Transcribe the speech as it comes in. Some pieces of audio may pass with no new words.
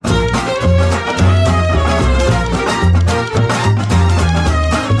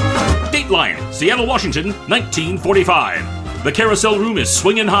Seattle, Washington, 1945. The Carousel Room is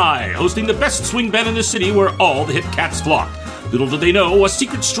swinging high, hosting the best swing band in the city where all the hip cats flock. Little did they know, a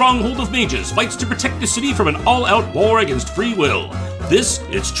secret stronghold of mages fights to protect the city from an all-out war against free will. This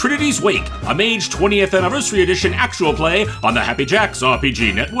is Trinity's Wake, a Mage 20th Anniversary Edition actual play on the Happy Jacks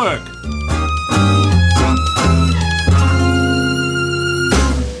RPG Network.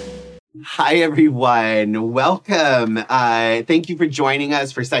 Hi, everyone. Welcome. Thank you for joining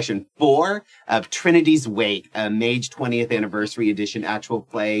us for session 4 of Trinity's Wake, a Mage 20th Anniversary Edition actual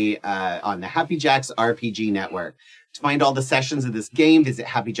play on the Happy Jacks RPG Network. To find all the sessions of this game, visit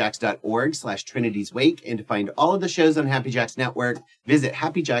happyjacks.org/Trinity's Wake. And to find all of the shows on Happy Jacks Network, visit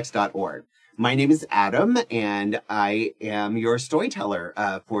happyjacks.org. My name is Adam, and I am your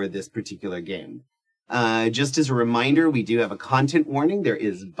storyteller for this particular game. Just as a reminder, we do have a content warning. There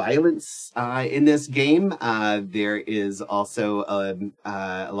is violence in this game. There is also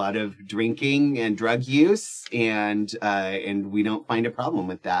a lot of drinking and drug use, and we don't find a problem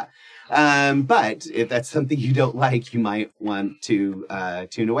with that. But if that's something you don't like, you might want to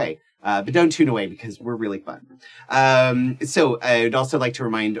tune away. But don't tune away because we're really fun. So I'd also like to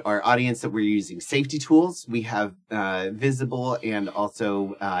remind our audience that we're using safety tools. We have visible and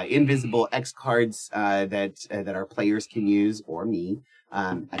also invisible X cards that our players can use, or me.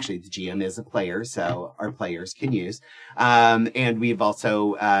 Actually, the GM is a player, so our players can use. And we've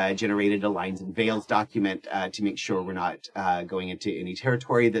also generated a lines and veils document to make sure we're not going into any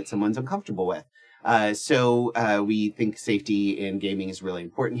territory that someone's uncomfortable with. So we think safety in gaming is really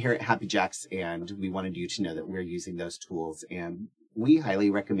important here at Happy Jacks, and we wanted you to know that we're using those tools, and we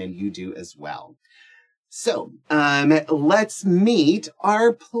highly recommend you do as well. So let's meet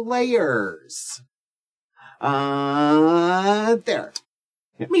our players. There.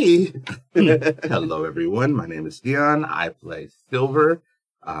 Me. Hello, everyone. My name is Dion. I play Silver,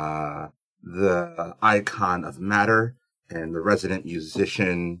 the icon of matter, and the resident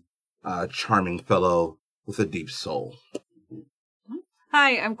musician, charming fellow with a deep soul.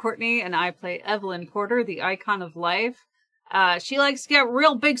 Hi, I'm Courtney, and I play Evelyn Porter, the icon of life. She likes to get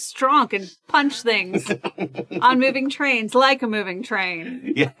real big strong and punch things on moving trains, like a moving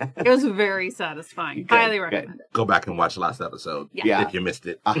train. Yeah. It was very satisfying. Good, Highly recommend it. Go back and watch the last episode if you missed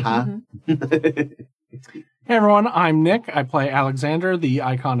it. Uh-huh. Hey everyone, I'm Nick. I play Alexander, the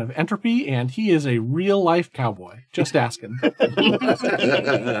icon of entropy, and he is a real-life cowboy. Just asking. Hi,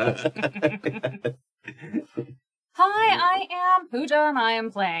 I am Pooja, and I am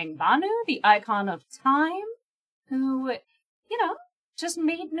playing Banu, the icon of time, who, just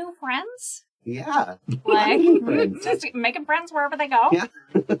made new friends. Yeah. Like, just making friends wherever they go. Yeah.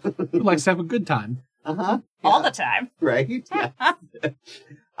 Who likes to have a good time. Uh-huh. All the time. Right? Yeah.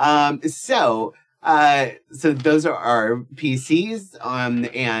 So those are our PCs,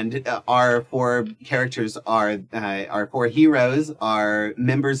 and our 4 characters our 4 heroes are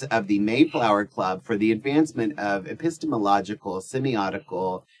members of the Mayflower Club for the advancement of epistemological,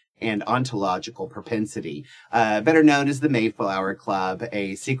 semiotical, and ontological propensity, better known as the Mayflower Club,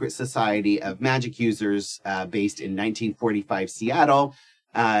 a secret society of magic users based in 1945 Seattle,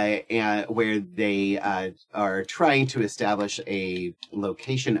 and where they are trying to establish a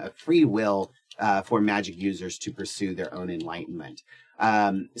location of free will for magic users to pursue their own enlightenment.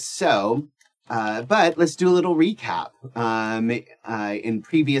 But let's do a little recap. In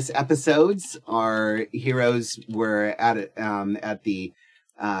previous episodes, our heroes were at the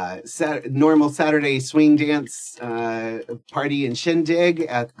normal Saturday swing dance party and shindig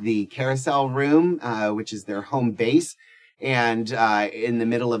at the Carousel Room, which is their home base. And in the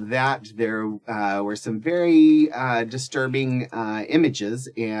middle of that, there were some very disturbing images,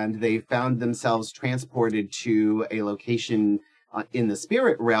 and they found themselves transported to a location in the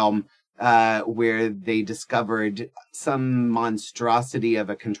spirit realm where they discovered some monstrosity of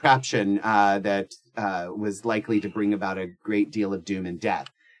a contraption that was likely to bring about a great deal of doom and death.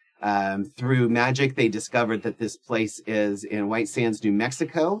 Through magic, they discovered that this place is in White Sands, New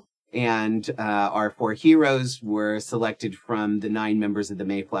Mexico, and our 4 heroes were selected from the 9 members of the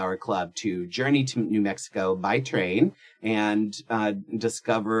Mayflower Club to journey to New Mexico by train and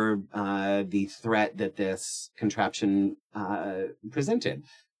discover the threat that this contraption presented.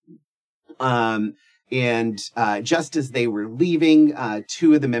 And just as they were leaving,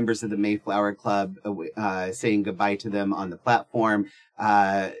 2 of the members of the Mayflower Club, saying goodbye to them on the platform,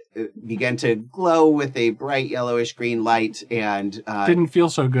 began to glow with a bright yellowish green light, and didn't feel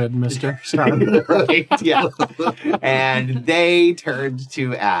so good, Mr. Star. Right, yeah. And they turned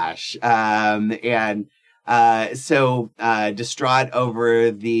to ash. And Distraught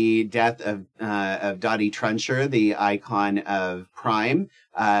over the death of Dottie Truncher, the icon of Prime,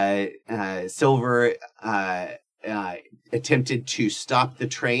 Silver attempted to stop the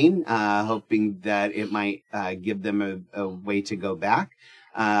train, hoping that it might give them a way to go back.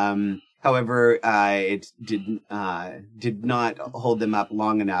 However, it did not hold them up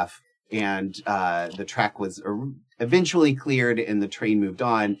long enough, and the track was eventually cleared and the train moved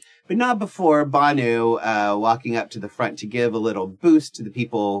on, but not before Banu, walking up to the front to give a little boost to the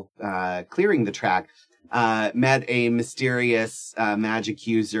people clearing the track, met a mysterious magic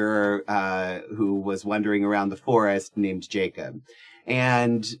user who was wandering around the forest named Jacob.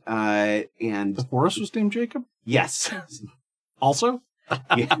 And The forest was named Jacob? yes. Also?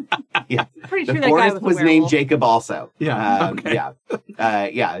 Yeah. Pretty The sure that guy forest was a was named werewolf. Jacob also. Yeah.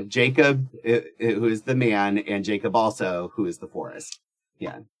 Okay. Jacob, who is the man, and Jacob also, who is the forest.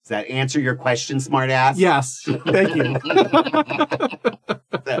 Yeah. Does that answer your question, smartass? Yes. Thank you.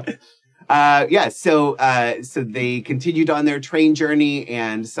 So they continued on their train journey,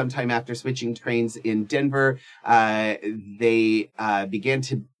 and sometime after switching trains in Denver, they began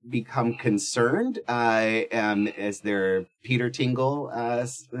to become concerned as their Peter Tingle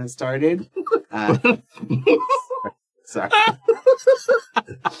started. Sorry.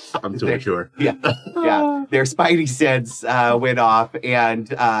 I'm too mature. Yeah. Their spidey sense went off, and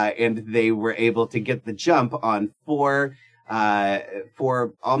they were able to get the jump on four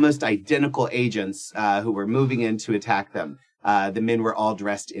almost identical agents who were moving in to attack them. The men were all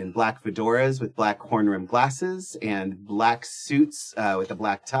dressed in black fedoras with black horn-rimmed glasses and black suits with a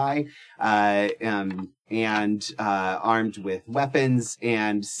black tie, and armed with weapons,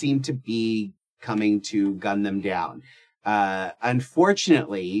 and seemed to be coming to gun them down.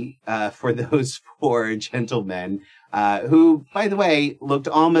 Unfortunately, for those four gentlemen, who, by the way, looked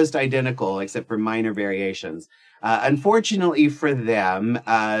almost identical except for minor variations, unfortunately for them,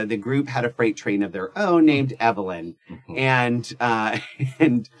 the group had a freight train of their own named Evelyn, and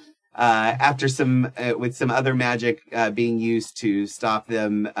after with some other magic being used to stop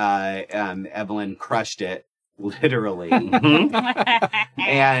them, Evelyn crushed it. Literally.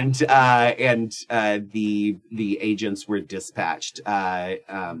 and the agents were dispatched. 3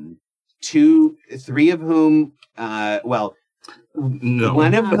 of whom, No.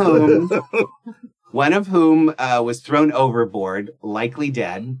 one of whom was thrown overboard, likely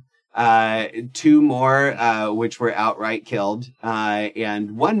dead. 2 more, which were outright killed,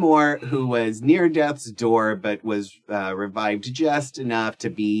 and 1 more who was near death's door, but was revived just enough to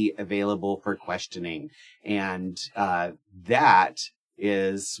be available for questioning. And that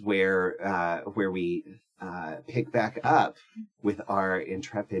is where we pick back up with our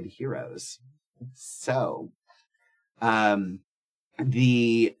intrepid heroes. So,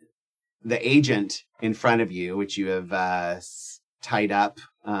 the agent in front of you, which you have tied up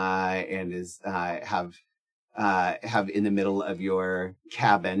and is have in the middle of your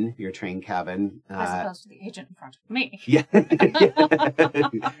cabin, your train cabin, As opposed to the agent in front of me. Yeah.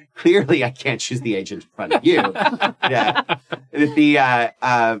 Clearly, I can't choose the agent in front of you. Yeah.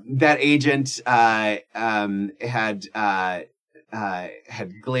 That agent had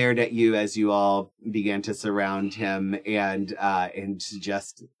glared at you as you all began to surround him, and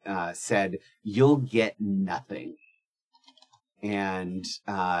just said, "You'll get nothing," and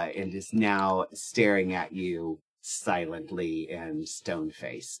is now staring at you silently and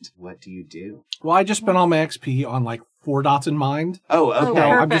stone-faced. What do you do? Well, I just spent all my XP on like 4 dots in mind. Oh, okay. So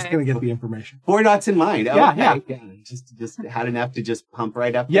I'm just Perfect. going to get the information. 4 dots in mind. Oh, Yeah, okay. Just had enough to just pump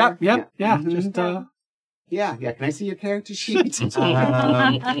right up there. Yeah. Mhm. Just Yeah. Can I see your character sheet?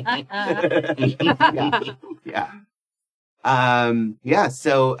 Yeah.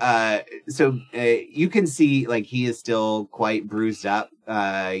 So you can see, like, he is still quite bruised up.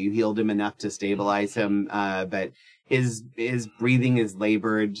 You healed him enough to stabilize him, but his breathing is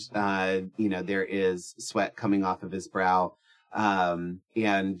labored. There is sweat coming off of his brow, and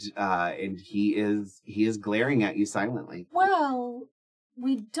he is glaring at you silently. Well,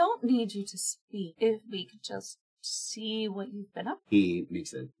 we don't need you to speak if we could just see what you've been up He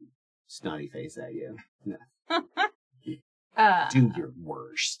makes a snotty face at you. to. Do your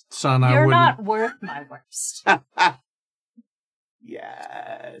worst. son, I You're wouldn't. not worth my worst.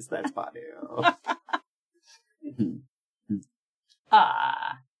 Yes, that's Badu.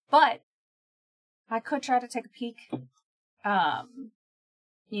 But I could try to take a peek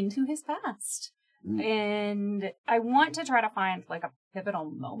into his past. Mm. And I want to try to find like a pivotal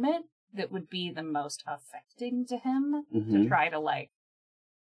moment that would be the most affecting to him to Mhm. try to like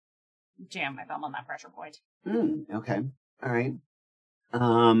jam my thumb on that pressure point. Okay. All right.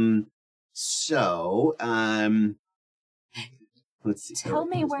 So, let's see. Tell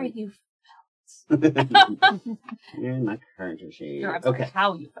me where you You're in my character sheet. I'm sorry, Okay.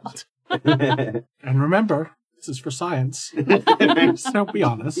 how you felt. And remember, this is for science. So be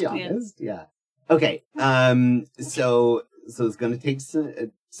honest. Be honest. Yeah. Okay. So it's going to take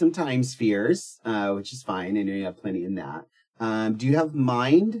some time spheres, which is fine. I know you have plenty in that. Do you have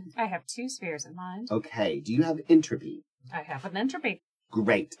mind? I have 2 spheres in mind. Okay. Do you have entropy? I have an entropy.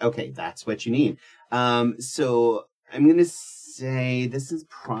 Great. Okay, that's what you need. So I'm going to say this is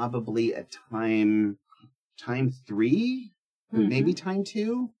probably a time 3, maybe time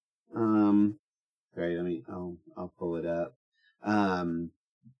 2. Sorry, I'll pull it up.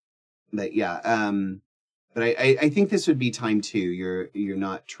 But yeah, but I think this would be time 2. You're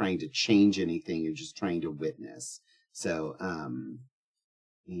not trying to change anything. You're just trying to witness. So, and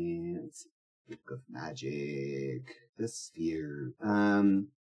let's see, Book of Magic, the sphere.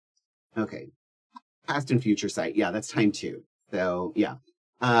 Okay. Past and future sight. Yeah, that's time 2. So, yeah.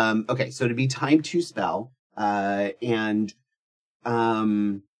 Okay, so to be time 2 spell, and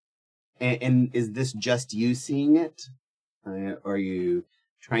is this just you seeing it? Or are you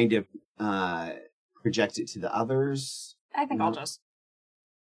trying to project it to the others? I think I'll just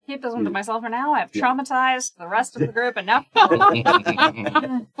keep this one to myself for now. I've traumatized the rest of the group enough for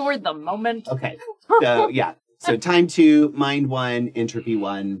the moment. Okay. So, yeah. So time 2, mind 1, entropy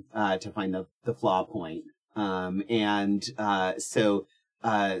 1, to find the flaw point. So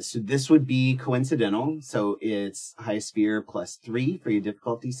this would be coincidental. So it's high sphere plus 3 for your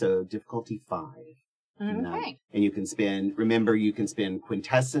difficulty. So difficulty 5. Okay. And you can spend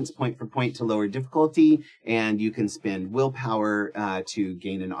quintessence point for point to lower difficulty, and you can spend willpower to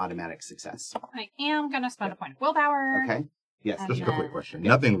gain an automatic success. I am going to spend a point of willpower. Okay. Yes. And Just a quick question.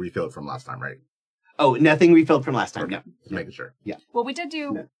 Nothing refilled from last time, right? Oh, nothing refilled from last time. Okay. No. Just making sure. Yeah. Well, we did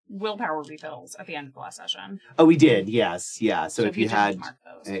do willpower refills at the end of the last session. Oh, we did. Yes. Yeah. So if you didn't had mark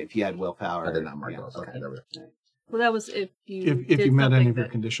those. willpower, I did not mark those. Okay, there we go. Well, that was if you If did you met any something of your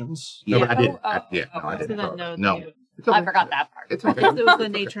that- conditions. No, but I did. Oh, I okay. didn't. So then No. you- It's okay. I forgot that part. It's okay. It was the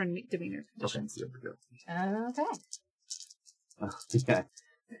nature and demeanor Okay. conditions. Okay.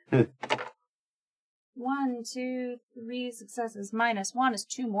 Yeah. 1, 2, 3 successes minus 1 is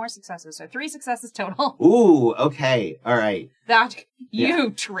 2 more successes, so 3 successes total. Ooh. Okay. All right. That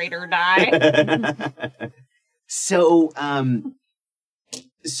you traitor die. So I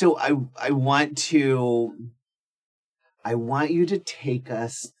want you to take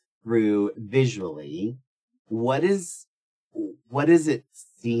us through visually. What does it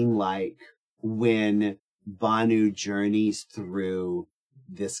seem like when Banu journeys through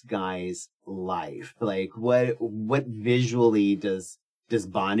this guy's life? Like what visually does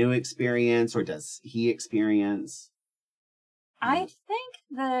Banu experience, or does he experience? I think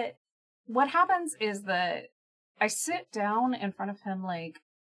that what happens is that I sit down in front of him, like,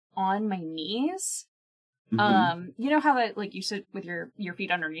 on my knees. Mhm. You know how that, like, you sit with your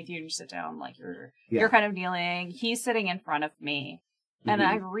feet underneath you and you sit down, like, you're kind of kneeling. He's sitting in front of me. And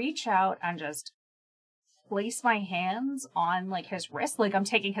I reach out and just place my hands on, like, his wrist, like I'm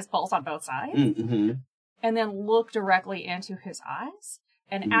taking his pulse on both sides. Mm-hmm. And then look directly into his eyes.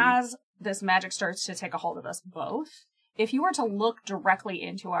 And as this magic starts to take a hold of us both, if you were to look directly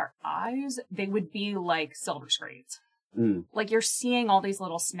into our eyes, they would be like silver screens. Like you're seeing all these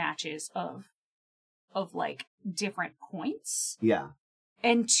little snatches of like different points. Yeah.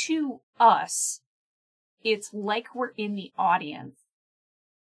 And to us, it's like we're in the audience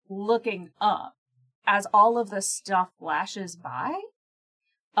looking up as all of this stuff flashes by,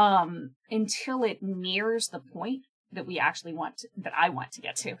 until it nears the point that I want to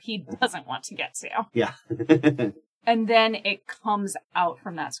get to. He doesn't want to get to. Yeah. And then it comes out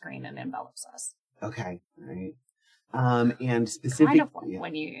from that screen and envelops us. Okay. All right. And specifically, Kind of like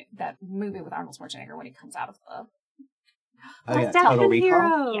when that movie with Arnold Schwarzenegger when he comes out of the Last Total Action Recall.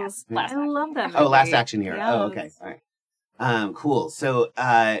 Hero. Yes, Yeah. Last I love that movie. Oh, Last Action Hero. Yes. Oh, okay. All right. Cool.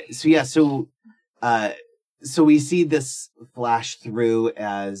 So we see this flash through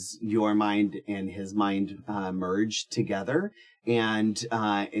as your mind and his mind merge together, and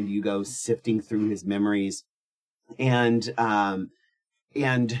you go sifting through his memories, and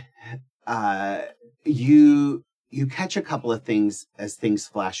you catch a couple of things as things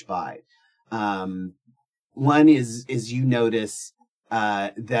flash by. One is you notice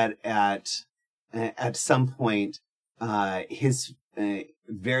that at some point his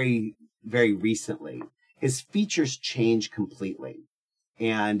very very recently his features change completely,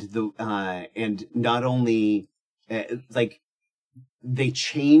 and and not only like they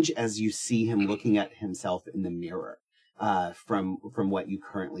change as you see him looking at himself in the mirror. from what you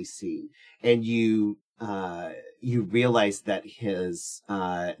currently see, and you realize that his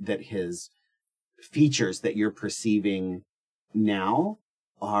features that you're perceiving now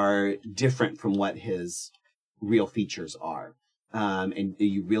are different from what his real features are. And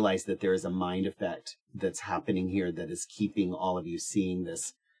you realize that there is a mind effect that's happening here that is keeping all of you seeing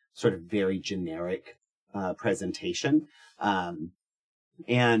this sort of very generic presentation. And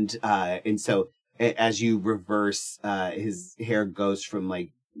so as you reverse, his hair goes from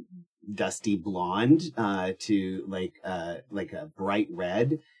like dusty blonde to like a bright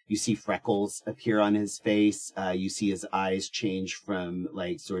red. You see freckles appear on his face. You see his eyes change from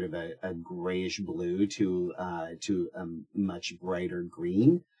like sort of a grayish blue to a much brighter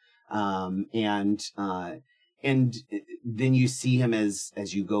green. And then you see him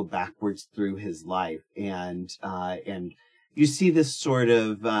as you go backwards through his life, and you see this sort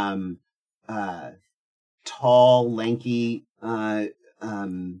of tall, lanky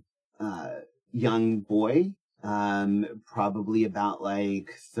young boy, probably about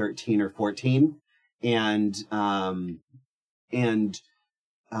like 13 or 14, and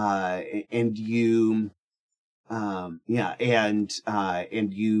you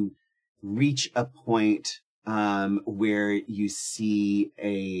reach a point where you see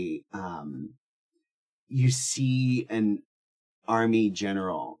an army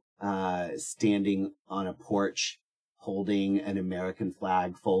general standing on a porch holding an American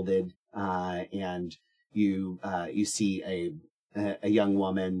flag folded, and you see a young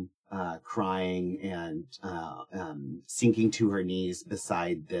woman crying and sinking to her knees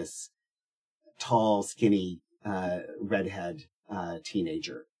beside this tall, skinny redhead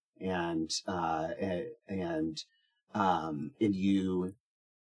teenager, and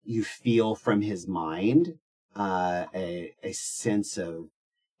you feel from his mind a sense of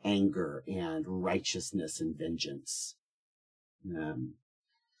anger and righteousness and vengeance, and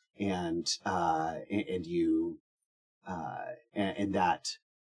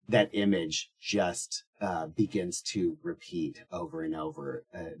that image just begins to repeat over and over.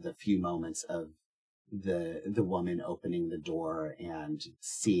 The few moments of the woman opening the door and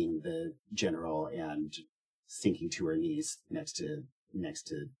seeing the general and sinking to her knees next to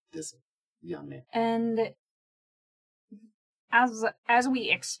this young man. And as we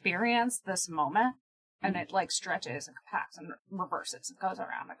experience this moment, and it like stretches and compacts and reverses, it goes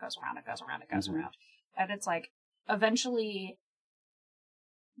around, it goes around, it goes around, it goes around, and it's like eventually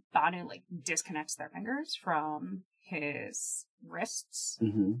Banu like disconnects their fingers from his wrists,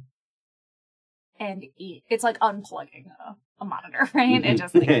 and it's like unplugging a monitor, right? It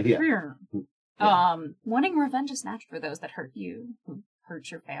just like wanting revenge is natural for those that hurt you, who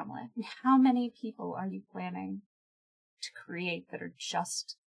hurt your family. How many people are you planning to create that are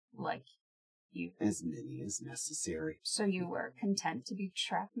just like you? As many as necessary. So you were content to be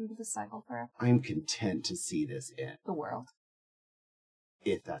trapped into the cycle forever? I'm content to see this end. The world.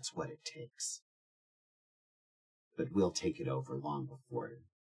 If that's what it takes. But we'll take it over long before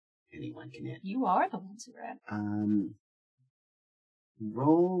anyone can end. You are the ones who read.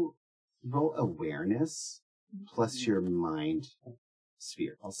 Roll awareness plus your mind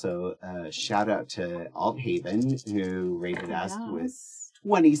sphere. Also, shout out to Althaven, who rated us with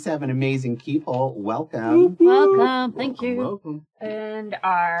 27 amazing people. Welcome. Welcome. Thank you. Welcome. And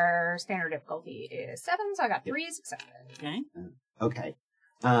our standard difficulty is 7, so I got 3 successes. Okay. Okay.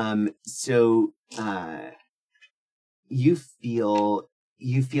 So you feel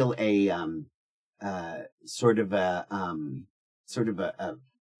a sort of a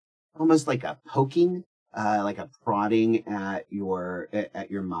almost like a poking, like a prodding at your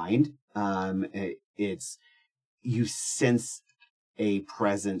mind. You sense a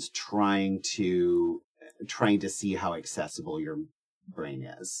presence trying to see how accessible your brain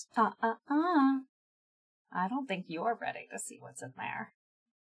is. I don't think you're ready to see what's in there.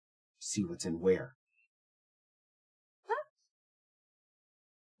 See what's in where?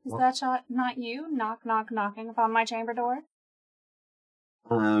 Is that not you? Knocking upon my chamber door?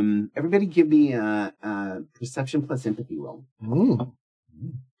 Everybody give me a perception plus empathy roll. Mm.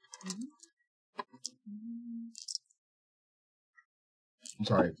 I'm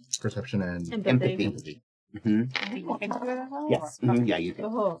sorry, perception and Empathy. Mm-hmm. Yes. Mm-hmm. Yeah, you can.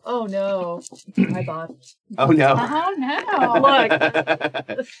 Oh no. My God. Oh no. Oh no. Look.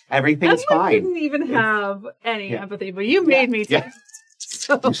 Everything's Evelyn fine. didn't even have any empathy, but you made me to. Yeah.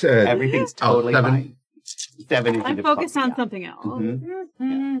 So you said Everything's totally 7. fine. 7 is I'm focused on something else.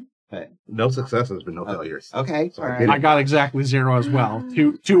 Mm-hmm. But No successes, but no failures. okay. So All I right. did I got exactly 0 as well.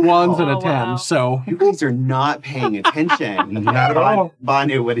 Two 1s and a 10. wow. So You guys are not paying attention. Not at all.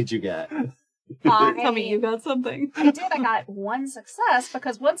 Banu, what did you get? Tell me you got something. I did. I got one success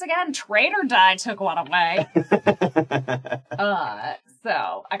because once again, Trader Die took one away.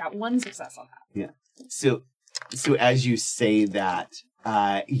 So I got one success on that. Yeah. So as you say that,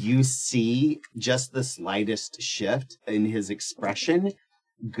 you see just the slightest shift in his expression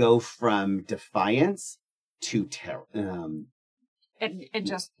go from defiance to terror. And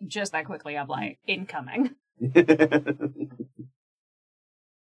just that quickly, I'm like, incoming.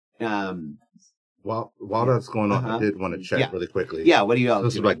 While that's going on, I did want to check really quickly. Yeah, what do you all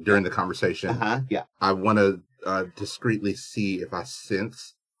This do? is like during the conversation. Yeah. I want to discreetly see if I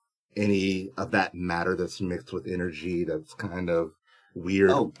sense any of that matter that's mixed with energy that's kind of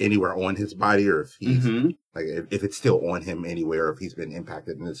weird anywhere on his body, or if he's like if it's still on him anywhere, if he's been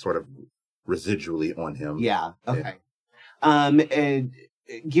impacted and it's sort of residually on him. Yeah. Okay. And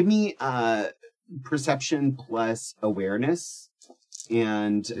give me perception plus awareness,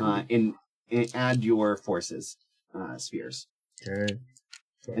 and add your forces spheres. Okay.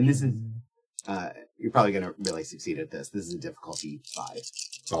 And this is you're probably going to really succeed at this. This is a difficulty 5.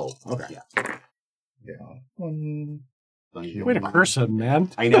 Oh, okay. Yeah. Way to curse him, man.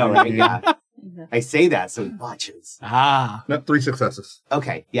 I know, right? Yeah. I say that so he watches. No, 3 successes.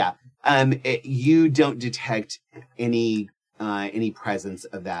 Okay. Yeah. You don't detect any presence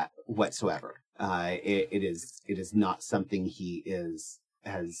of that whatsoever. It is not something he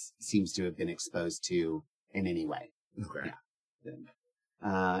seems to have been exposed to in any way. Okay.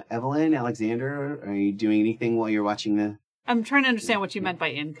 Yeah. Evelyn, Alexander, are you doing anything while you're watching the? I'm trying to understand what you meant by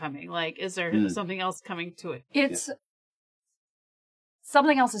incoming. Like, is there something else coming to it? It's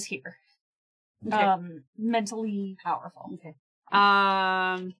something else is here. Okay. Mentally powerful. Okay.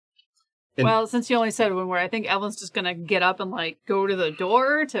 Well, since you only said one word, I think Evelyn's just gonna get up and like go to the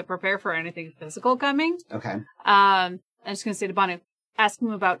door to prepare for anything physical coming. Okay. I'm just gonna say to Banu, ask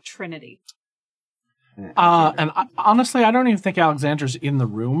him about Trinity. Honestly, I don't even think Alexander's in the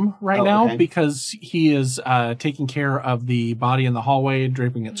room right now because he is taking care of the body in the hallway,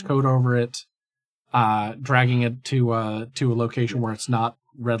 draping its coat over it, dragging it to a location where it's not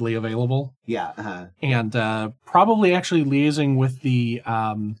readily available. Yeah. And probably actually liaising with the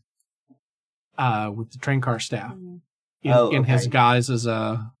train car staff in his guise as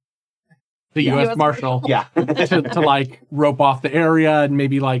the U.S. Marshal. Yeah. to like rope off the area and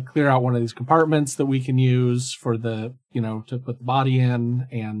maybe like clear out one of these compartments that we can use for the, to put the body in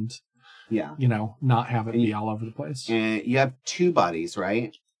and, not have it be all over the place. And you have 2 bodies,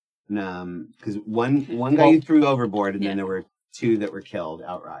 right? Because one guy you threw overboard and then there were 2 that were killed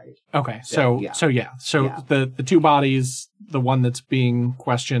outright. Okay. So the 2 bodies, the one that's being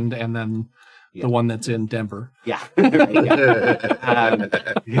questioned and then the one that's in Denver. Yeah. Right,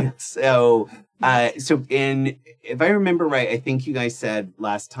 yeah. So if I remember right, I think you guys said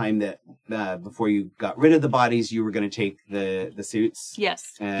last time that before you got rid of the bodies, you were going to take the suits.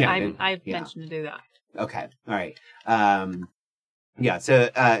 Yes. I mentioned to do that. Okay. All right.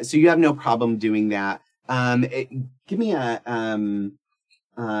 So you have no problem doing that. Give me a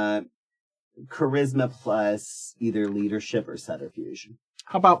charisma plus either leadership or subterfuge.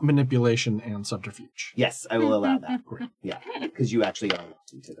 How about manipulation and subterfuge? Yes, I will allow that. Yeah, because you actually are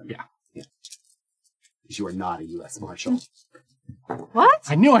listening to them. Yeah. Because you are not a U.S. Marshal. What?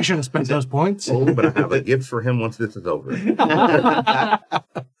 I knew I should have spent those points. Oh, but I have a gift for him once this is over.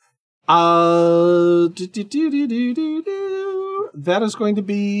 That is going to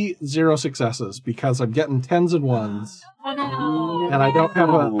be 0 successes because I'm getting 10s and 1s. Oh no! And I don't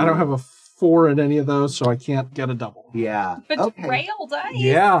have a 4 in any of those, so I can't get a double. Yeah. Betrayal dice.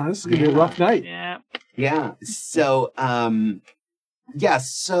 Yeah, this is gonna be a rough night. Yeah. Yeah. So,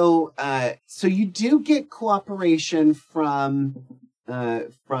 so you do get cooperation from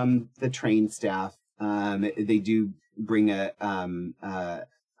the train staff. They do bring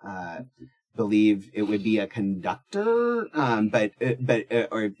believe it would be a conductor, but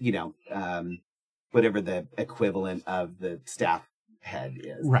whatever the equivalent of the staff head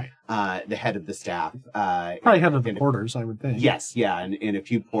is. Right. The head of the staff. Probably head of the porters, I would think. Yes, yeah, and a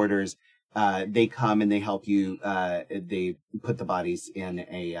few porters. They come and they help you. They put the bodies in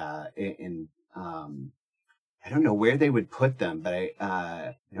I don't know where they would put them, but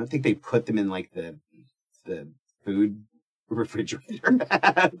I don't think they put them in like the food refrigerator.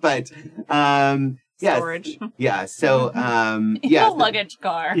 But storage. Yeah. So The luggage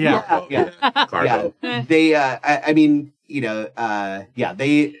car. Yeah. Cargo. They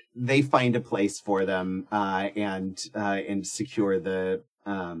they find a place for them and secure the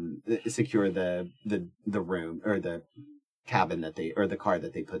room or the cabin or the car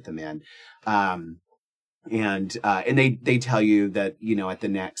that they put them in. they tell you that, at the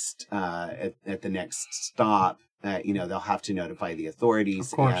next at the next stop, they'll have to notify the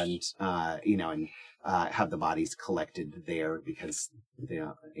authorities and have the bodies collected there because we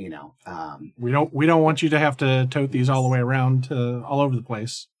don't want you to have to tote these all the way around all over the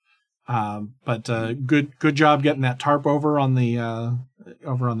place. But good job getting that tarp over on the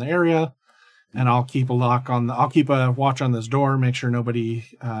area, and I'll keep a watch on this door, make sure nobody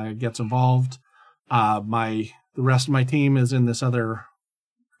gets involved. The rest of my team is in this other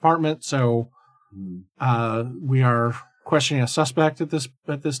apartment, so we are questioning a suspect at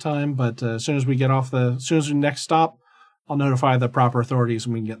this time. But as soon as we next stop, I'll notify the proper authorities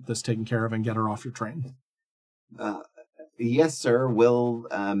and we can get this taken care of and get her off your train. Yes, sir. We'll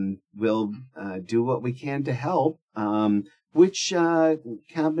do what we can to help. Which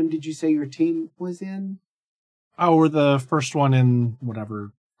cabin did you say your team was in? Oh, we're the first one in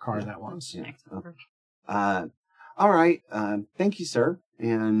whatever car that was. Yeah. All right. Thank you, sir.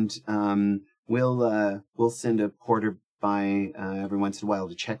 And we'll send a porter by every once in a while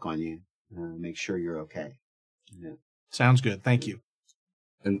to check on you, make sure you're okay. Yeah. Sounds good. Thank you.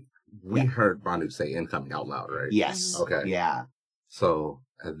 And we heard Banu say incoming out loud, right? Yes. Okay. Yeah. So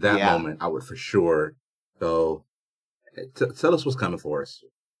at that moment, I would for sure go, tell us what's coming for us.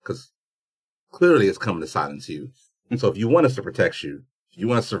 Because clearly it's coming to silence you. So if you want us to protect you, if you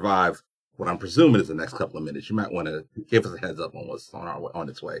want to survive what I'm presuming is the next couple of minutes, you might want to give us a heads up on what's on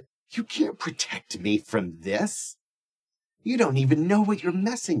its way. You can't protect me from this. You don't even know what you're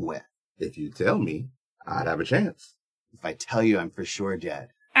messing with. If you tell me, I'd have a chance. If I tell you, I'm for sure dead.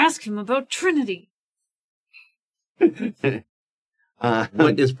 Ask him about Trinity.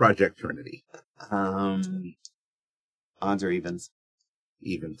 What is Project Trinity? Odds or evens?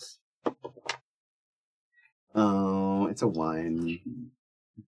 Evens. Oh, it's a 1.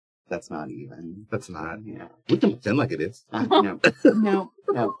 That's not even. That's not. Yeah. We can pretend like it is. No.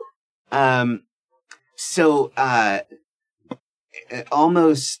 So,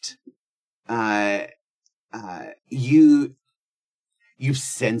 almost, you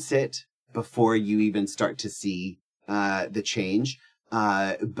sense it before you even start to see the change.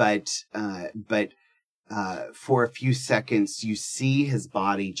 But for a few seconds, you see his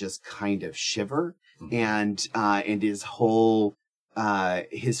body just kind of shiver, and his whole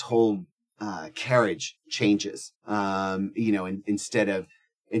carriage changes. Instead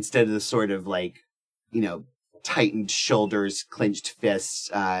of the sort of tightened shoulders, clenched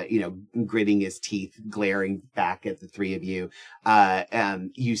fists, gritting his teeth, glaring back at the three of you.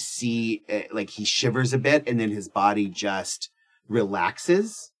 You see, he shivers a bit, and then his body just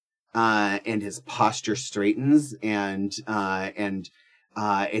relaxes, and his posture straightens, and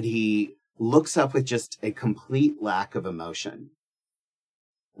he looks up with just a complete lack of emotion.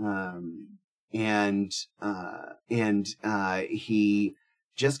 He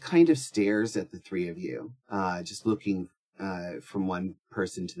just kind of stares at the three of you, just looking from one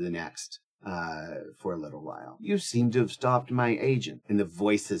person to the next for a little while. You seem to have stopped my agent, and the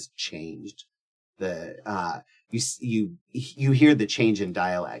voice has changed. You hear the change in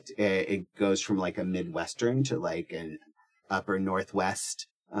dialect. It goes from a Midwestern to an upper Northwest,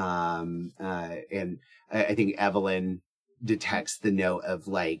 and I think Evelyn detects the note of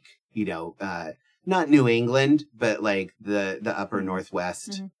not New England, but the upper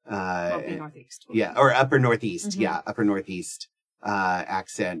Northwest, Northeast. Yeah, or upper Northeast, yeah, upper Northeast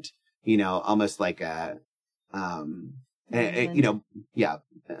accent. Almost like a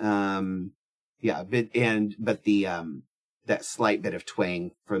but that slight bit of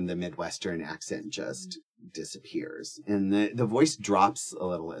twang from the Midwestern accent just disappears, and the voice drops a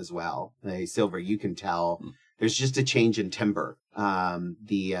little as well. Silver, you can tell there's just a change in timbre.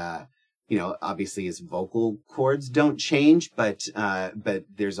 Obviously his vocal cords don't change, but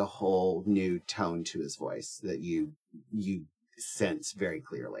there's a whole new tone to his voice that you sense very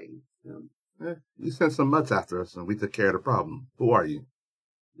clearly. You sent some mutts after us, and we took care of the problem. Who are you?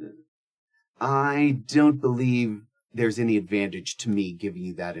 I don't believe there's any advantage to me giving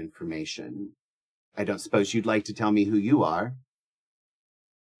you that information. I don't suppose you'd like to tell me who you are.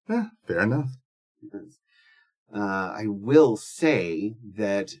 Fair enough. I will say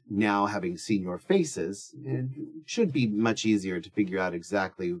that now, having seen your faces, it should be much easier to figure out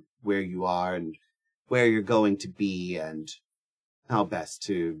exactly where you are and where you're going to be and how best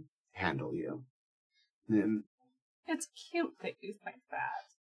to handle you. It's cute that you think that.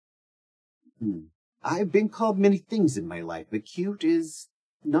 I've been called many things in my life, but cute is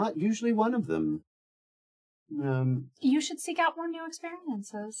not usually one of them. You should seek out more new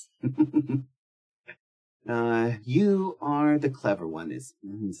experiences. You are the clever one,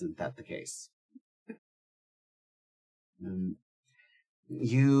 isn't that the case?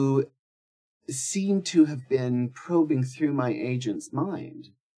 You seem to have been probing through my agent's mind.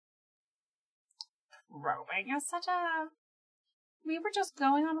 Probing is such a... We were just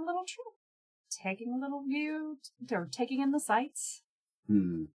going on a little trip. Taking a little view, or taking in the sights.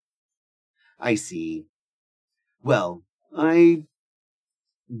 I see. Well, I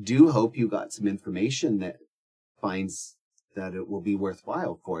do hope you got some information that finds that it will be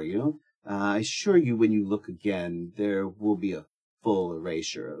worthwhile for you. I assure you when you look again, there will be a full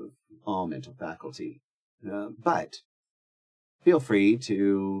erasure of all mental faculty. But feel free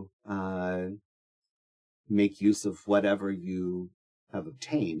to make use of whatever you have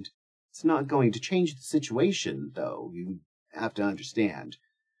obtained. It's not going to change the situation, though. You have to understand.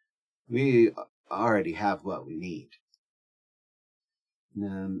 We already have what we need.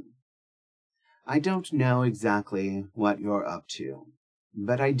 I don't know exactly what you're up to,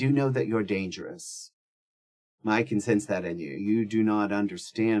 but I do know that you're dangerous. I can sense that in you. You do not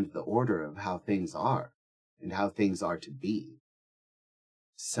understand the order of how things are and how things are to be.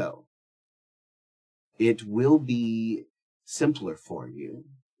 So, it will be simpler for you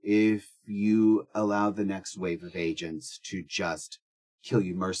if you allow the next wave of agents to just kill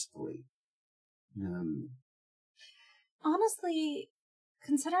you mercifully. Honestly,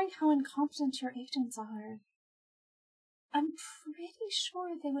 considering how incompetent your agents are, I'm pretty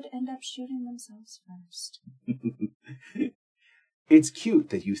sure they would end up shooting themselves first. It's cute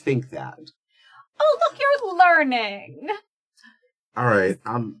that you think that. Oh, look, you're learning! All right,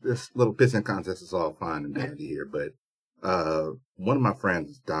 this little pissing contest is all fine and dandy here, but one of my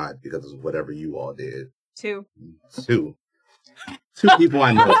friends died because of whatever you all did. Two people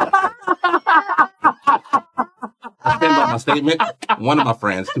I know. I stand by my statement. One of my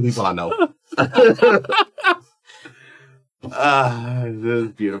friends, 2 people I know. This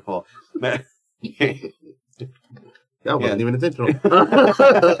is beautiful. That wasn't even intentional.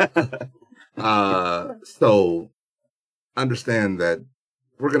 So understand that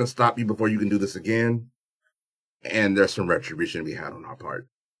we're going to stop you before you can do this again. And there's some retribution to be had on our part.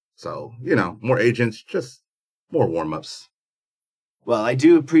 So, more agents, just more warm-ups. Well, I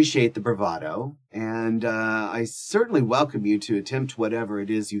do appreciate the bravado, and I certainly welcome you to attempt whatever it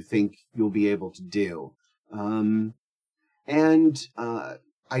is you think you'll be able to do. And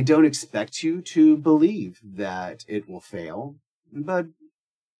I don't expect you to believe that it will fail, but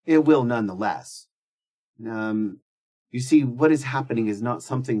it will nonetheless. You see, what is happening is not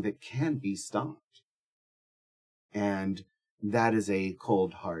something that can be stopped. And that is a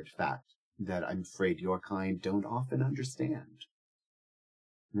cold, hard fact that I'm afraid your kind don't often understand.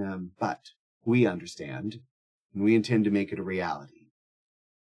 But we understand, and we intend to make it a reality.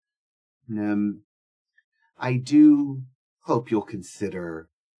 I do hope you'll consider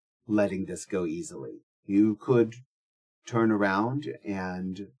letting this go easily. You could turn around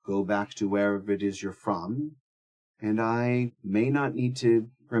and go back to wherever it is you're from, and I may not need to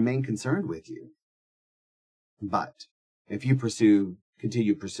remain concerned with you. But if you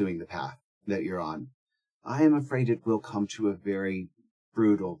continue pursuing the path that you're on, I am afraid it will come to a very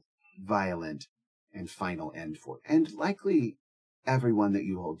brutal, violent, and final end for it, and likely everyone that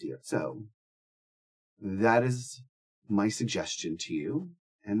you hold dear. So, that is my suggestion to you,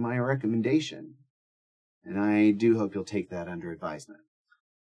 and my recommendation, and I do hope you'll take that under advisement.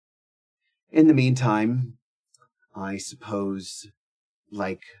 In the meantime, I suppose,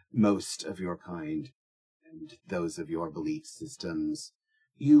 like most of your kind, and those of your belief systems,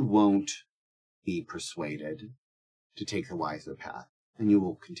 you won't be persuaded to take the wiser path, and you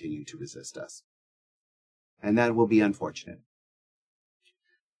will continue to resist us. And that will be unfortunate.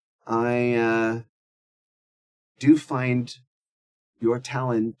 I do find your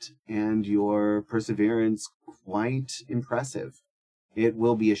talent and your perseverance quite impressive. It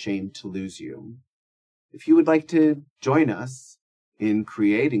will be a shame to lose you. If you would like to join us in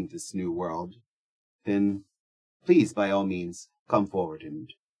creating this new world, then please, by all means, come forward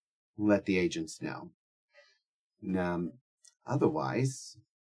and let the agents know. Otherwise,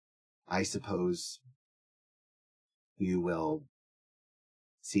 I suppose you will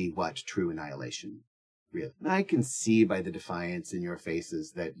see what true annihilation really. I can see by the defiance in your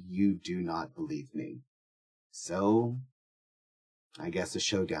faces that you do not believe me. So, I guess a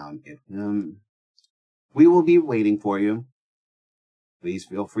showdown. We will be waiting for you. Please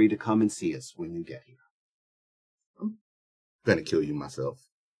feel free to come and see us when you get here. I'm gonna kill you myself.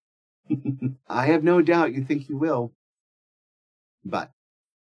 I have no doubt you think you will. But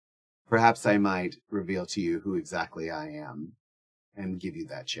perhaps I might reveal to you who exactly I am and give you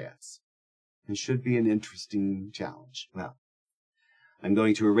that chance. It should be an interesting challenge. Well, I'm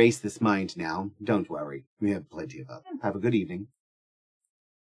going to erase this mind now. Don't worry. We have plenty of them. Have a good evening.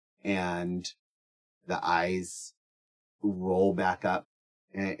 And the eyes roll back up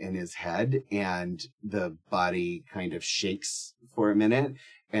in his head, and the body kind of shakes for a minute,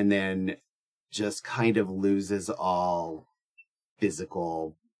 and then just kind of loses all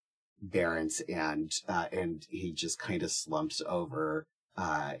physical bearance, and he just kind of slumps over,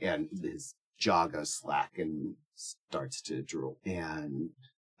 and his jaw goes slack and starts to drool. And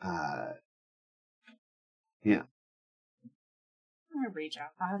yeah. I reach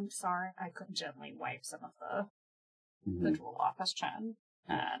out. I'm sorry, I could gently wipe some of the drool off his chin.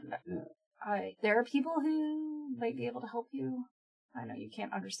 And there are people who might be able to help you. I know you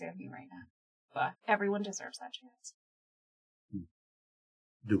can't understand me right now, but everyone deserves that chance.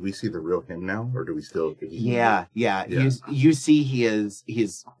 Do we see the real him now, or do we still? Yeah. You see,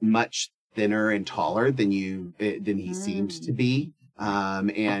 he's much thinner and taller than he seemed to be.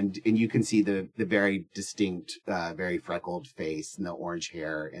 And you can see the very distinct, very freckled face and the orange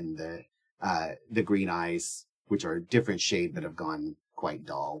hair and the green eyes, which are a different shade but have gone quite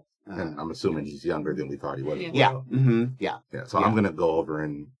dull. And I'm assuming he's younger than we thought he was. Yeah. Well. Mm-hmm. Yeah. So I'm gonna go over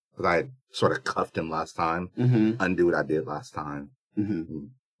and, because I had sort of cuffed him last time, undo what I did last time,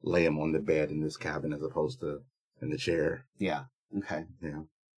 and lay him on the bed in this cabin as opposed to in the chair. Yeah. Okay. Yeah.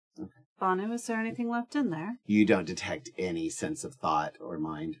 Okay. Banu, is there anything left in there? You don't detect any sense of thought or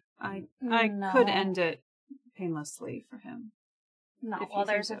mind. I could end it painlessly for him. No, well,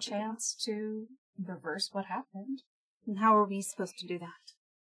 there's a chance to reverse what happened. And how are we supposed to do that?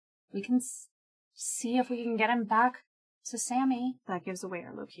 We can see if we can get him back to Sammy. That gives away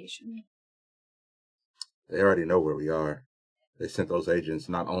our location. They already know where we are. They sent those agents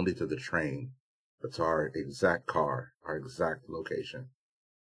not only to the train, but to our exact car, our exact location.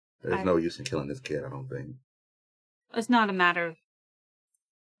 There's no use in killing this kid, I don't think. It's not a matter of...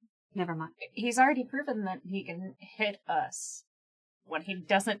 Never mind. He's already proven that he can hit us when he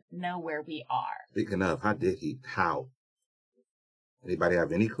doesn't know where we are. Speaking of, how did he? How? Anybody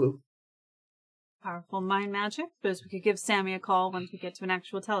have any clue? Powerful mind magic. Suppose we could give Sammy a call once we get to an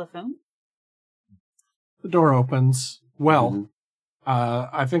actual telephone. The door opens. Well,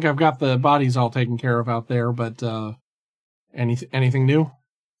 I think I've got the bodies all taken care of out there, but anything new?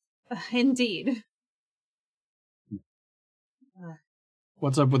 Indeed.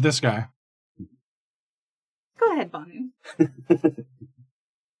 What's up with this guy? Go ahead, Banu.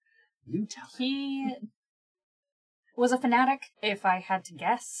 You tell him. He was a fanatic, if I had to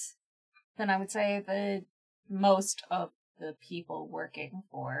guess. Then I would say that most of the people working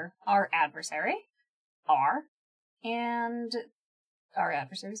for our adversary are. And our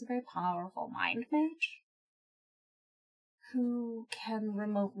adversary is a very powerful mind mage who can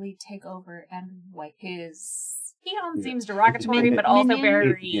remotely take over and wipe his... Eon seems derogatory, but also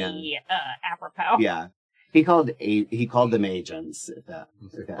very apropos. Yeah. He called them agents, if that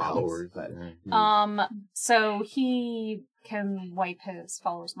followers. But, so he can wipe his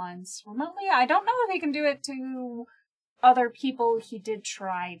followers' minds remotely. I don't know if he can do it to other people. He did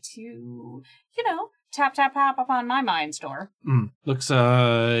try to, tap, tap, tap upon my mind's door. Looks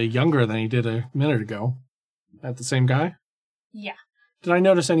younger than he did a minute ago. That the same guy? Yeah. Did I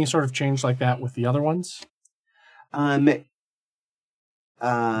notice any sort of change like that with the other ones? Let's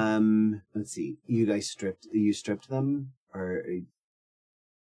see. You guys stripped them, or?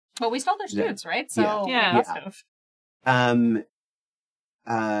 Well, we stole their suits, right? So yeah. We must have.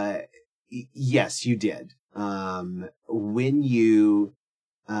 Yes, you did. When you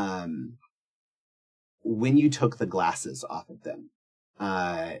took the glasses off of them,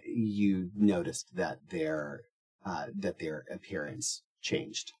 you noticed that their appearance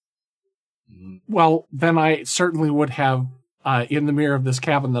changed. Well, then I certainly would have, in the mirror of this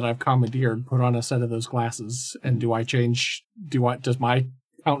cabin that I've commandeered, put on a set of those glasses. And does my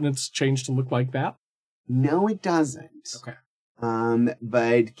countenance change to look like that? No, it doesn't. Okay.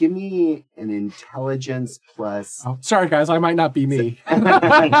 But give me an intelligence plus... Oh, sorry, guys, I might not be me.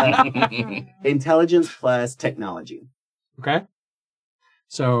 Intelligence plus technology. Okay.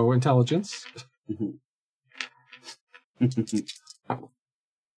 So, intelligence.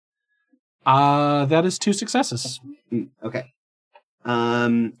 That is 2 successes. Okay.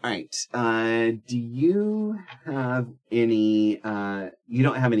 All right. Do you have any, you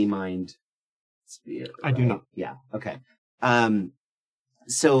don't have any mind sphere, right? I do not. Yeah. Okay.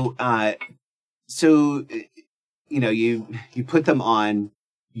 So, you put them on,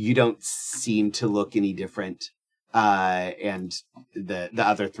 you don't seem to look any different. And the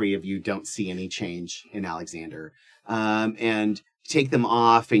other 3 of you don't see any change in Alexander. And take them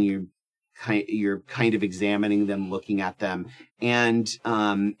off and you you're kind of examining them, looking at them, and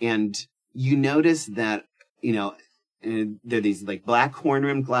you notice that, they're these like black horn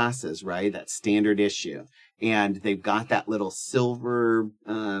rimmed glasses, right? That standard issue. And they've got that little silver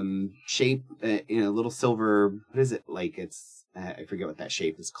shape, little silver, what is it? Like I forget what that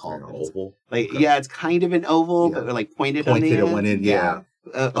shape is called. Like an oval? Like, yeah, it's kind of an oval, but like pointed on the end. At one end, yeah.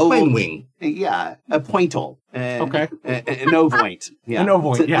 A plain wing. Yeah, a pointle. Okay. An ovoid. Yeah. An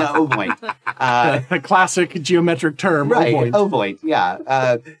ovoid, yeah. An ovoid. The classic geometric term, right, ovoid. Ovoid,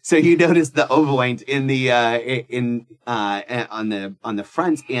 yeah. So you notice the ovoid in the on the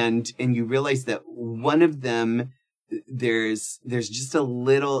front, and you realize that one of them, there's just a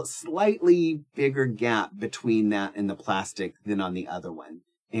little slightly bigger gap between that and the plastic than on the other one,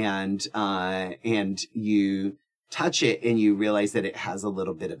 and you touch it and you realize that it has a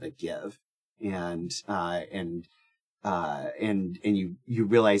little bit of a give, and you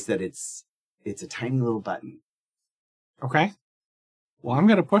realize that it's a tiny little button. Okay. Well, I'm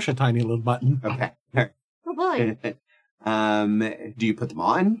going to push a tiny little button. Okay. Oh boy. Do you put them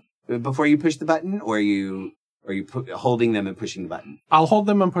on before you push the button, or are you holding them and pushing the button? I'll hold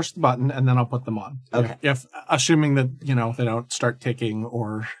them and push the button, and then I'll put them on. Okay. If assuming that, they don't start ticking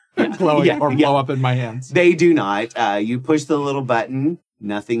or glowing blow up in my hands. They do not. You push the little button.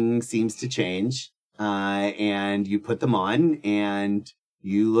 Nothing seems to change. And you put them on, and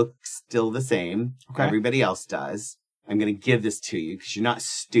you look still the same. Okay. Everybody else does. I'm going to give this to you because you're not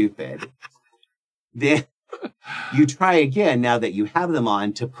stupid. Then you try again, now that you have them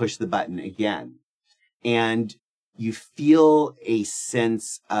on, to push the button again. And you feel a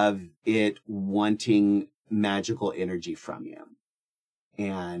sense of it wanting magical energy from you.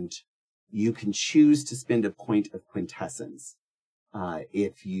 And you can choose to spend a point of quintessence,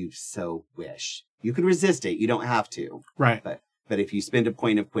 if you so wish. You can resist it. You don't have to. Right. But if you spend a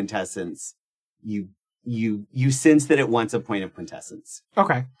point of quintessence, you sense that it wants a point of quintessence.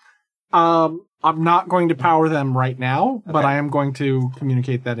 Okay. I'm not going to power them right now, but I am going to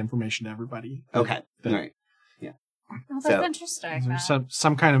communicate that information to everybody. Okay. All right. Yeah. Oh, that's interesting. There's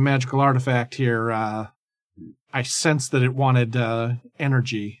some kind of magical artifact here. I sense that it wanted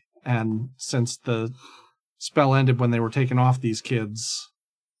energy, and since the spell ended when they were taking off these kids,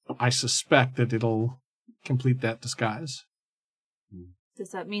 I suspect that it'll complete that disguise.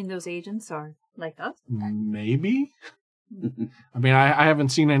 Does that mean those agents are like us? Maybe. I mean, I haven't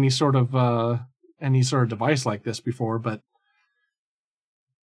seen any sort of device like this before, but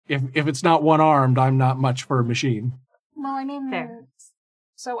if it's not one-armed, I'm not much for a machine. Well, I mean, fair.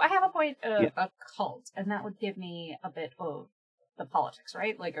 So I have a point of a cult, and that would give me a bit of the politics,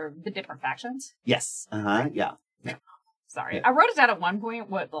 right? Like, or the different factions. Yes. Yeah. Sorry, Yeah. I wrote it down at one point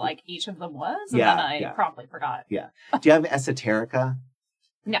what like each of them was, and then I promptly forgot. Yeah. Do you have esoterica?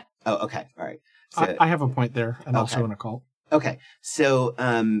 No. Oh, okay. All right. So, I have a point there, and also an occult. Okay. So,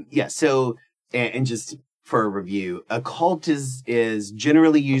 So, and just for a review, occult is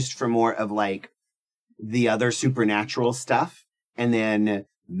generally used for more of like the other supernatural stuff, and then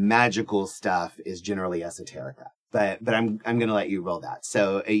magical stuff is generally esoterica. But I'm going to let you roll that.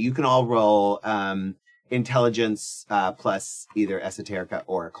 So you can all roll intelligence plus either esoterica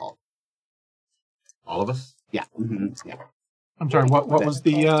or occult. All of us? Yeah. Mm-hmm. Yeah. I'm sorry, what was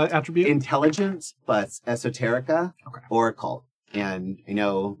the attribute? Intelligence plus esoterica or occult. And I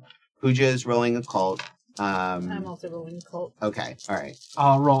know Pooja is rolling occult. I'm also rolling occult. Okay, all right.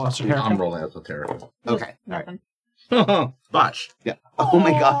 I'll roll esoterica. I'm rolling esoterica. Okay, Nothing. All right. Botch. Yeah. Oh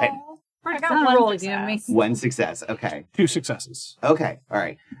my god. I It's got not one rolling success. me. One success. Okay. 2 successes. Okay. All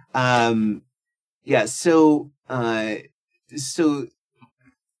right. Yeah. So,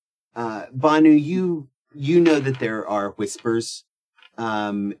 Banu, you know that there are whispers,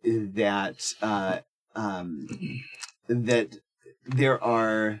 that there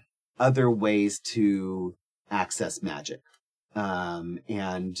are other ways to access magic,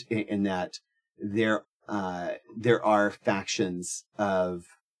 and in that there are factions of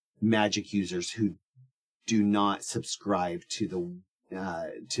magic users who do not subscribe to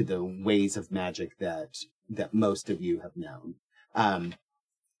the ways of magic that most of you have known.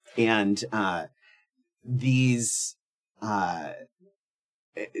 These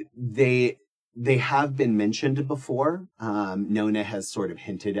they have been mentioned before. Nona has sort of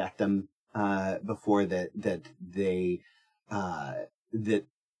hinted at them before that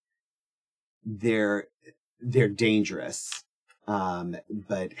they're dangerous,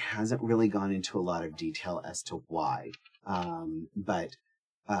 but hasn't really gone into a lot of detail as to why. But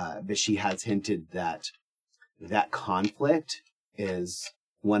she has hinted that conflict is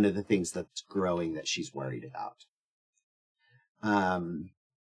one of the things that's growing that she's worried about.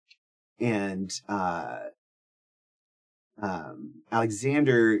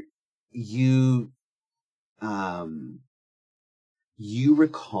 Alexander, you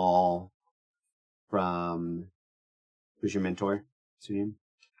recall from, who's your mentor? What's your name?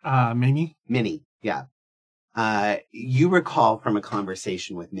 Minnie, yeah. You recall from a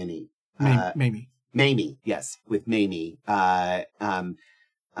conversation with Minnie. Mamie, yes, with Mamie,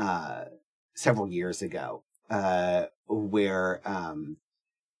 several years ago, where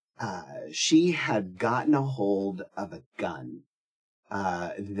she had gotten a hold of a gun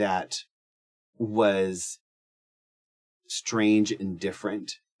that was strange and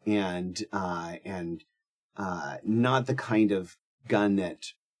different, and not the kind of gun that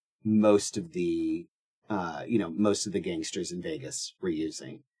most of the gangsters in Vegas were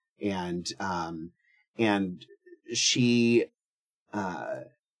using, and she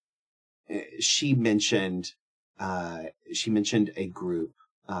mentioned a group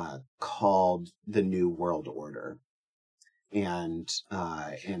called the New World Order, and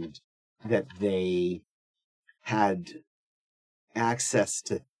that they had access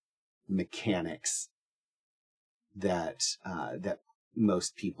to mechanics that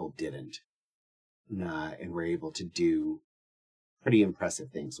most people didn't, and were able to do pretty impressive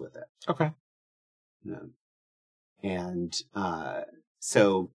things with it. Okay. And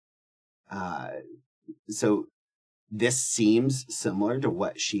so this seems similar to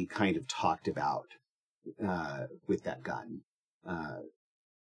what she kind of talked about with that gun.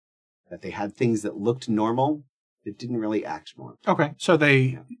 That they had things that looked normal, that didn't really act normal. Okay, so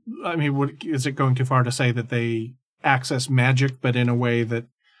is it going too far to say that they access magic, but in a way that,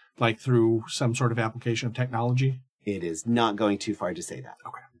 like, through some sort of application of technology? It is not going too far to say that.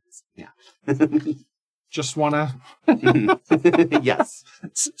 Okay. Yeah. Just want to... Yes.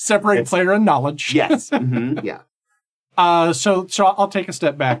 Separate player and knowledge. Yes. Mm-hmm. Yeah. So I'll take a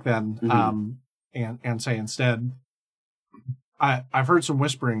step back then, and say instead, I've heard some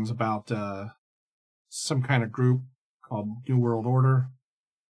whisperings about some kind of group called New World Order,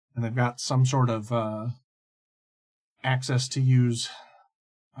 and they've got some sort of access to use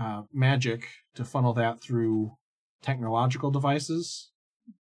magic to funnel that through technological devices.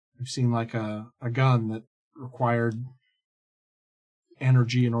 I've seen like a gun that required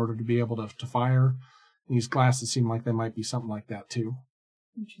energy in order to be able to fire. These glasses seem like they might be something like that too.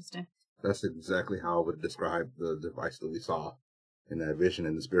 Interesting. That's exactly how I would describe the device that we saw in that vision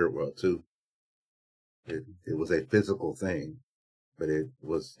in the spirit world too. It was a physical thing, but it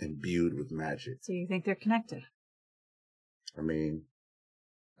was imbued with magic. So you think they're connected? I mean,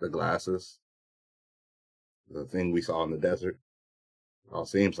 the glasses, the thing we saw in the desert, all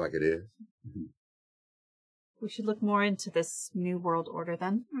seems like it is. We should look more into this New World Order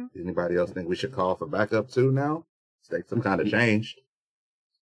then. Anybody else think we should call for backup too now? Stakes have kind of changed.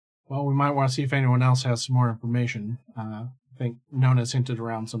 Well, we might want to see if anyone else has some more information. I think Nona's hinted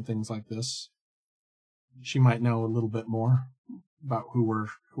around some things like this. She might know a little bit more about who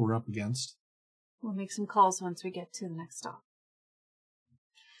we're up against. We'll make some calls once we get to the next stop.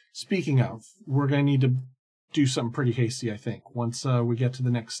 Speaking of, we're going to need to do something pretty hasty, I think. Once we get to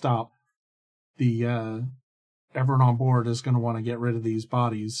the next stop, the everyone on board is going to want to get rid of these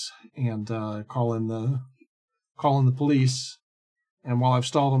bodies and call in the police. And while I've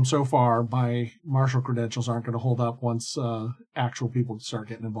stalled them so far, my marshal credentials aren't going to hold up once actual people start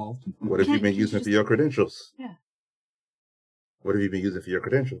getting involved. What have you been using for your credentials? Yeah. What have you been using for your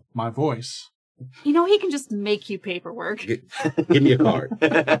credentials? My voice. You know, he can just make you paperwork. Give me a card.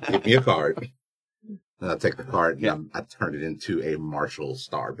 Give me a card. And I'll take the card and I turn it into a marshal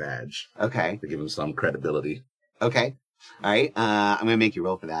star badge. Okay. To give him some credibility. Okay. All right. I'm going to make you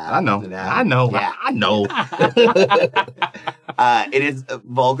roll for that. I know. Yeah. I know. It is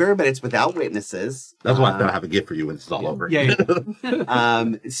vulgar, but it's without witnesses. That's why I have a gift for you when it's all over. Yeah.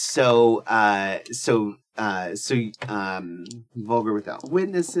 Vulgar without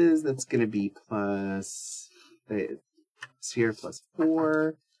witnesses. That's going to be plus sphere plus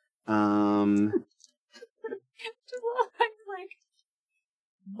 4.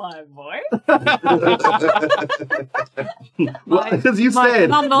 My boy. Because you said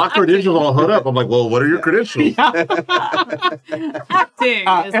my credentials all hooked up. I'm like, well, what are your credentials? Acting.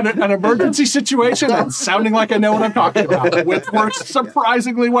 An emergency situation that's sounding like I know what I'm talking about, which works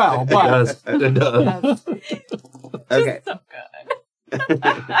surprisingly well. But It does.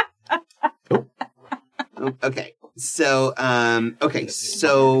 Okay. So good. Okay.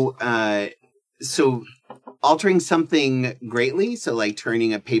 So altering something greatly, so like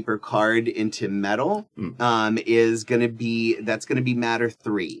turning a paper card into metal, is going to be matter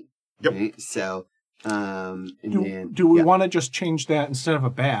 3. Yep. Right? So Do we want to just change that instead of a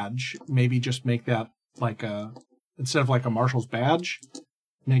badge? Maybe just make that like instead of like a marshal's badge,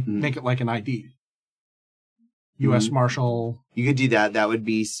 make it like an ID. U.S. Marshal. You could do that. That would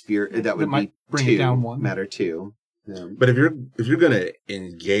be That would might be bring 2. it down 1. Matter 2. Yeah. But if you're gonna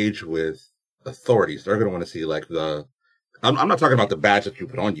engage with authorities, they're gonna want to see like the. I'm not talking about the badge that you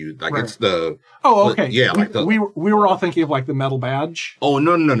put on you. Like it's the. Oh, okay. Yeah, like we were all thinking of like the metal badge. Oh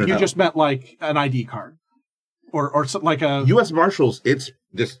no! You just meant like an ID card, or something like a U.S. Marshals.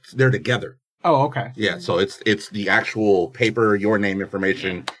 They're together. Oh, okay. Yeah, so it's the actual paper, your name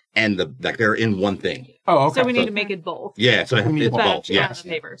information, and they're in one thing. Oh, okay. So we need to make it both. Yeah, so it's both. Yeah, Yes. the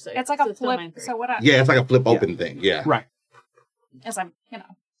paper. So It's like a flip. So what? Yeah, it's like a flip open thing. Yeah. Right. As I'm, Yeah.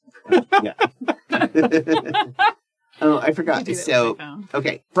 Oh, I forgot. So,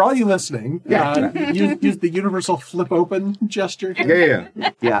 okay. For all you listening, use the universal flip open gesture.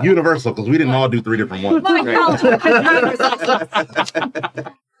 Yeah. Universal, because we didn't all do 3 different ones.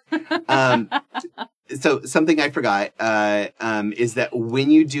 So something I forgot is that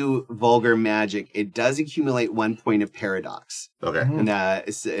when you do vulgar magic, it does accumulate 1 point of paradox. Okay. And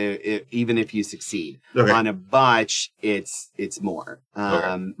even if you succeed. Okay. On a botch, it's more.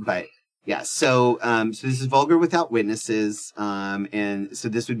 But yeah, so this is vulgar without witnesses, and so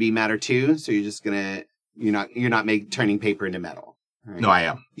this would be matter 2. So you're not turning paper into metal. Right? No, I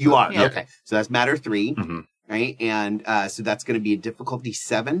am. You are. Yeah. Okay. So that's matter 3. Mm-hmm. Right, and so that's going to be a difficulty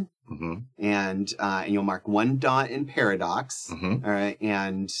 7, and you'll mark 1 dot in paradox. All right,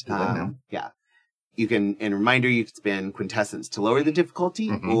 and you can. And reminder, you can spend quintessence to lower the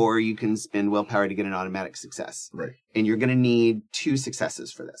difficulty, or you can spend willpower to get an automatic success. Right, and you're going to need 2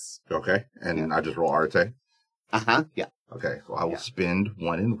 successes for this. Okay, and I just roll Arte. Yeah. Okay, so I will spend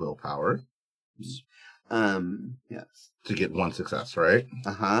 1 in willpower. Yes. To get 1 success, right?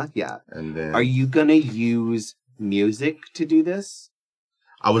 Yeah. And then... Are you going to use music to do this?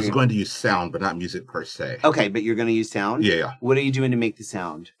 I was going to use sound, but not music per se. Okay, but you're going to use sound? Yeah. What are you doing to make the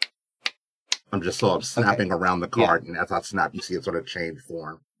sound? I'm just sort of snapping around the card, and as I snap, you see it sort of change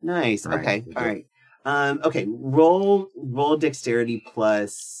form. Nice. Right? Okay. All right. Okay. Roll dexterity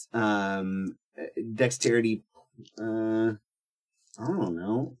plus dexterity. I don't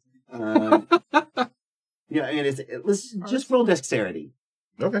know. Yeah, and let's just roll dexterity.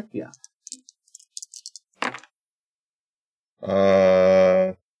 Okay. Yeah.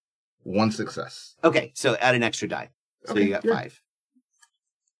 1 success. Okay, so add an extra die. So you got 5.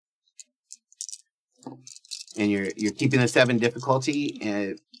 And you're keeping the 7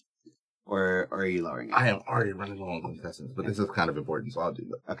 difficulty, or are you lowering it? I am already running low on contestants, but this is kind of important, so I'll do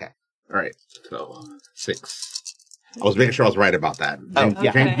that. Okay. All right. So 6. I was making sure I was right about that.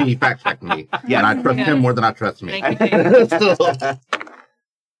 James B fact checked me. Yeah. And I trust him more than I trust me. Thank you.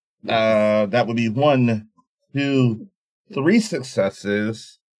 That would be 1, 2, 3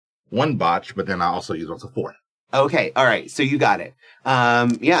 successes, 1 botch, but then I also use 1 to 4. Okay. All right. So you got it.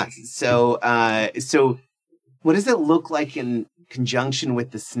 Yeah. So what does it look like in conjunction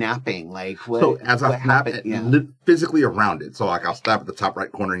with the snapping? Like what? So as I snap it, physically around it. So like I'll snap at the top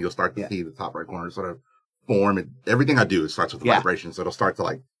right corner, and you'll start to see the top right corner sort of form. And everything I do, it starts with the vibration. So it'll start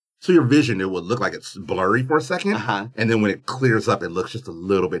to so your vision, it would look like it's blurry for a second. And then when it clears up, it looks just a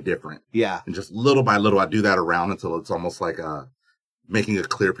little bit different. Yeah. And just little by little, I do that around until it's almost like making a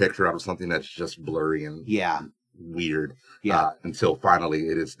clear picture out of something that's just blurry and weird. Yeah. Until finally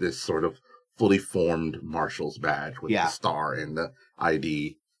it is this sort of fully formed marshal's badge with the star and the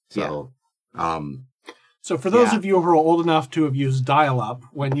ID. So, So for those of you who are old enough to have used dial-up,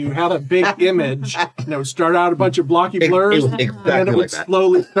 when you had a big image, it would start out a bunch of blocky blurs, and then it would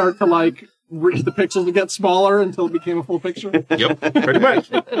slowly start to reach the pixels and get smaller until it became a full picture. Yep, pretty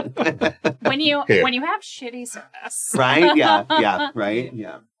much. When you have shitty service, right? Yeah, right.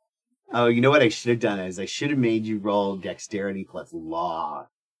 Yeah. Oh, you know what I should have done is I should have made you roll dexterity plus law.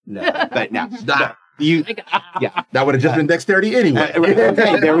 No, but no. That would have just been dexterity anyway.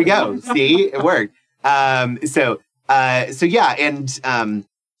 Okay, there we go. See, it worked.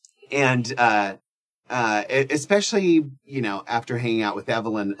 Especially, after hanging out with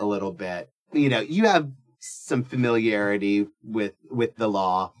Evelyn a little bit, you have some familiarity with the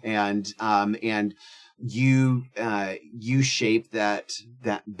law, and you shape that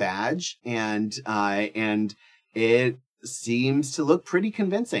badge, and it seems to look pretty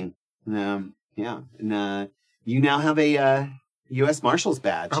convincing. And you now have a U.S. Marshal's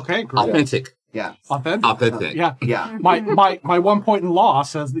badge. Okay, great. Authentic. Yeah. Authentic. Yeah. My 1 point in law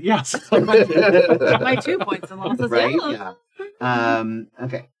says that yes. My 2 points in law says right? Yeah.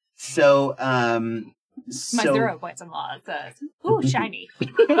 Okay. So My 0 points in law says, "Ooh, shiny."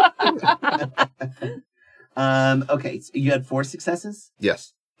 Okay, so you had 4 successes?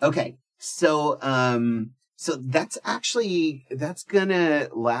 Yes. Okay. So that's gonna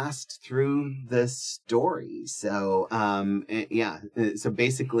last through the story. So so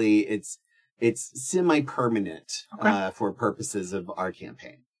basically it's semi-permanent for purposes of our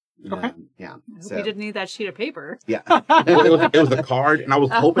campaign. Okay. So We didn't need that sheet of paper. yeah. It was a card, and I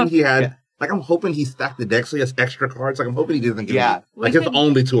was hoping he had. Like, I'm hoping he stacked the deck so he has extra cards. Like, I'm hoping he doesn't give me, like, his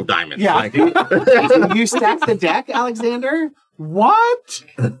only 2 of diamonds. Yeah. Like, You stacked the deck, Alexander? What?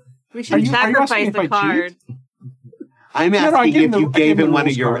 We should sacrifice the card. I'm asking if you gave him one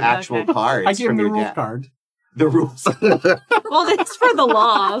of your actual cards. I gave him the your rules deck. card. The rules. Well, it's for the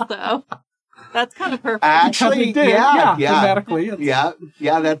law, though. That's kind of perfect. Actually, yeah. Thematically,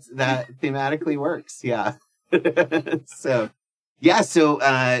 that thematically works. Yeah. So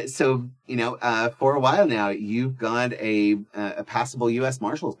for a while now, you've got a passable U.S.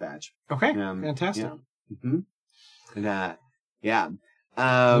 Marshals badge. Okay, fantastic. Yeah.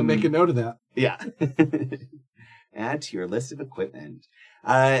 And make a note of that. Yeah. Add to your list of equipment.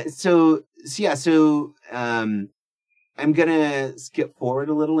 I'm gonna skip forward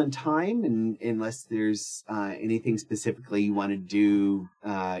a little in time, and unless there's anything specifically you want to do,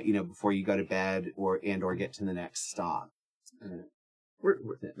 before you go to bed or get to the next stop.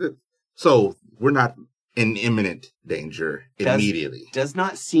 So we're not in imminent danger immediately. Does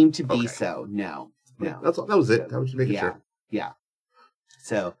not seem to be so. No. That was it. I was just making sure. Yeah.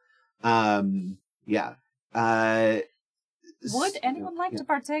 So, Would anyone like to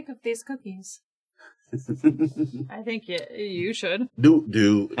partake of these cookies? I think you should.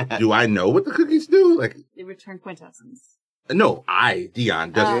 Do I know what the cookies do? Like, They return quintessence. No,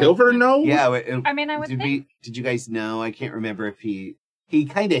 Dion. Does Silver know? Yeah. I mean, I would think. Did you guys know? I can't remember if he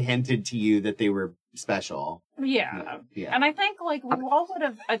kind of hinted to you that they were special. Yeah. And I think, like, we all would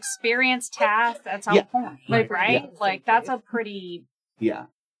have experienced tasks at some point, right? Yeah. Like, that's a pretty... Yeah.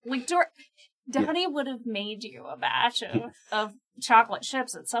 Like, Donnie would have made you a batch of chocolate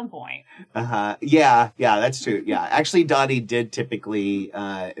chips at some point. Yeah, that's true. Yeah. Actually, Dottie did typically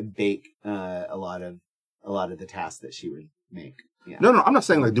bake a lot of the tasks that she would make. Yeah. No, I'm not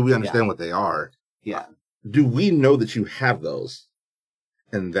saying, like, do we understand what they are? Yeah. Do we know that you have those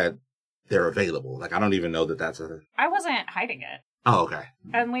and that they're available? Like, I don't even know that that's a... I wasn't hiding it. Oh, okay.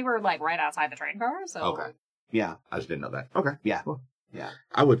 And we were, like, right outside the train car, so... Okay. Yeah. I just didn't know that. Okay. Yeah. Cool. Yeah.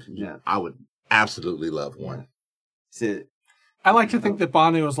 I would absolutely love one. So, I like to think that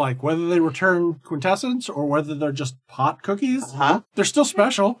Banu is like, whether they return quintessence or whether they're just pot cookies, they're still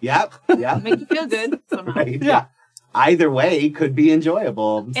special. Yep. Yeah. Make you feel good somehow. Right. Yeah. Either way could be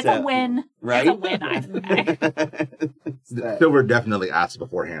enjoyable. It's a win. Right? It's a win either way. Silver definitely asked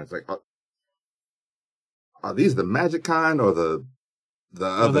beforehand. It's like, are these the magic kind or the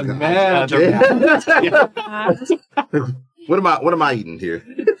other kind? What am I eating here?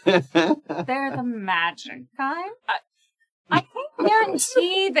 They're the magic kind. I can't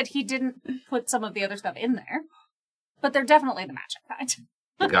guarantee that he didn't put some of the other stuff in there, but they're definitely the magic kind.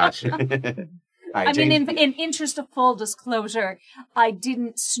 Gotcha. Right, I mean, in interest of full disclosure, I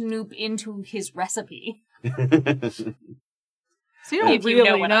didn't snoop into his recipe. So you don't If really you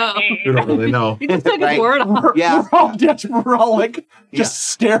know what I mean. You don't really know. You just took his word on. Yeah. We're all like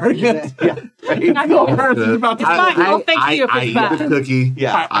just staring at. Yeah. Right. I eat the cookie.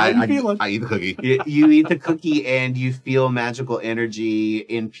 Yeah. I eat the cookie. You eat the cookie and you feel magical energy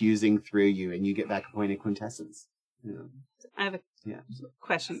infusing through you, and you get back a point of quintessence. Yeah. I have a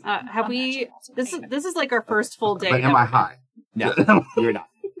question. Have we? This is like our first full day. But am I high? No, you're not.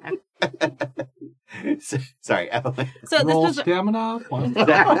 Sorry, Evelyn. So Roll this was stamina.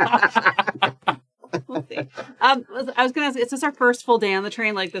 We'll see. I was gonna ask, is this our first full day on the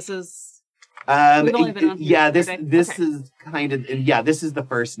train? Like, this is we've only been on this is kind of this is the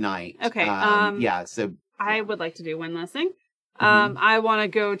first night. Okay. So I would like to do one last thing. I want to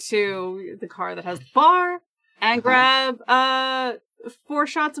go to the car that has the bar and grab 4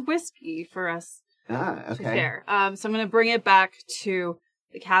 shots of whiskey for us to share. So I'm gonna bring it back to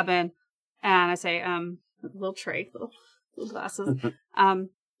the cabin, and I say, a little tray, little glasses. I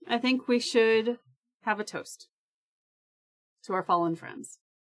think we should have a toast to our fallen friends.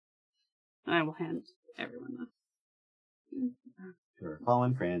 And I will hand everyone that. To our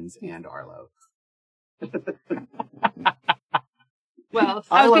fallen friends and Arlo. Well,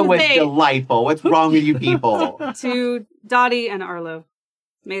 Arlo was delightful. What's wrong with you people? To Dottie and Arlo,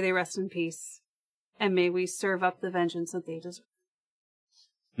 may they rest in peace, and may we serve up the vengeance that they deserve.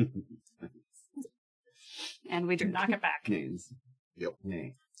 And we do knock it back. Names. Yep.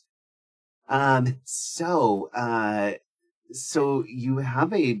 Nay. So you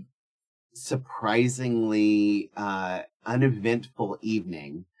have a surprisingly uneventful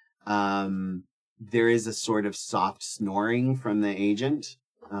evening. There is a sort of soft snoring from the agent,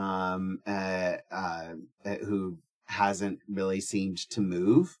 who hasn't really seemed to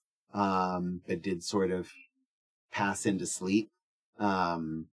move, but did sort of pass into sleep.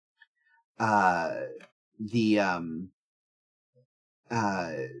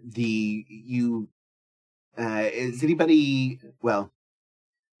 Is anybody, well,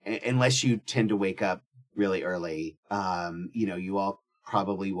 unless you tend to wake up really early, you all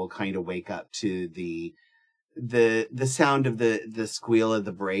probably will kind of wake up to the sound of the squeal of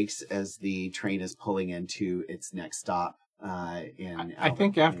the brakes as the train is pulling into its next stop. I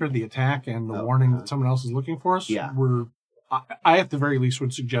think after the attack and the warning that someone else is looking for us, I at the very least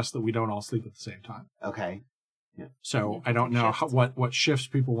would suggest that we don't all sleep at the same time. Okay. Yeah. So I don't know what shifts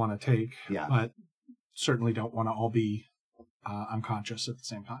people want to take, but certainly don't want to all be unconscious at the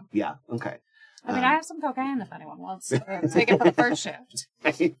same time. Yeah. Okay. I mean, I have some cocaine if anyone wants to take it for the first shift.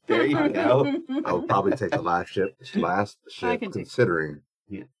 There you go. I would probably take the last shift, considering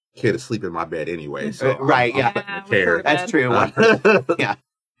kid is sleeping in my bed anyway. So right, I care. That's true. Yeah,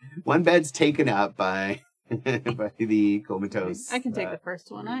 one bed's taken up by the comatose. I can take the first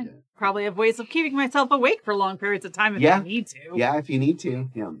one. I probably have ways of keeping myself awake for long periods of time if I need to. Yeah, if you need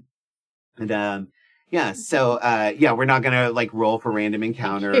to. Yeah, and so we're not gonna like roll for random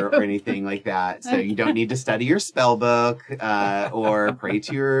encounter or anything like that. So you don't need to study your spell book or pray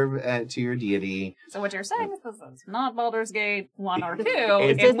to your deity. So what you're saying is this is not Baldur's Gate 1 or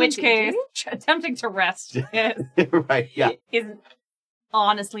 2, in which case attempting to rest is right. Yeah, is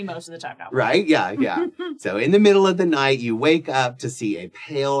honestly most of the time now. Right? Yeah. So in the middle of the night, you wake up to see a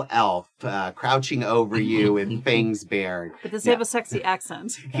pale elf crouching over you with fangs bared. But does he have a sexy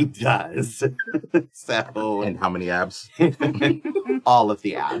accent? He does. And how many abs? All of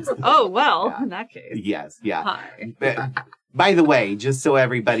the abs. Oh, well, in that case. Yes, yeah. Hi. By the way, just so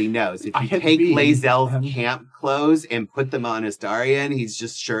everybody knows, if you take Lae'zel's camp clothes and put them on Astarion, he's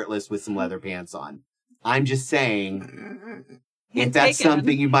just shirtless with some leather pants on. I'm just saying... If that's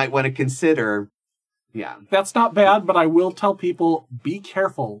something you might want to consider, That's not bad, but I will tell people, be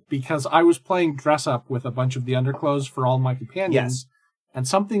careful, because I was playing dress up with a bunch of the underclothes for all my companions, and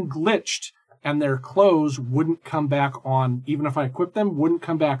something glitched, and their clothes wouldn't come back on, even if I equipped them, wouldn't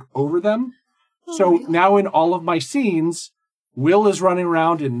come back over them. So now in all of my scenes, Will is running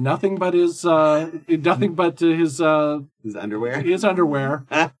around in nothing but his underwear. His underwear.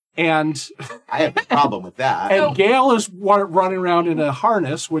 And I have a problem with that. And Gale is running around in a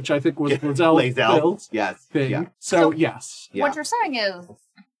harness, which I think was Lae'zel's thing. Yeah. So yes. What you're saying is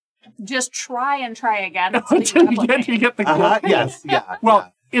just try again until you get the yes. Yeah.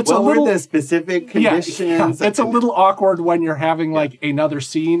 Well, it's what a little were the specific conditions. It's a little awkward when you're having like another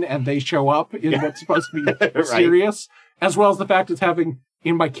scene and they show up in what's supposed to be serious, as well as the fact it's having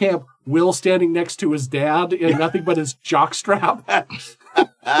in my camp Will standing next to his dad in nothing but his jockstrap.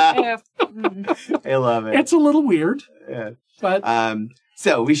 I love it. It's a little weird. Yeah. But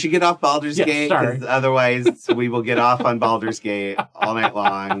so we should get off Baldur's Gate, because otherwise we will get off on Baldur's Gate all night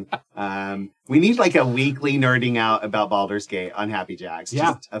long. We need like a weekly nerding out about Baldur's Gate on Happy Jacks.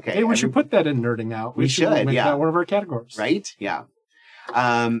 Yeah. Okay. Hey, we should put that in nerding out. We should make that one of our categories. Right? Yeah.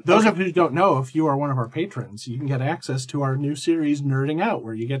 Those of you who don't know, if you are one of our patrons, you can get access to our new series, Nerding Out,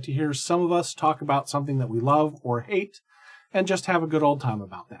 where you get to hear some of us talk about something that we love or hate, and just have a good old time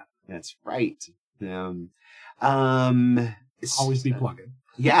about that. That's right. Always be plugging.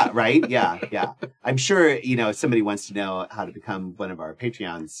 Yeah, right? Yeah. I'm sure, if somebody wants to know how to become one of our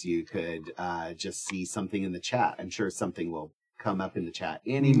Patreons, you could just see something in the chat. I'm sure something will come up in the chat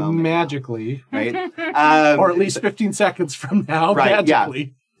any moment. Magically. Right? Or at least 15 seconds from now. Right,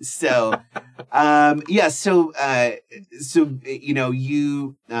 magically. Yeah. So,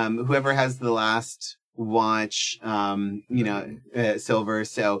 you, whoever has the last watch, Silver.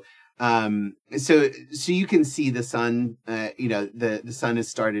 So you can see the sun, the sun has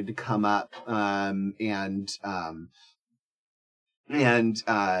started to come up,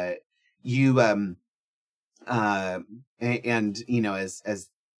 as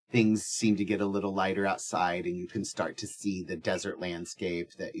things seem to get a little lighter outside, and you can start to see the desert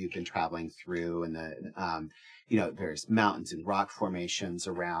landscape that you've been traveling through, and the various mountains and rock formations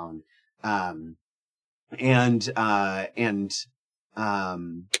around, and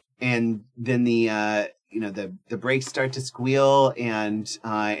then the brakes start to squeal, and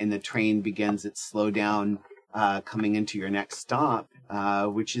the train begins its slowdown, coming into your next stop,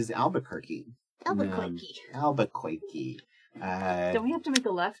 which is Albuquerque. Albuquerque. Albuquerque. Don't we have to make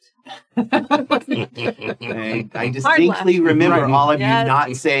a left? I distinctly remember all of you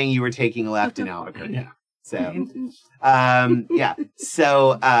not saying you were taking a left in Albuquerque. Yeah. So, yeah.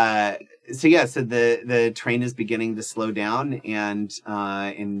 So the train is beginning to slow down, and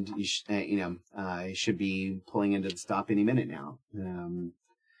you should be pulling into the stop any minute now.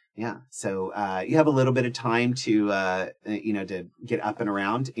 Yeah. So you have a little bit of time to to get up and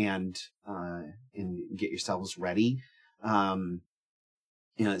around and get yourselves ready. And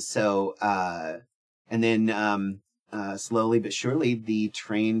then slowly but surely the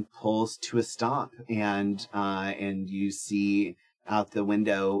train pulls to a stop, and you see out the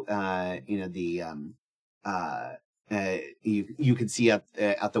window, you can see out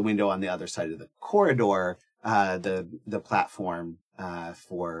the window on the other side of the corridor, the platform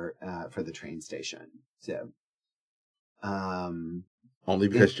for the train station. So, only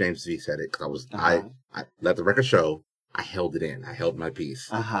because James V said it, because I let the record show. I held it in. I held my peace.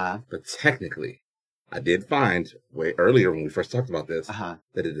 But technically, I did find way earlier when we first talked about this that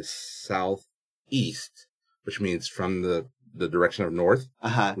it is southeast, which means from the direction of north,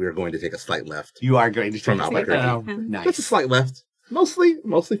 we are going to take a slight left. You are going to take from Albuquerque. Nice. Just a slight left. Mostly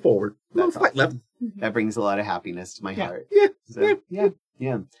forward. That's slight awesome. left. That brings a lot of happiness to my heart. Yeah. So, yeah.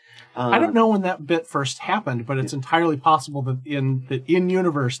 I don't know when that bit first happened, but it's entirely possible that in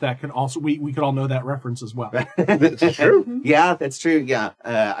universe that could also we could all know that reference as well. That's true. Yeah, that's true. Yeah,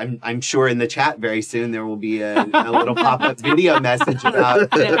 I'm sure in the chat very soon there will be a little pop-up video message about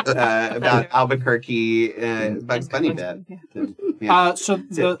Albuquerque Bugs Bunny bit. So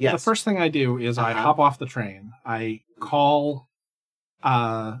the first thing I do is I hop off the train. I call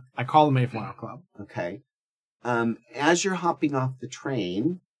the Mayflower Club. Okay. As you're hopping off the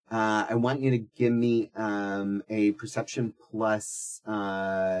train, I want you to give me a perception plus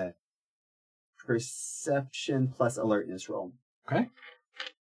alertness roll. Okay.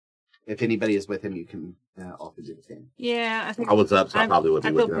 If anybody is with him, you can also do the same. Yeah, I think I was up, so I probably would be.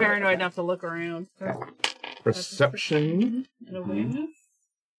 I feel paranoid enough to look around. So. Okay. Perception. And awareness.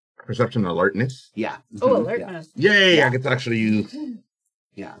 Perception alertness. Yeah. Oh, alertness. Yay! Yeah. I get to actually use.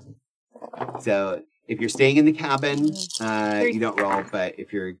 Yeah. So if you're staying in the cabin, you don't roll. But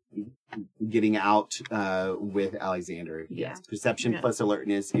if you're getting out with Alexander, yes, perception plus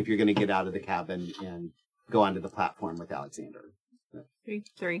alertness. If you're going to get out of the cabin and go onto the platform with Alexander. 3.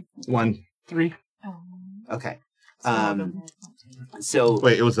 1. 3. Okay. So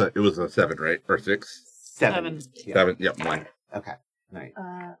wait, it was a 7, right? Or 6? 7. Yeah. 7. Yep. 1. Okay. All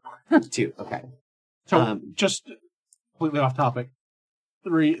right. 2. Okay. So just completely off topic.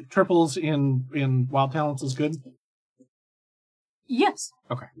 3 triples in Wild Talents is good? Yes.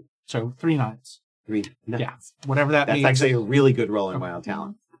 Okay. So 3 9s. 3 9s. Yeah. Whatever that means. That's actually a really good roll in Wild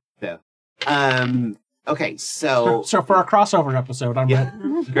Talent. So, okay. So for our crossover episode, I'm ready.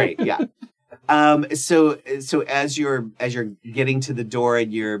 Great. Yeah. So as you're getting to the door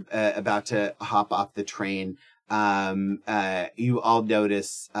and you're about to hop off the train, you all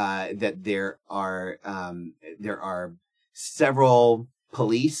notice that there are several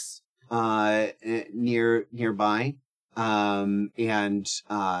police nearby, and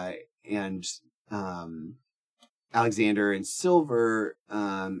Alexander and Silver.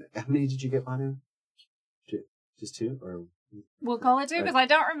 How many did you get, Manu? 2? Just 2, or we'll call it 2 because I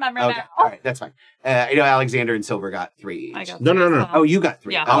don't remember okay. now. All right, that's fine. I know Alexander and Silver got 3 each. I got No. Oh, you got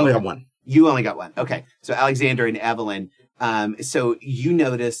 3. Yeah. I only have 1. You only got 1. Okay. So Alexander and Evelyn. So you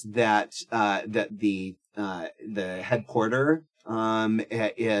notice that the head porter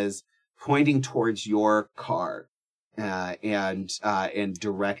is pointing towards your car and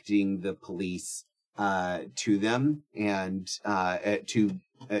directing the police to them and to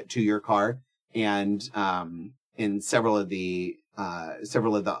your car, and several of the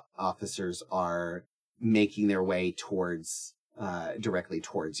officers are making their way towards directly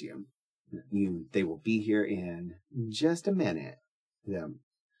towards you. They will be here in just a minute. Do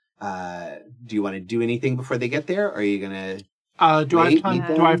you want to do anything before they get there, or are you gonna? Do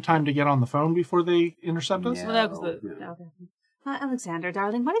I have time to get on the phone before they intercept us? No. Alexander,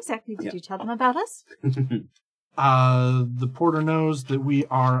 darling, what exactly did you tell them about us? The porter knows that we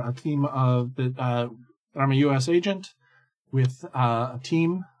are a team of that. I'm a U.S. agent with a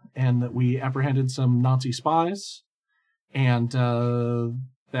team, and that we apprehended some Nazi spies, and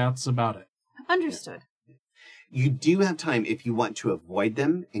that's about it. Understood. You do have time if you want to avoid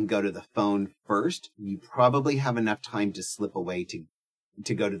them and go to the phone first. You probably have enough time to slip away to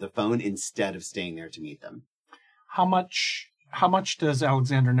go to the phone instead of staying there to meet them. How much does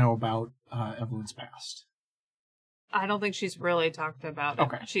Alexander know about Evelyn's past? I don't think she's really talked about it.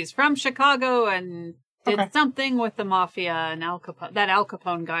 Okay. She's from Chicago and did something with the mafia and Al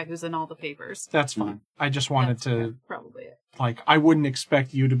Capone guy who's in all the papers. That's fine. I just wanted to probably it. Like, I wouldn't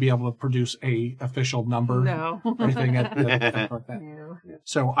expect you to be able to produce a official number. No. Or anything like that. No.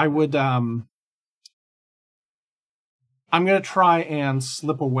 So I would, I'm going to try and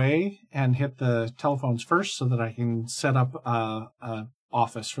slip away and hit the telephones first so that I can set up a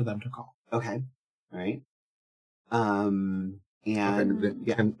office for them to call. Okay. All right.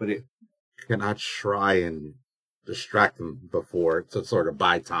 Can I try and distract him before to sort of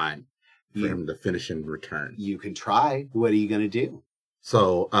buy time for him to finish and return? You can try. What are you going to do?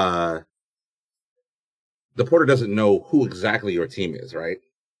 So, the porter doesn't know who exactly your team is, right?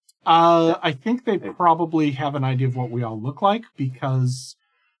 I think they probably have an idea of what we all look like because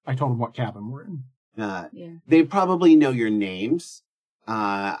I told them what cabin we're in. They probably know your names.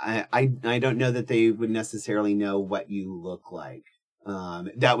 I don't know that they would necessarily know what you look like.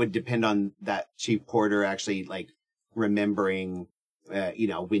 That would depend on that chief porter actually like remembering,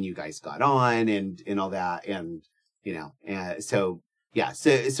 when you guys got on and all that. And, so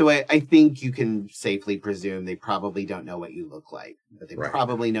I think you can safely presume they probably don't know what you look like, but they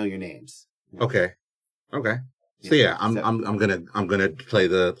probably know your names. Okay. So I'm gonna play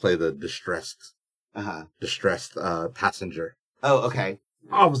the distressed passenger. Oh, okay.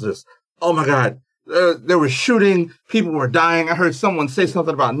 Officers. Oh my God. There was shooting. People were dying. I heard someone say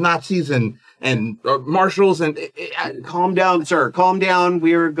something about Nazis and marshals and calm down, sir. Calm down.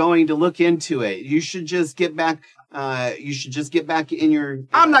 We're going to look into it. You should just get back. In your.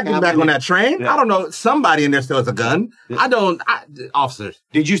 I'm not getting back on that train. Yeah. I don't know. Somebody in there still has a gun. Officers.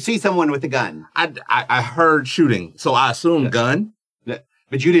 Did you see someone with a gun? I heard shooting, so I assume gun.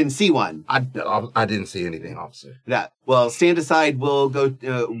 But you didn't see one. I didn't see anything, officer. Yeah. Well, stand aside. We'll go.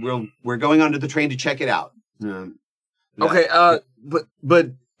 We're going onto the train to check it out. Okay.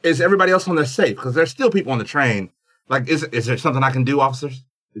 But is everybody else on there safe? Because there's still people on the train. Like, is there something I can do, officers?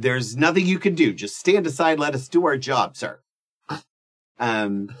 There's nothing you can do. Just stand aside. Let us do our job, sir.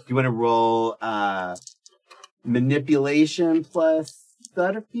 You want to roll manipulation plus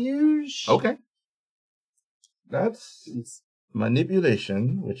subterfuge? Okay. That's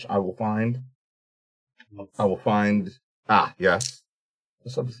manipulation, which I will find. Yes.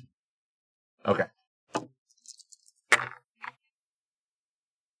 Okay.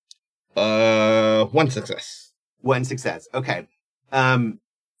 One success. One success. Okay.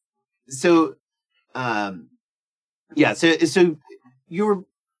 So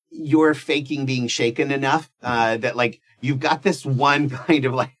you're faking being shaken enough, that like you've got this one kind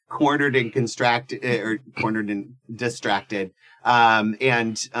of like cornered and distracted.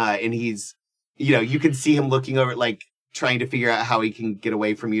 And he's, you can see him looking over, like trying to figure out how he can get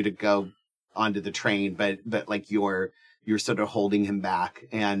away from you to go onto the train, but like you're sort of holding him back.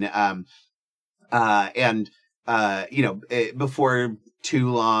 And before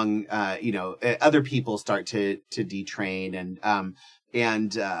too long, other people start to detrain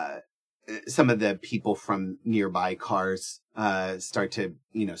and some of the people from nearby cars, start to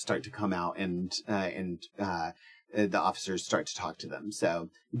come out and the officers start to talk to them. So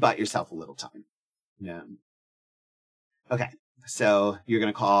you bought yourself a little time. Yeah. Okay. So you're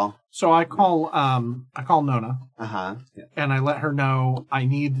going to call. So I call Nona. Yeah. And I let her know I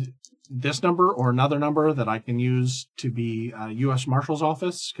need this number or another number that I can use to be U.S. Marshal's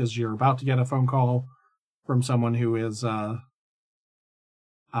office, because you're about to get a phone call from someone who is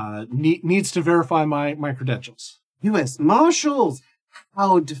needs to verify my credentials. U.S. Marshals!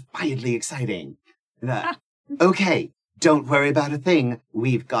 How defiantly exciting. Okay, don't worry about a thing.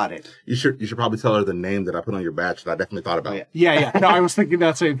 We've got it. You should probably tell her the name that I put on your badge that I definitely thought about. Yeah. No, I was thinking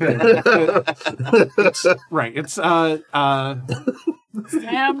that same thing. It's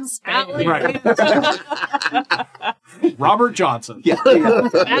Sam Spalley. Right. Robert Johnson. Yeah.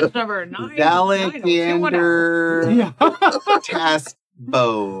 Badge number 9. Alexander Tasbo.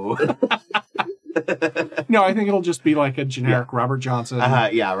 No, I think it'll just be like a generic Robert Johnson.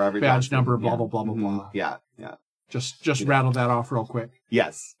 Robert badge Johnson. number, blah, blah, blah, blah, blah. Yeah. Just rattle that off real quick.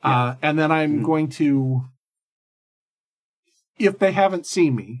 Yes. And then I'm going to, if they haven't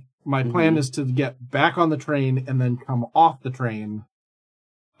seen me, my plan is to get back on the train and then come off the train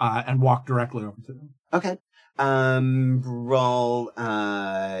and walk directly over to them. Okay.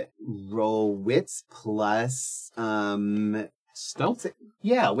 Roll wits plus stealth.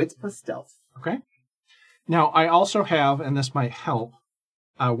 Yeah, wits plus stealth. Okay. Now I also have, and this might help.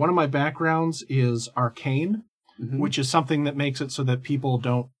 One of my backgrounds is arcane, which is something that makes it so that people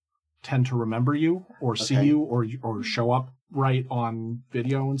don't tend to remember you or see you or show up right on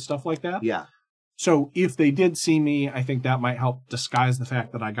video and stuff like that. Yeah. So if they did see me, I think that might help disguise the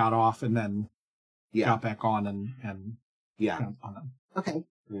fact that I got off and then got back on and on them. Okay.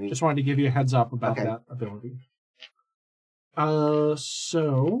 Right. Just wanted to give you a heads up about that ability.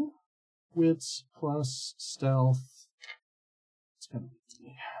 So wits plus stealth. It's gonna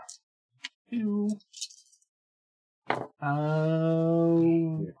be 2.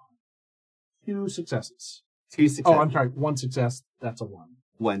 2 successes. 2 successes. Oh, I'm sorry. 1 success. That's a 1.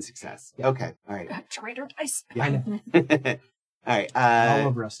 1 success. Yeah. Okay. All right. Traitor dice. Yeah. I know. All right. All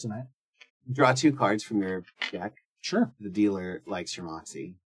over us tonight. Draw 2 cards from your deck. Sure. The dealer likes your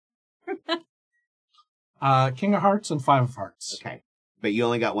moxie. King of Hearts and 5 of Hearts. Okay. But you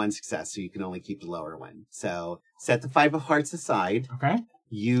only got 1 success, so you can only keep the lower one. So set the 5 of Hearts aside. Okay.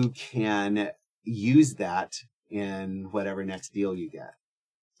 You can use that in whatever next deal you get.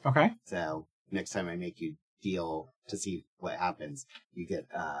 Okay. So next time I make you deal to see what happens, you get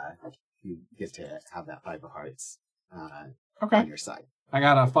to have that 5 of Hearts on your side. I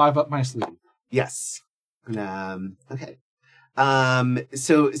got a 5 up my sleeve. Yes. Okay.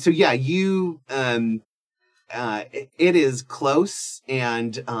 So yeah, you it is close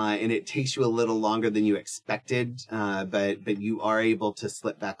and it takes you a little longer than you expected, but you are able to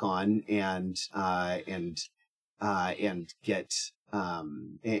slip back on and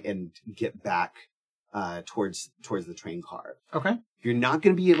get back towards the train car. Okay. You're not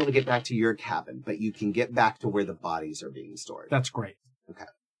going to be able to get back to your cabin, but you can get back to where the bodies are being stored. That's great. Okay.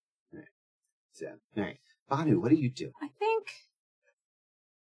 All right. So, all right. Banu, what do you do? I think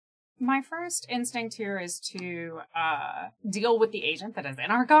my first instinct here is to deal with the agent that is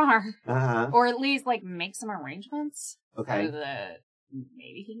in our car. Uh-huh. Or at least, make some arrangements. Okay. So that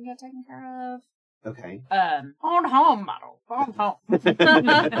maybe he can get taken care of. Okay. On home, model. On home.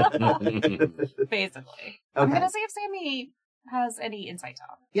 Basically. Okay. I'm going to see if Sammy has any insight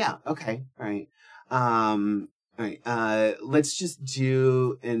on it. Yeah, okay. All right. All right. Let's just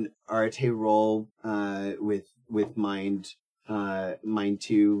do an Arte roll with mind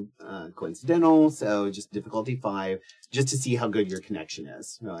 2 coincidental, so just difficulty 5, just to see how good your connection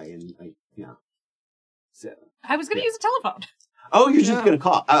is. Really, and so I was gonna use a telephone. Oh, you're just gonna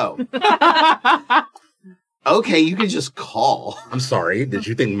call. Oh. Okay, you can just call. I'm sorry. Did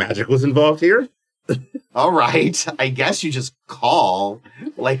you think magic was involved here? All right. I guess you just call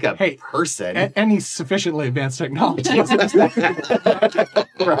like a person. Any sufficiently advanced technology.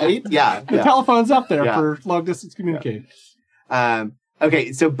 Right? Yeah. The telephone's up there for long distance communication.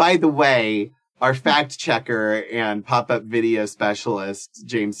 Okay, so by the way, our fact checker and pop-up video specialist,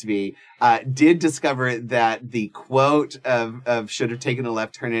 James V, did discover that the quote of should have taken a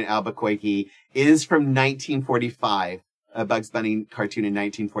left turn in Albuquerque is from 1945, a Bugs Bunny cartoon in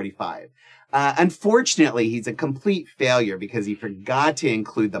 1945. Unfortunately, he's a complete failure because he forgot to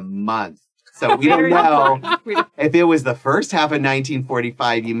include the month. So we don't know if it was the first half of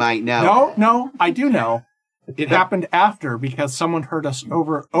 1945, you might know. No, I do know. It happened after because someone heard us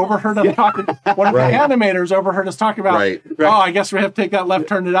overheard us talking. One of the animators overheard us talking about. Right. Oh, I guess we have to take that left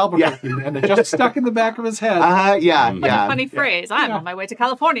turn at Albuquerque, and it just stuck in the back of his head. Yeah. Funny phrase. I'm on my way to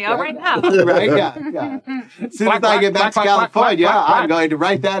California right now. Right. Yeah. As soon as I get back to California, I'm going to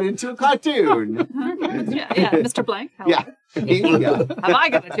write that into a cartoon. Yeah, Mr. Blank. Yeah. Have I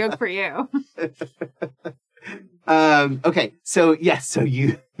got a joke for you? Okay, so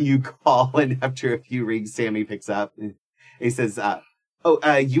you call, and after a few rings, Sammy picks up. And he says,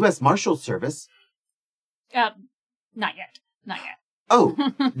 U.S. Marshal Service. Not yet. Oh,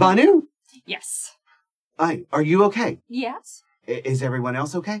 Banu? Yes. Are you okay? Yes. Is everyone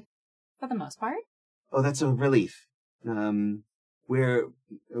else okay? For the most part. Oh, that's a relief. We're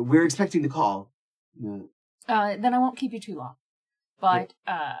expecting the call. Then I won't keep you too long. But,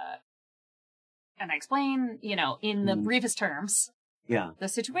 and I explain, in the briefest terms, the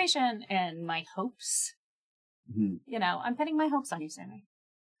situation and my hopes. Mm-hmm. I'm pinning my hopes on you, Sammy.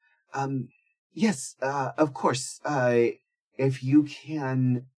 Yes, of course. If you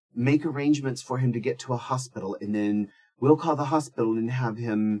can make arrangements for him to get to a hospital, and then we'll call the hospital and have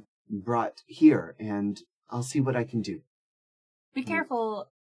him brought here, and I'll see what I can do. Be careful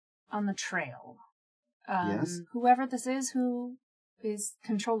on the trail. Yes? Whoever this is who is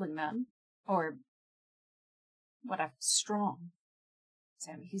controlling them, or whatever, strong.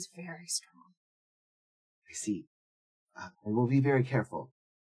 Sammy, he's very strong. I see. I will be very careful.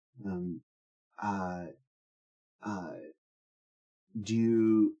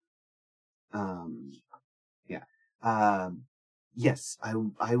 Yes, I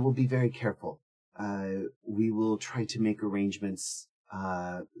will be very careful. We will try to make arrangements,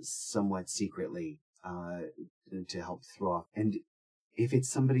 somewhat secretly, to help throw off. And if it's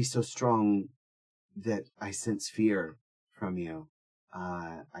somebody so strong that I sense fear from you,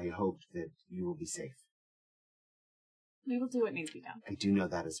 I hope that you will be safe. We will do what needs to be done. I do know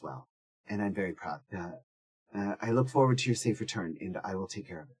that as well. And I'm very proud. I look forward to your safe return, and I will take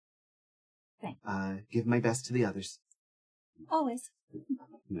care of it. Thanks. Give my best to the others. Always.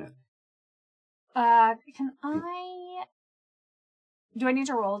 No. Do I need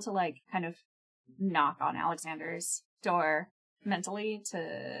to roll to, like, kind of knock on Alexander's door mentally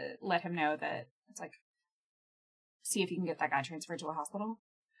to let him know that it's, like, see if you can get that guy transferred to a hospital?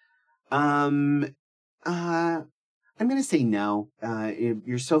 I'm going to say no.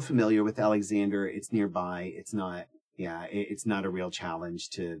 You're so familiar with Alexander. It's nearby. It's not, it's not a real challenge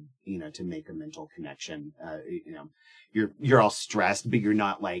to make a mental connection. You're all stressed, but you're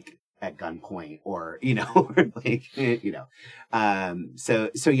not like at gunpoint or, like, I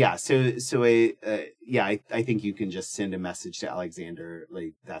think you can just send a message to Alexander.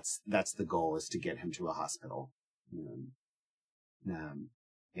 Like that's the goal, is to get him to a hospital.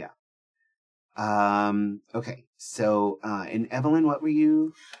 Okay. So, and Evelyn, what were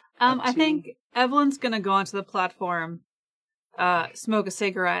you? I think Evelyn's gonna go onto the platform, smoke a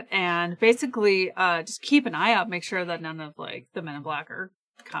cigarette, and basically, just keep an eye out, make sure that none of like the Men in Black are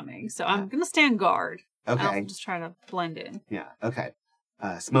coming. So I'm gonna stand guard. Okay. I'm just trying to blend in. Yeah. Okay.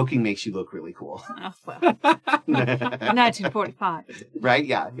 Smoking makes you look really cool. Oh, well. 1945. Right?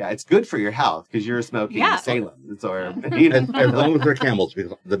 Yeah. It's good for your health because you're smoking Salem. Or, as long as they're camels,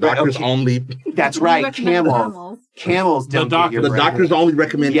 because the doctors only. That's right. Camels don't get your The doctors only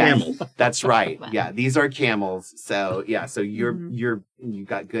recommend camels. That's right. Yeah, these are camels. So so you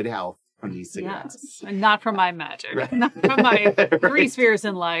got good health from these cigarettes. Yes. And not from my magic. Right. Not from my 3 spheres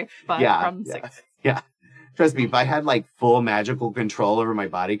in life, but from cigarettes. Yeah. Trust me, if I had like full magical control over my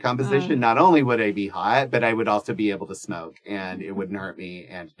body composition, not only would I be hot, but I would also be able to smoke, and it wouldn't hurt me,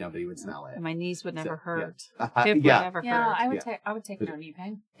 and nobody would smell it. And my knees would never hurt. Hip would never hurt. I would take no knee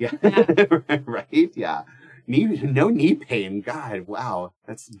pain. Yeah. Right? Yeah. No knee pain. God, wow.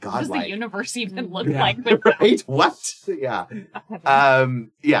 That's godlike. What does the universe even look like? Right? What? Yeah.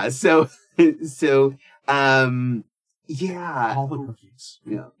 So, all the cookies.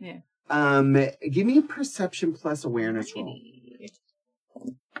 Yeah. Give me a perception plus awareness roll.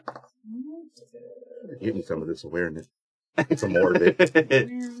 Give me some of this awareness. Some more of it.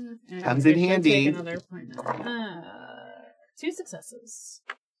 Comes in handy. Another point. 2 successes.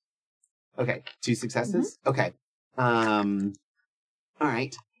 Okay, 2 successes. Okay. All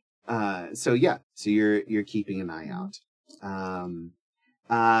right. So you're keeping an eye out.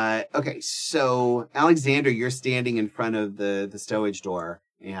 Okay. So Alexander, you're standing in front of the stowage door.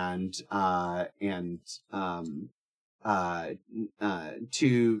 And a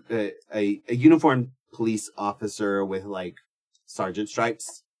uniformed police officer with like sergeant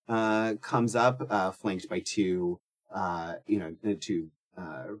stripes comes up, flanked by 2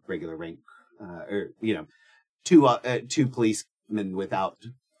 regular rank two policemen without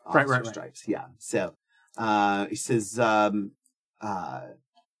officer stripes. Yeah. So he says,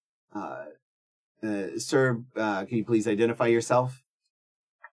 sir, can you please identify yourself?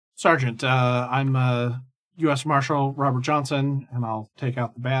 Sergeant, I'm U.S. Marshal Robert Johnson, and I'll take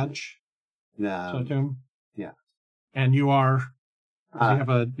out the badge. To him. Yeah. And you are? Do you have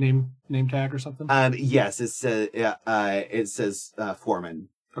a name tag or something? Yes, it says Foreman.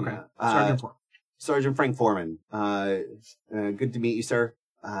 Okay. Sergeant Foreman. Sergeant Frank Foreman. Good to meet you, sir.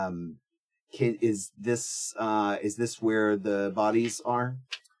 Is this where the bodies are?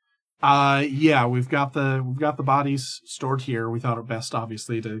 Yeah, we've got the bodies stored here. We thought it best,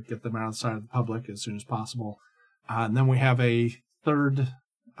 obviously, to get them outside of the public as soon as possible. And then we have a third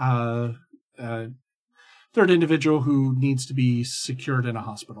individual who needs to be secured in a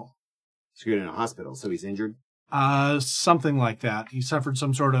hospital. Secured in a hospital, so he's injured? Something like that. He suffered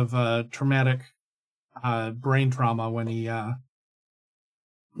some sort of traumatic brain trauma when he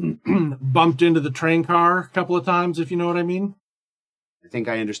bumped into the train car a couple of times, if you know what I mean. I think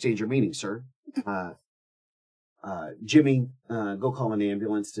I understand your meaning, sir. Jimmy, go call an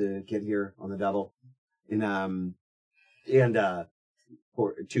ambulance to get here on the double. And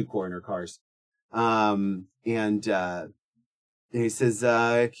 2 coroner cars. He says,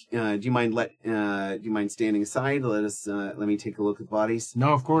 do you mind standing aside? Let me take a look at the bodies.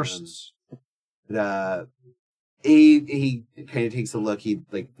 No, of course. He kind of takes a look. He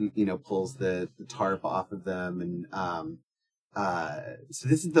pulls the tarp off of them, and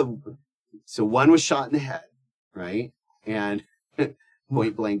so one was shot in the head, right? And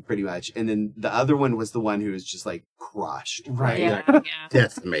point blank, pretty much. And then the other one was the one who was just like crushed, right? Yeah.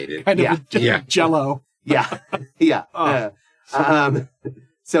 Decimated. Kind of Jello. Yeah.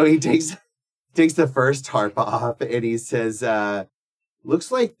 So he takes the first tarp off, and he says,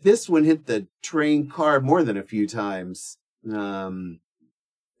 Looks like this one hit the train car more than a few times. No,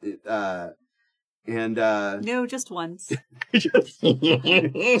 just once.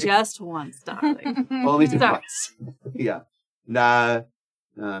 just once, darling. only once. Yeah.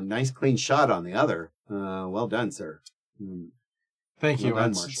 Nice clean shot on the other. Well done, sir. Thank you. Well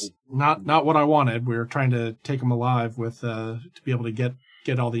done, It's not what I wanted. We were trying to take them alive with to be able to get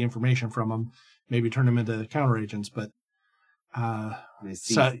all the information from them, maybe turn them into counter agents. But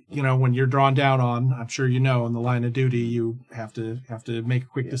so when you're drawn down on, I'm sure in the line of duty, you have to make a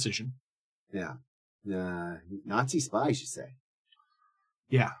quick decision. Yeah. Nazi spies, you say?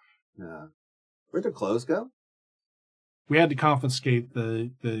 Yeah. Where'd their clothes go? We had to confiscate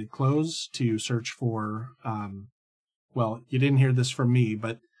the clothes to search for. Well, you didn't hear this from me,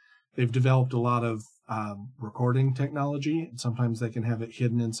 but they've developed a lot of recording technology, and sometimes they can have it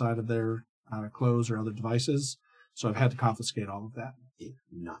hidden inside of their clothes or other devices. So I've had to confiscate all of that.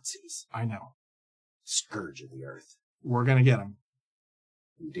 Nazis. I know. Scourge of the earth. We're going to get them.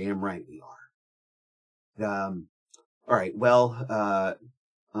 Damn right we are. All right. Well,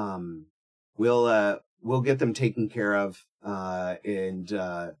 we'll get them taken care of. And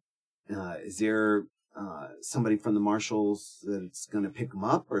is there somebody from the marshals that's going to pick them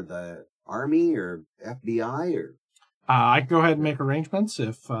up, or the army, or FBI, or? I can go ahead and make arrangements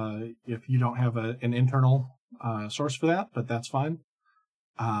if you don't have an internal source for that, but that's fine.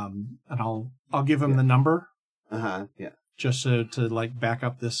 And I'll give him the number. Yeah. Just to like back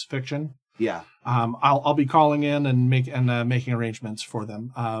up this fiction. Yeah. I'll be calling in and making arrangements for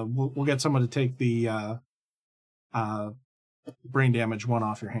them. We'll get someone to take the brain damage one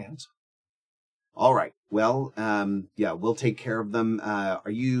off your hands. All right. Well, we'll take care of them.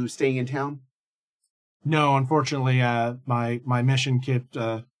 Are you staying in town? No, unfortunately, my mission kit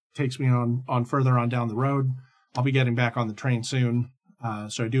takes me on further on down the road. I'll be getting back on the train soon.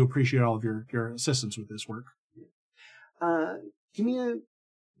 So I do appreciate all of your assistance with this work. Give me a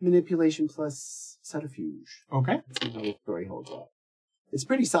manipulation plus subterfuge. Okay. Let's see how the story holds up. It's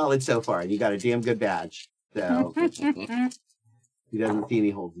pretty solid so far, and you got a damn good badge. So he doesn't see any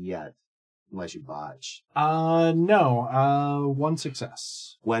holes yet, unless you botch. No. One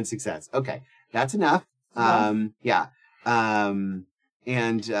success. One success. Okay, that's enough. Yeah. And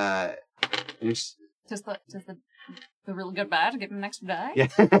Does the really good badge give him an extra die? Yeah.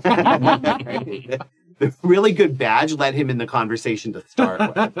 The really good badge led him in the conversation to start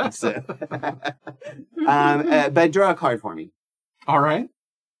with. So. But draw a card for me. All right.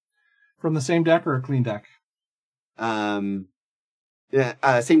 From the same deck or a clean deck? Same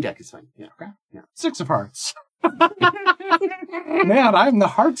deck is fine. Yeah. Okay. Yeah. 6 of hearts. Man, I'm the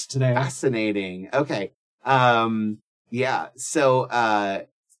hearts today. Fascinating. Okay. Yeah. So,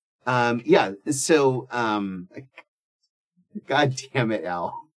 God damn it,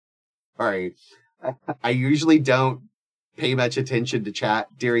 Al. All right. I usually don't pay much attention to chat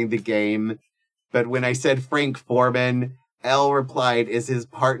during the game, but when I said Frank Foreman, L replied, "Is his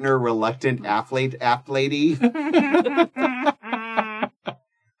partner reluctant lady?" How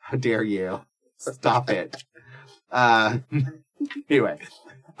dare you? Stop it. Anyway,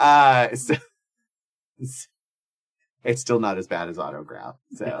 so it's still not as bad as autograph.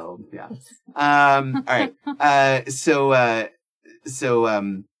 So yeah. All right. So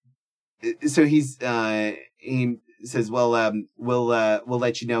he says, "Well, we'll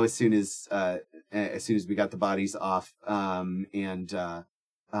let you know as soon as we got the bodies off, and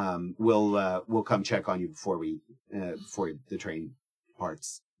we'll come check on you before the train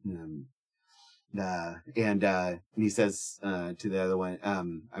departs." And he says to the other one,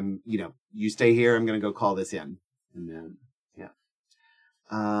 you stay here. I'm gonna go call this in, and then yeah.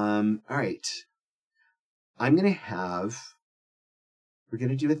 All right. We're going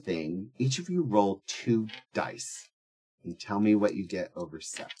to do a thing. Each of you roll 2 dice and tell me what you get over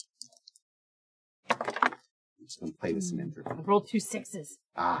 7. I'm just going to play with some info. I rolled 2 6s.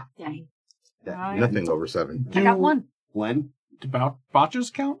 Dang. Nothing over 7. I got 1. 1? Do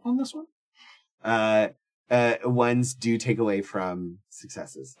botches count on this one? Ones do take away from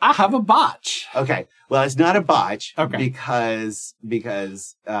successes. I have a botch. Okay. Well, it's not a botch. Okay. Because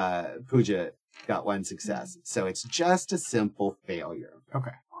Pooja got 1 success. So it's just a simple failure.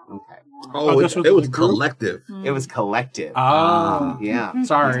 Okay. Oh, it was collective. It was collective. Yeah.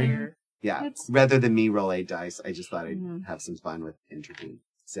 Sorry. Yeah. Rather than me roll 8 dice, I just thought I'd have some fun with intervene.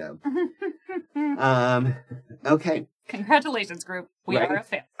 So, okay. Congratulations, group. We are a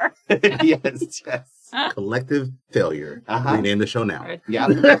failure. Yes. Collective failure. Rename the show now. Yeah.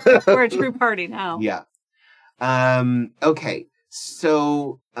 We're a true party now. Yeah. Okay.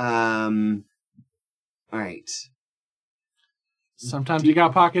 So, all right. Sometimes you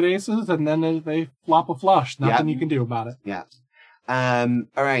got pocket aces, and then they flop a flush. Nothing you can do about it. Yeah. All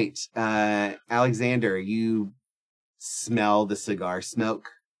right. Alexander, you smell the cigar smoke.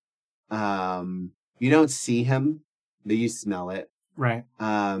 You don't see him, but you smell it. Right.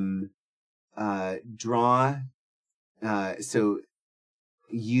 So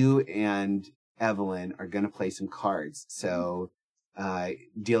you and Evelyn are going to play some cards. So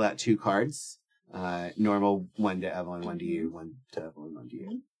deal out 2 cards. Normal, 1 to Evelyn, 1 to you, 1 to Evelyn, 1 to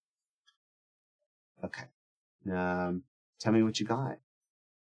you. Okay. Tell me what you got.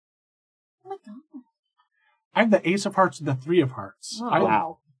 Oh my god. I have the Ace of Hearts and the 3 of Hearts. Oh.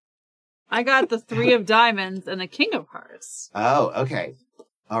 Wow. I got the 3 of Diamonds and a King of Hearts. Oh, okay.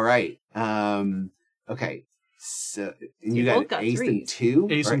 All right. Okay. So and you got Ace 3. and 2?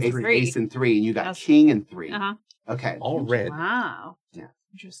 Ace and 3. Ace and 3, and you got Yes. King and 3. Uh-huh. Okay. All red. Wow. Yeah.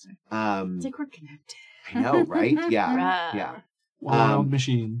 Interesting. It's like we're connected. I know, right? Yeah. Right. Yeah. Wild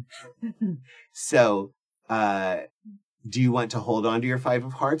machine. So, do you want to hold on to your 5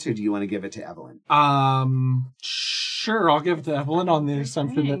 of Hearts, or do you want to give it to Evelyn? Sure, I'll give it to Evelyn on the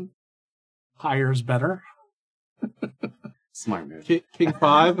assumption that higher is better. Smart move. King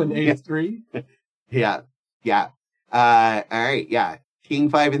 5 and Ace 3. Yeah. Yeah. All right. Yeah. King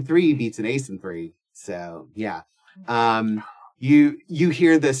 5 and 3 beats an Ace and 3. So, yeah. You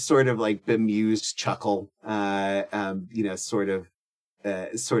hear this sort of like bemused chuckle, sort of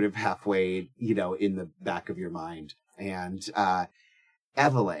halfway, in the back of your mind. And,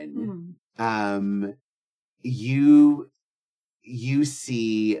 Evelyn, you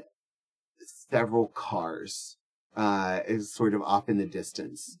see several cars, sort of off in the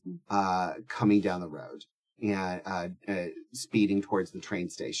distance, coming down the road and, speeding towards the train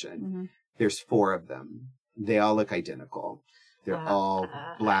station. Mm-hmm. There's 4 of them. They all look identical. They're all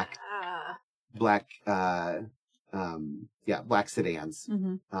black sedans.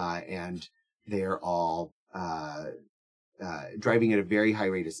 Mm-hmm. And they're all, driving at a very high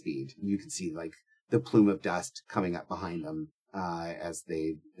rate of speed. You can see like the plume of dust coming up behind them, as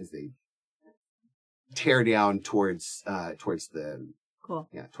they tear down towards the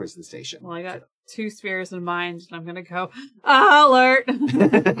station. Well, I got 2 spheres in mind, and I'm gonna go alert.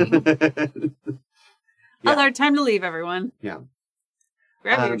 Yeah. Alert! Time to leave, everyone. Yeah.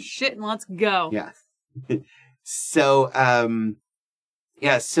 Grab your shit and let's go. Yeah. So,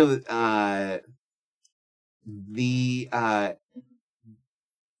 the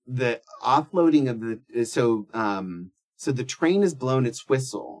offloading of so the train has blown its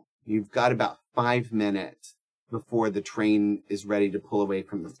whistle. You've got about 5 minutes before the train is ready to pull away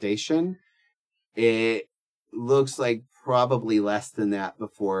from the station. It looks like probably less than that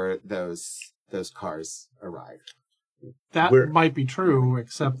before those cars arrive. That might be true,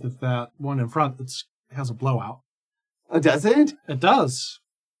 except that one in front has a blowout. Oh, does it? It does.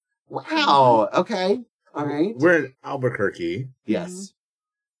 Wow. Okay. All right. We're in Albuquerque. Yes.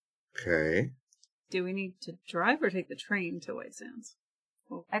 Okay. Do we need to drive or take the train to White Sands?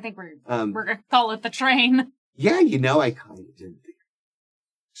 Well, I think we're gonna call it the train. Yeah, I kind of did.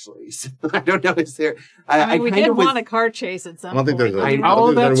 Actually, so I don't know. Is there? We did want a car chase at some point. I don't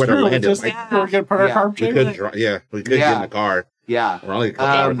think there's that's true. Just we're gonna put our car chase. We could get in the car. Yeah, we're only a couple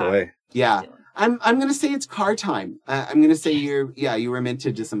hours away. Yeah, I'm gonna say it's car time. I'm gonna say you were meant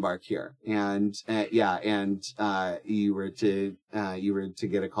to disembark here, and you were to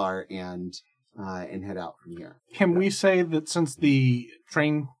get a car and head out from here. Can we say that since the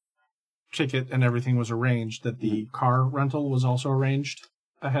train ticket and everything was arranged, that the car rental was also arranged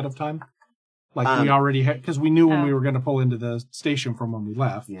ahead of time? Like we already had, because we knew when we were going to pull into the station from when we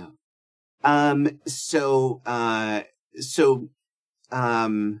left. Yeah. So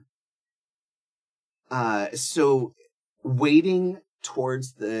waiting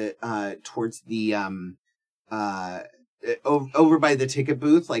towards the over by the ticket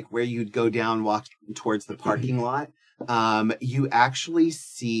booth, like where you'd go down, walk towards the parking lot, you actually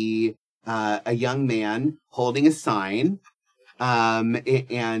see a young man holding a sign, and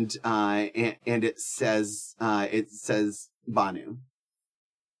it says Banu.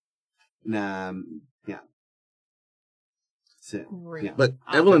 Yeah. So, yeah. But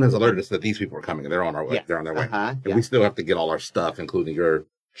Evelyn has alerted us that these people are coming. They're on our way. Yeah. They're on their way. And we still have to get all our stuff, including your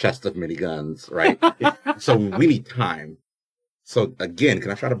chest of miniguns, right? So we need time. So again,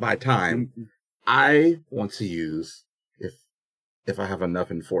 can I try to buy time? I want to use, if I have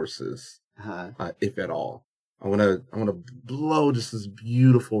enough enforces, if at all, I want to blow just this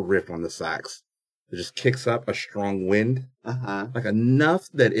beautiful riff on the sax. It just kicks up a strong wind, like enough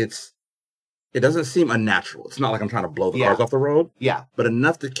that it doesn't seem unnatural. It's not like I'm trying to blow the cars off the road. Yeah. But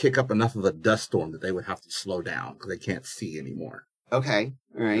enough to kick up enough of a dust storm that they would have to slow down because they can't see anymore. Okay.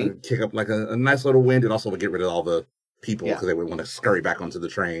 All right. Kick up like a nice little wind, and also to get rid of all the people because they would want to scurry back onto the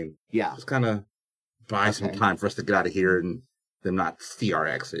train. Yeah. Just kind of buy some time for us to get out of here and them not see our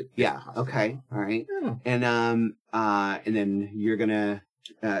exit. Yeah. Okay. All right. Yeah. And then you're gonna.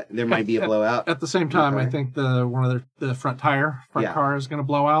 There might be a blowout. At the same time, I think one of the front car is going to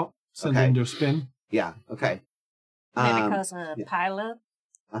blow out, send it into a spin. Yeah. Okay. Maybe because of pilot.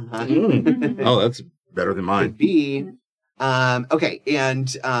 Oh, that's better than mine. Could be. Okay.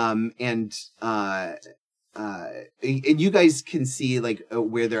 And you guys can see like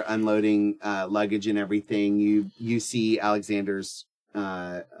where they're unloading luggage and everything. You see Alexander's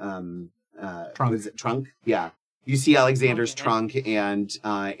trunk. Was it trunk? Yeah. You see Alexander's trunk and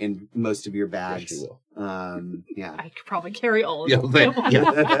most of your bags. Yeah. I could probably carry all of them.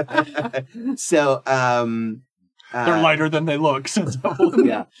 Yeah. So they're lighter than they look. So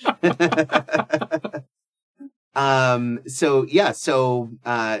yeah. So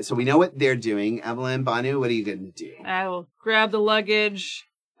we know what they're doing. Evelyn, Banu, what are you going to do? I will grab the luggage,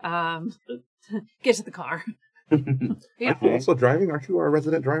 get to the car. Yeah. Are you also driving? Aren't you our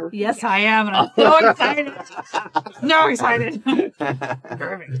resident driver? Yes, I am, and I'm so excited. So excited.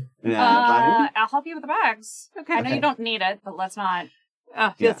 Perfect. I'll help you with the bags. Okay. I know you don't need it, but let's not.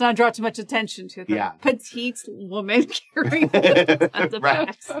 Let's not draw too much attention to the petite woman carrying the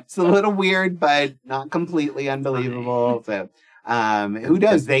bags. It's a little weird, but not completely unbelievable. So, who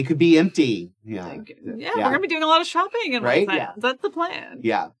knows? They could be empty. Yeah, we're gonna be doing a lot of shopping, and that's the plan.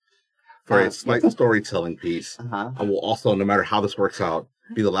 Yeah. For a slight storytelling piece, I will also, no matter how this works out,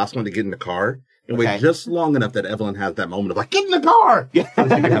 be the last one to get in the car and wait just long enough that Evelyn has that moment of like, get in the car! Yeah. You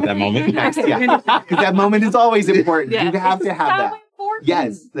can have that moment. Because that moment is always important. You have to have that. Important.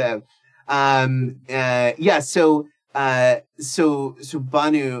 Yes. So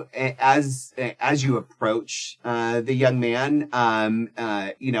Banu, as you approach the young man, and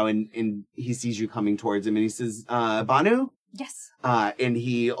he sees you coming towards him, and he says, "Banu." Yes. And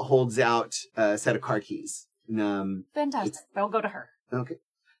he holds out a set of car keys. Fantastic. They'll go to her. Okay.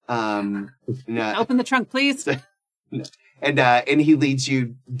 Open the trunk, please. And he leads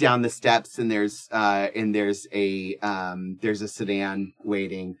you down the steps, and there's a sedan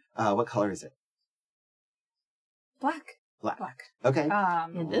waiting. What color is it? Black. Okay.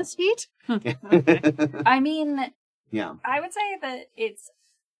 In this heat? I mean, yeah. I would say that it's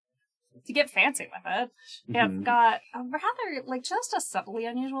to get fancy with it. It's got a rather just a subtly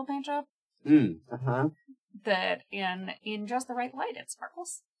unusual paint job. That in just the right light it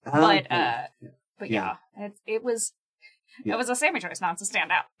sparkles. But it was a Sammy choice not to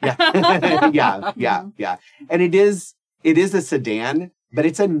stand out. Yeah. And it is a sedan, but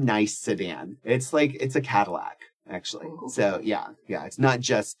it's a nice sedan. It's a Cadillac, actually. Ooh. So yeah. It's not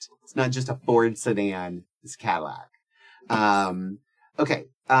just a Ford sedan, it's a Cadillac. Okay.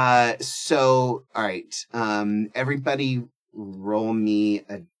 So all right. Everybody roll me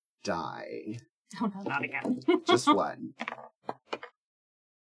a die. Oh no, not again. Just one.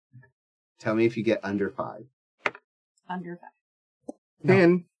 Tell me if you get under 5. Under 5.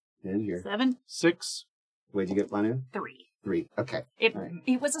 10. 10 here. 7. 6. What'd you get, Manu? 3. 3. Okay. It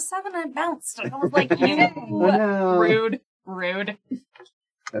was a 7 and it bounced. I was like, no. Rude.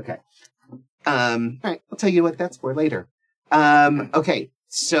 Okay. All right. I'll tell you what that's for later. Okay.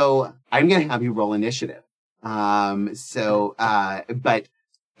 So I'm gonna have you roll initiative. You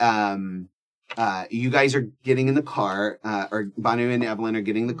guys are getting in the car, or Banu and Evelyn are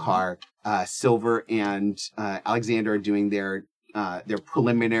getting in the car. Silver and Alexander are doing their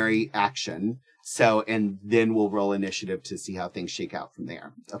preliminary action. So, and then we'll roll initiative to see how things shake out from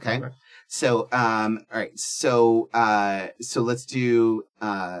there. Okay. So, all right. So let's do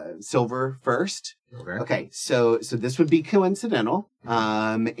Silver first. Okay. So this would be coincidental.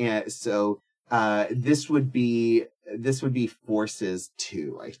 And so this would be forces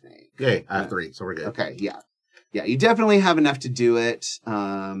 2, I think. Okay, I have 3, so we're good. Okay, yeah. You definitely have enough to do it.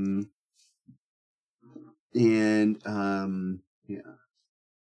 Yeah.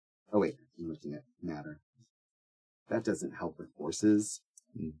 Oh wait, I'm looking at matter. That doesn't help with forces.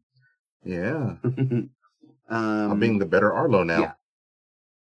 Yeah. I'm being the better Arlo now. Yeah.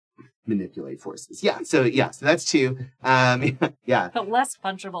 Manipulate forces. Yeah. So that's 2. Yeah. The less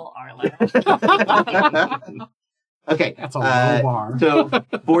punchable Arlo. Okay. That's a low bar. So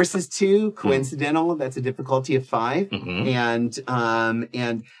forces 2, coincidental. That's a difficulty of 5. And I'm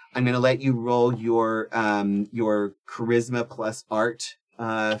going to let you roll your charisma plus art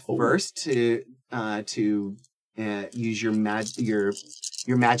first to use your magic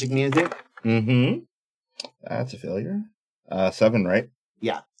music. That's a failure. 7, right?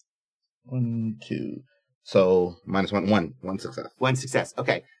 Yeah. 1, 2. So -1 success. 1 success.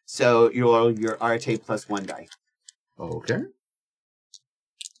 Okay. So your Arte plus 1 die. Okay.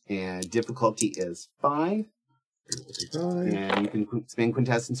 And difficulty is 5. And you can spend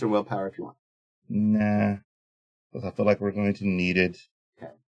quintessence or willpower if you want. Nah. Because I feel like we're going to need it.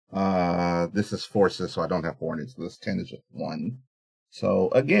 Okay. This is forces, so I don't have hornets. So this 10 is just 1. So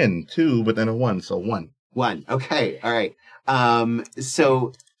again, 2, but then a 1, so 1. 1. Okay. All right.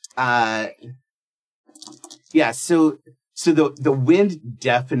 So the wind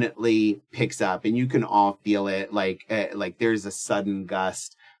definitely picks up, and you can all feel it. Like there's a sudden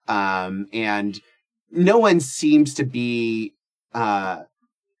gust, and no one seems to be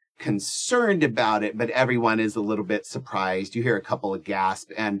concerned about it, but everyone is a little bit surprised. You hear a couple of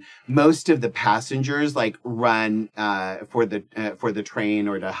gasps, and most of the passengers run for the train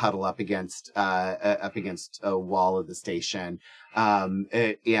or to huddle up against a wall of the station. Well,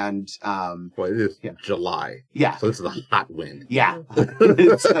 it is July. Yeah. So this is a hot wind. Yeah.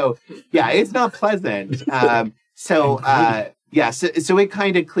 So it's not pleasant. So it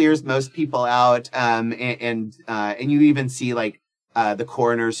kind of clears most people out. And you even see the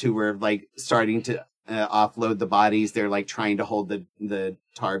coroners who were starting to offload the bodies. They're trying to hold the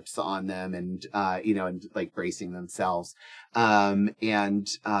tarps on them and bracing themselves.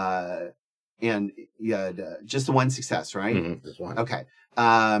 Just the 1 success, right? Mm-hmm, just 1. Okay.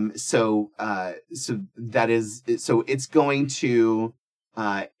 So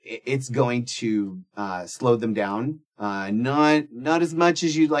it's going to slow them down. Not as much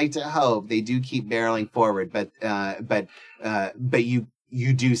as you'd like to hope. They do keep barreling forward, but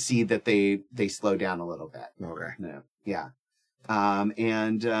you do see that they slow down a little bit. Okay. No. Yeah.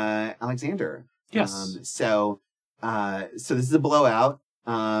 And Alexander. Yes. So this is a blowout.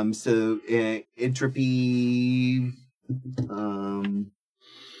 So entropy.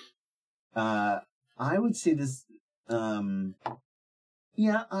 I would say this.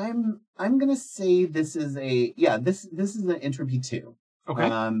 Yeah, I'm gonna say this is this is an entropy 2.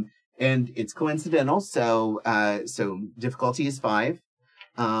 Okay. And it's coincidental. So difficulty is 5.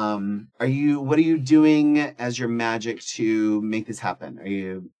 What are you doing as your magic to make this happen? Are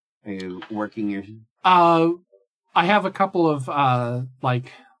you working your? I have a couple of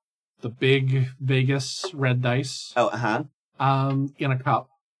the big Vegas red dice. Oh, uh-huh. In a cup,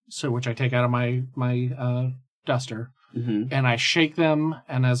 which I take out of my duster, mm-hmm. and I shake them,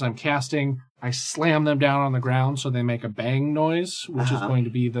 and as I'm casting, I slam them down on the ground so they make a bang noise, which is going to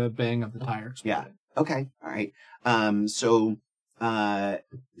be the bang of the tires. Yeah. Okay. All right. So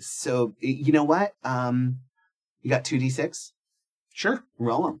you know what? You got 2d6? Sure.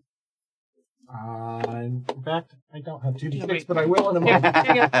 Roll them. In fact, I don't have 2d6, but I will in a moment.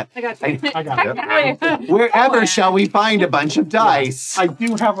 I got you. I got it. Wherever shall we find a bunch of dice? I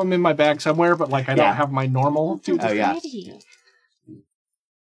do have them in my bag somewhere, but I don't have my normal 2d6. Oh, yeah.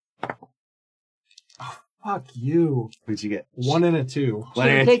 Oh, fuck you. What'd you get? 1 and a 2.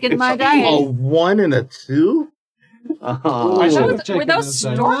 You're taking my dice. A 1 and a 2? Oh. I should have taken Were those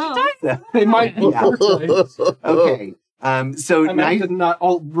storm dice? They might be. Okay. So I nice. did not.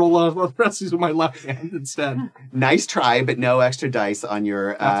 I'll roll out the rest with my left hand instead. Nice try, but no extra dice on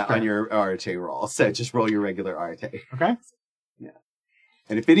your Arte roll. So just roll your regular Arte. Okay. Yeah.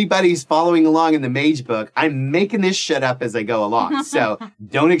 And if anybody's following along in the Mage book, I'm making this shit up as I go along. So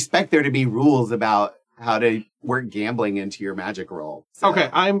don't expect there to be rules about how to work gambling into your magic roll. So. Okay,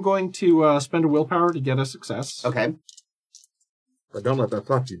 I'm going to spend a willpower to get a success. Okay. But don't let that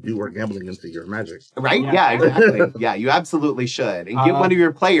stop you. You are gambling into your magic. Right? Yeah, exactly. Yeah, you absolutely should. And get one of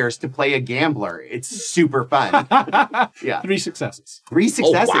your players to play a gambler. It's super fun. Yeah. 3 successes. 3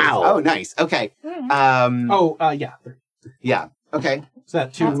 successes. Oh, wow. Oh, nice. Okay. Yeah. 3. Yeah. Okay. So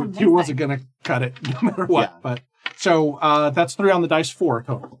that 2 wasn't going to cut it no matter what. Yeah. But so that's 3 on the dice, 4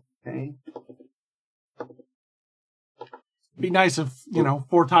 total. Okay. Be nice if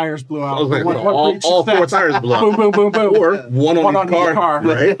 4 tires blew out. I was like, One all 4 tires blew out. Boom, boom, boom, boom. Or one on each car.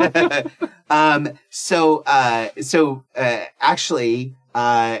 Right? Actually,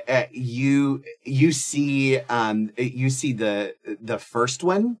 you see the first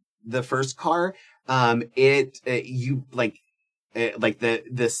one, the first car.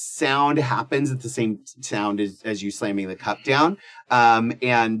 The sound happens at the same sound as you slamming the cup down.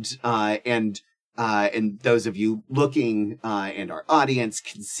 And those of you looking and our audience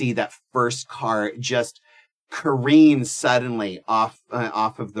can see that first car just careens suddenly off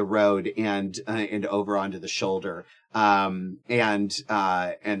of the road and over onto the shoulder. And then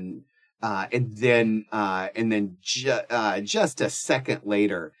just a second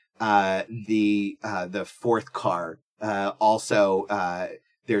later, the fourth car also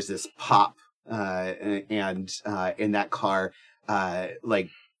there's this pop and that car, like,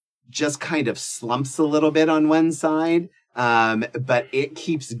 just kind of slumps a little bit on one side, but it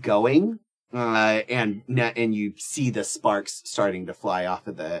keeps going, and you see the sparks starting to fly off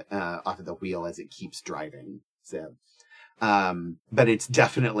of the wheel as it keeps driving. So, but it's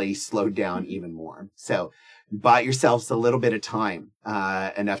definitely slowed down even more. So, bought yourselves a little bit of time,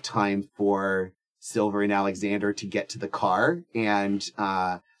 enough time for Silver and Alexander to get to the car, and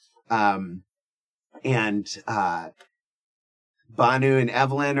Banu and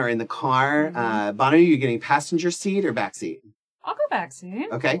Evelyn are in the car. Banu, you getting passenger seat or back seat? I'll go back seat.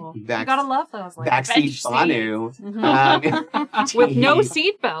 Okay. Cool. You gotta love those. Like, backseat Banu. With no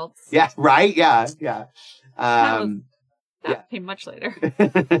seatbelts. Yeah, right? Yeah. That came much later.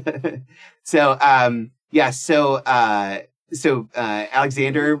 So,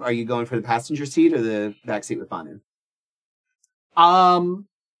 Alexander, are you going for the passenger seat or the back seat with Banu? I'll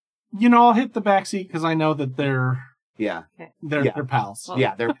hit the back seat because I know that they're pals. Well,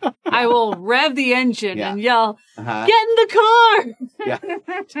 yeah, they're. I will rev the engine and yell, Uh-huh. "Get in the car!"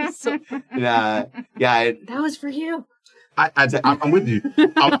 That was for you. I'm with you.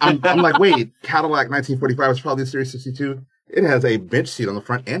 I'm like, wait, Cadillac 1945 was probably a Series 62. It has a bench seat on the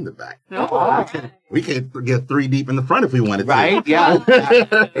front and the back. We could get 3 deep in the front if we wanted to. Right? Yeah.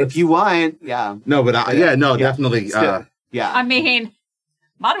 If you want, yeah. No, but definitely. Yeah. I mean,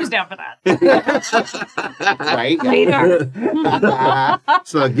 Banu's down for that. Right? Later.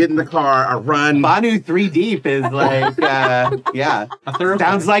 So get in the car, a run. Banu 3 deep is like,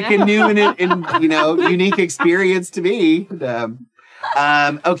 sounds like a new and unique experience to me.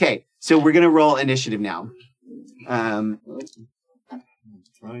 Okay, so we're gonna roll initiative now.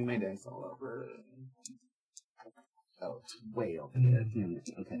 Throwing my dice all over. Oh, it's way over there.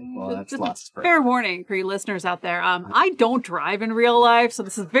 Okay, well, that's lost. Fair warning for you listeners out there. I don't drive in real life, so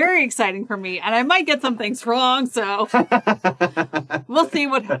this is very exciting for me, and I might get some things wrong, so we'll see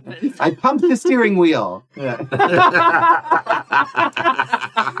what happens. I pumped the steering wheel. That's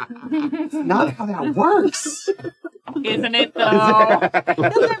not how that works. Isn't it, though?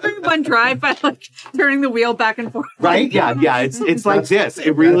 Doesn't everyone drive by, like, turning the wheel back and forth? Right? Yeah. It's like this.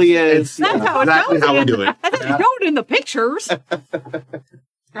 It really is. That's how exactly how we do it. I thought you showed in the pictures.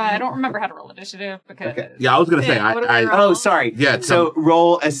 I don't remember how to roll initiative because... Okay. Yeah, I was going to say, sorry. Yeah. So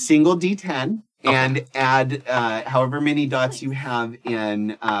roll a single D10 and add however many dots you have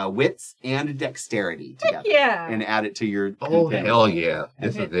in wits and dexterity together. Yeah. And add it to your... Oh, hell yeah.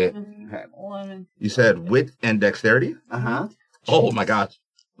 This is it. Okay. 11. You said wit and dexterity? Uh-huh. Oh, my gosh.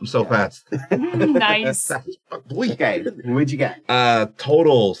 I'm so fast. Nice. Okay. What'd you get?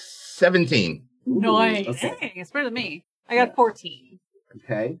 Total 17. Nice. Okay. Hey, it's better than me. I got 14.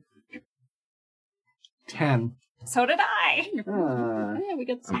 Okay. 10. So did I. Yeah, we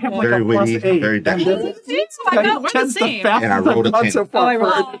got some. Very witty, very dexterous. I know, we're the same. And I rolled a 10. So far.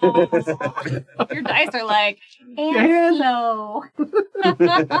 Your dice are like, hello.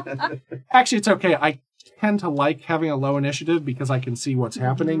 Actually, it's okay. I tend to like having a low initiative because I can see what's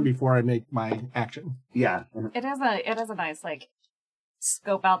happening before I make my action. Yeah. It is a nice, like,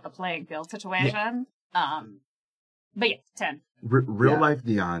 scope out the playing field situation. But yeah, 10. Real life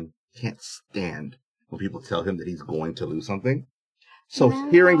Dion can't stand when people tell him that he's going to lose something. So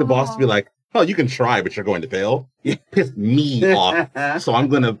hearing the boss be like, "Oh, you can try, but you're going to fail," pissed me off. So I'm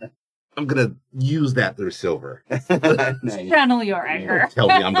gonna use that through Silver. Nice. Channel your anger. Tell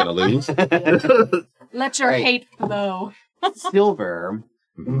me I'm gonna lose. Let your hate flow. Silver,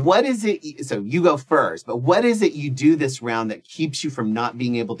 what is it? So you go first, but what is it you do this round that keeps you from not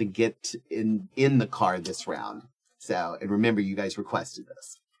being able to get in the car this round? So, and remember, you guys requested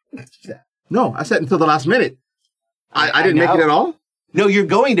this. So. No, I said until the last minute. I didn't make it at all? No, you're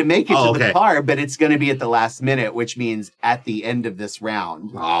going to make it to the okay. car, but it's going to be at the last minute, which means at the end of this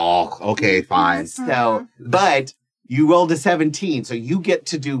round. Oh, okay, fine. So, but you rolled a 17, so you get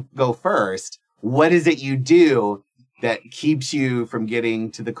to go first. What is it you do that keeps you from getting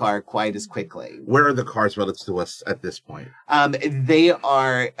to the car quite as quickly? Where are the cars relative to us at this point? They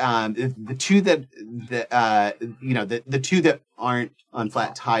are the two that the two that aren't on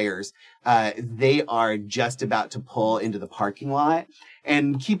flat tires. They are just about to pull into the parking lot.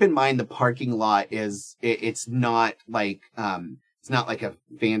 And keep in mind, the parking lot it's not like a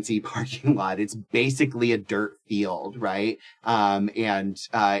fancy parking lot. It's basically a dirt field, right? With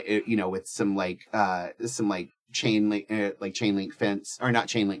some chain link fence, or not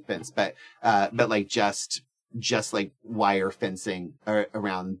chain link fence, but like just like wire fencing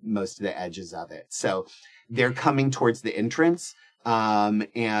around most of the edges of it. So they're coming towards the entrance, and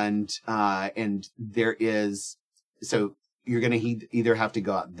there is, so you're going to either have to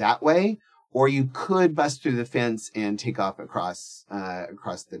go out that way or you could bust through the fence and take off across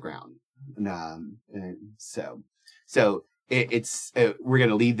the ground. So it's we're going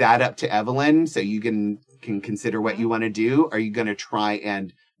to leave that up to Evelyn, so you can consider what you want to do. Are you going to try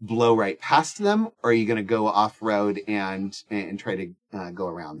and blow right past them, or are you going to go off road and try to go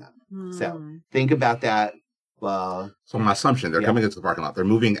around them? So think about that. Well, so my assumption, they're coming into the parking lot. They're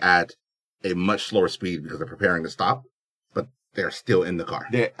moving at a much slower speed because they're preparing to stop, but they're still in the car.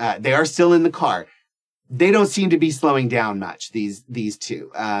 They are still in the car. They don't seem to be slowing down much, these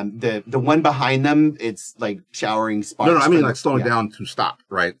two. The one behind them, it's like showering sparks. No, I mean like slowing down to stop,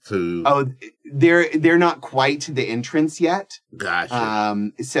 right? They're not quite to the entrance yet.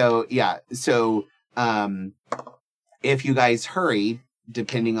 Gotcha. So if you guys hurry,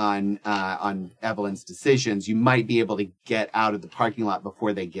 depending on Evelyn's decisions, you might be able to get out of the parking lot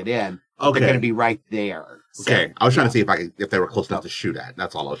before they get in. Okay. They're going to be right there. Okay, I was trying to see if they were close enough to shoot at.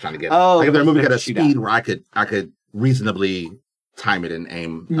 That's all I was trying to get. Oh, like if they're moving at a speed where I could reasonably time it and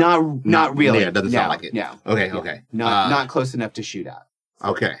aim. Not really. Yeah, it doesn't sound like it. No. Okay. Not close enough to shoot at.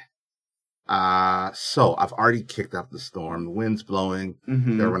 Okay. So I've already kicked up the storm. The wind's blowing.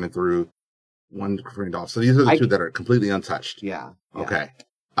 Mm-hmm. They're running through. One green off. So these are the two that are completely untouched. Yeah. Okay.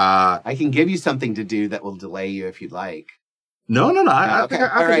 I can give you something to do that will delay you if you'd like. No. I think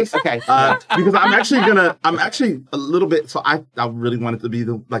all right. Okay. Because I'm actually a little bit. So I really wanted to be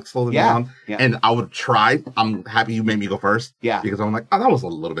slow them down. Yeah. And I would try. I'm happy you made me go first. Yeah. Because I'm like, oh, that was a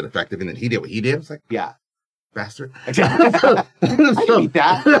little bit effective. And then he did what he did. I was like, yeah. Bastard. I beat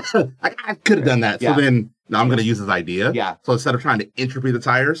that. I could have done that. Yeah. So then now I'm going to use his idea. Yeah. So instead of trying to entropy the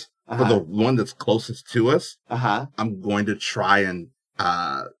tires for the one that's closest to us, I'm going to try and,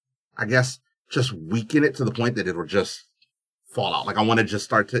 I guess, just weaken it to the point that it will just fall out. Like I want to just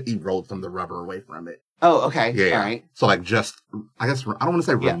start to erode some of the rubber away from it. Oh, okay. Yeah. All right. So like just, I guess, I don't want to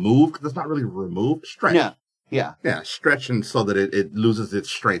say remove because it's not really remove. Stretch. Yeah. Yeah. Stretch and so that it loses its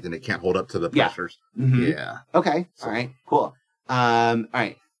strength and it can't hold up to the pressures. Yeah. Mm-hmm. Yeah. Okay. So. All right. Cool. All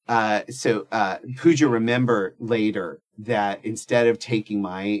right. So Pooja, remember later that instead of taking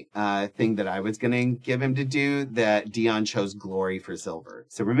my thing that I was going to give him to do, that Dion chose glory for silver.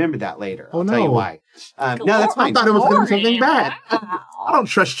 So remember that later. I'll tell you why. No, that's fine. I thought it was going to be something bad. I don't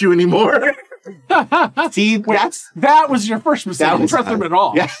trust you anymore. See, that was your first mistake. I don't trust him at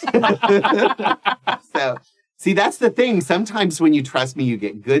all. Yeah. So, see, that's the thing. Sometimes when you trust me, you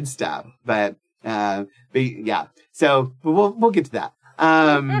get good stuff. But yeah. So we'll get to that.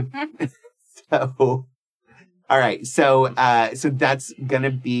 So, all right. So that's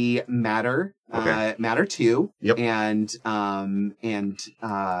gonna be matter. Okay. Matter 2. Yep. And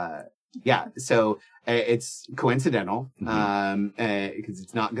yeah. So it's coincidental. Because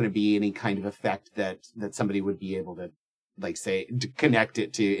it's not gonna be any kind of effect that somebody would be able to say to connect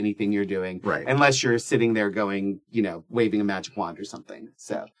it to anything you're doing, right? Unless you're sitting there going, waving a magic wand or something.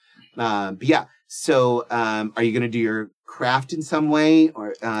 So, but yeah. So, are you going to do your craft in some way,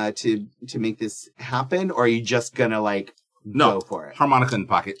 or to make this happen, or are you just gonna go for it? Harmonica in the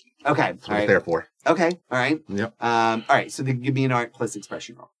pocket. Okay, that's what it's there for. Okay, all right. Yep. All right. So then give me an art plus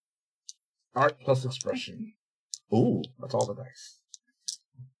expression roll. Art plus expression. Ooh, that's all the dice.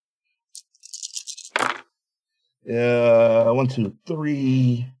 1, 2,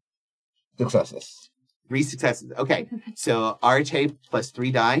 3 successes. 3 successes. Okay. So Arte plus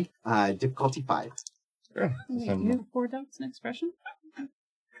 3 die. Difficulty 5. Yeah. You have 4 dots in expression?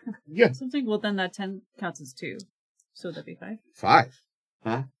 Yeah. Something. Well, then that 10 counts as 2. So would that be 5? 5.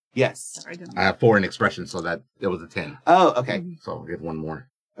 Huh? Yes. Sorry, I have 4 in expression, so that it was a 10. Oh, okay. So I'll get 1 more.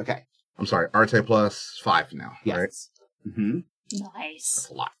 Okay. I'm sorry. Arte plus 5 now. Yes. Right? Mm-hmm. Nice. That's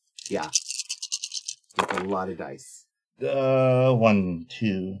a lot. Yeah. That's a lot of dice. 1,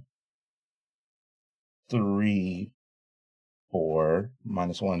 2, 3, 4,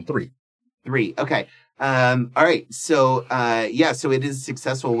 minus 1, 3. 3. Okay. All right. So, yeah. So it is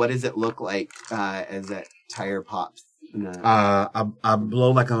successful. What does it look like as that tire pops? I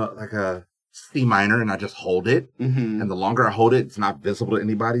blow like a C minor, and I just hold it. Mm-hmm. And the longer I hold it, it's not visible to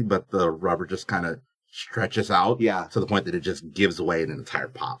anybody, but the rubber just kind of stretches out. Yeah. To the point that it just gives away, and then the tire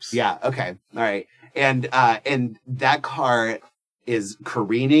pops. Yeah. Okay. All right. And that car is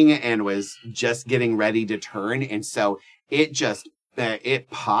careening and was just getting ready to turn, and so it just it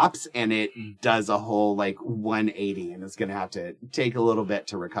pops and it does a whole 180, and it's gonna have to take a little bit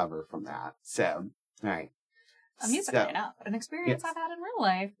to recover from that. So, all right. Amusingly enough, an experience I've had in real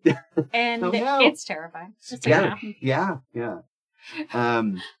life, and it's terrifying. It's Yeah.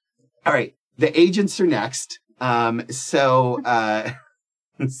 All right. The agents are next.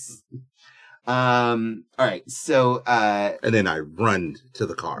 All right. So, and then I run to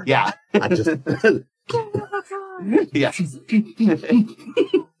the car. Yeah. I just. Yeah.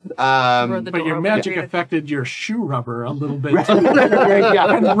 But your magic affected your shoe rubber a little bit.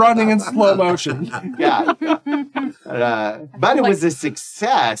 Yeah. And running in slow motion. Yeah. But it was a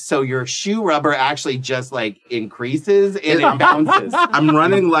success. So your shoe rubber actually just like increases and it bounces. I'm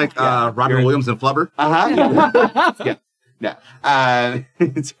running like Robin Williams and Flubber. Yeah. No.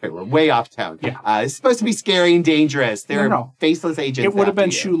 Sorry, we're way off town. Yeah. It's supposed to be scary and dangerous. They're faceless agents. It would have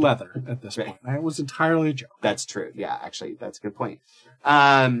been shoe leather at this point. It was entirely a joke. That's true. Yeah, actually, that's a good point.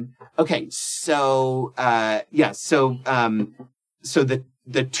 Okay, so so the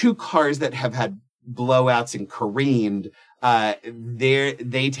two cars that have had blowouts and careened,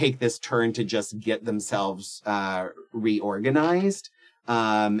 they take this turn to just get themselves reorganized.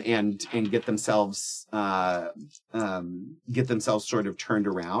 And get themselves sort of turned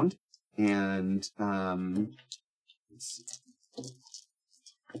around, and let's see.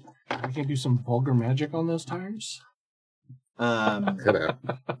 I can do some vulgar magic on those tires. Could have.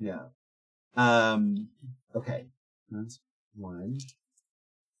 Yeah. Okay. That's one.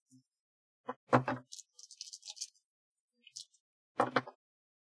 Okay.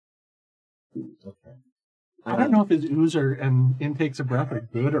 I don't know if his ooze and intakes of breath are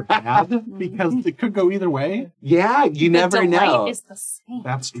good or bad because it could go either way. Yeah, you never know. Is the same.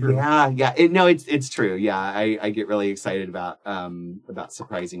 That's true. Yeah. It's true. Yeah, I get really excited about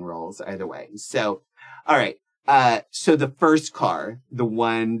surprising rolls either way. So, all right. So the first car, the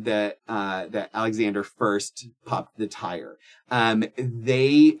one that Alexander first popped the tire,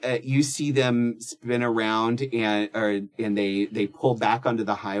 you see them spin around and they pull back onto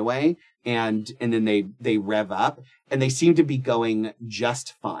the highway and then they rev up and they seem to be going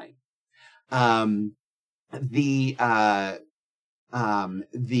just fine. The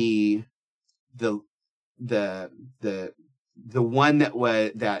one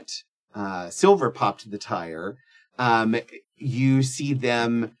that Silver popped the tire, you see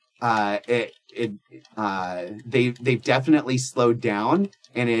them, they've definitely slowed down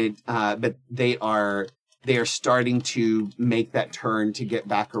but they are starting to make that turn to get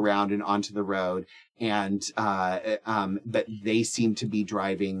back around and onto the road. And, but they seem to be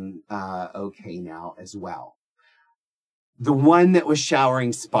driving, okay now as well. The one that was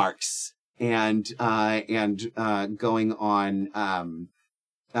showering sparks and going on,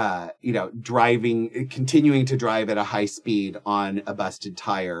 continuing to drive at a high speed on a busted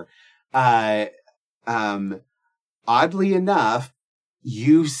tire. Oddly enough,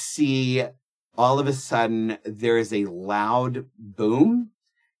 you see all of a sudden there is a loud boom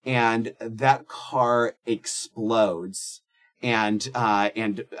and that car explodes. And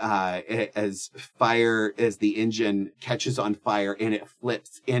as the engine catches on fire and it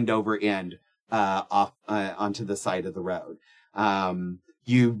flips end over end, off, onto the side of the road.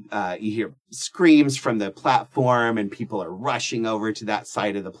 You hear screams from the platform and people are rushing over to that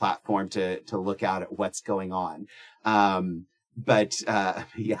side of the platform to look out at what's going on. Yeah.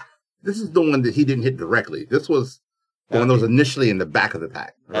 This is the one that he didn't hit directly. This was the one that was initially in the back of the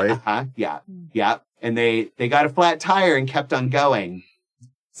pack, right? Yeah. Yeah. And they got a flat tire and kept on going.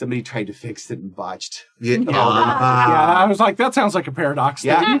 Somebody tried to fix it and botched. Yeah, I was like, that sounds like a paradox.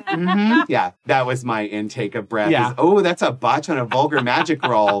 Yeah. Mm-hmm. Yeah. That was my intake of breath. Yeah. That's a botch on a vulgar magic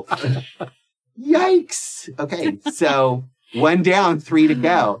roll. Yikes. Okay. So 1 down, 3 to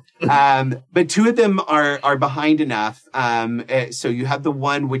go. But 2 of them are behind enough. So you have the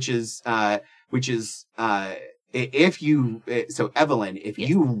one, which is Evelyn, if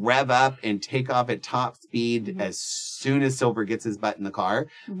you rev up and take off at top speed as soon as Silver gets his butt in the car,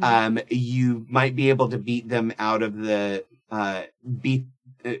 you might be able to beat them out of the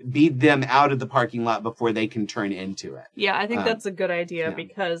parking lot before they can turn into it. Yeah, I think that's a good idea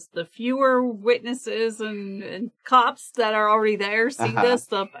because the fewer witnesses and cops that are already there see this,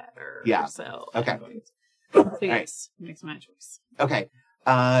 the better. Yeah. So okay. Yes, makes my choice. Okay.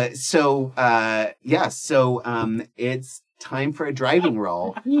 So it's time for a driving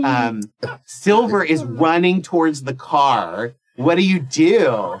roll. Silver is running towards the car. What do you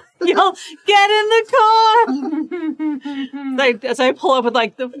do? Yell, get in the car! As I pull up with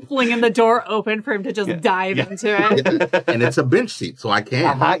flinging the door open for him to just dive into it. And it's a bench seat, so I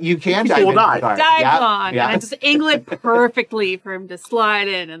can. You can dive in the car. Dive on. Yeah. And I just angle it perfectly for him to slide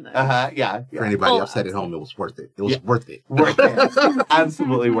in. And then For anybody upset at home, it was worth it. It was worth it. Worth it.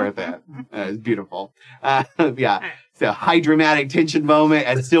 Absolutely worth it. It was beautiful. So high dramatic tension moment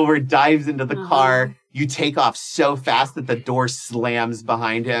as Silver dives into the car. You take off so fast that the door slams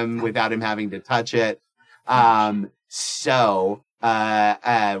behind him without him having to touch it. So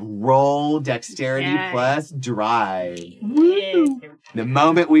roll dexterity plus drive. Woo! The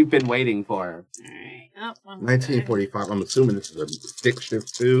moment we've been waiting for. All right. 1945. I'm assuming this is a stick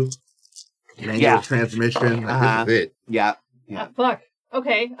shift too. Manual transmission. Like, this is it. Yeah. Fuck.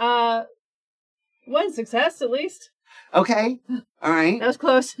 Okay. One success at least. Okay. All right. That was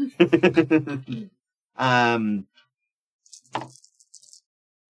close.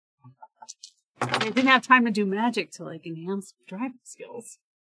 I didn't have time to do magic to like enhance driving skills.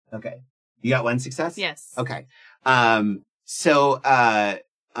 Okay. You got one success? Yes. Okay. So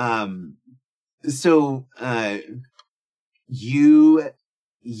you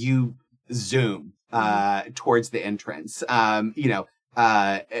zoom towards the entrance.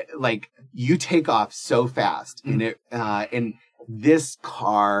 Like you take off so fast and this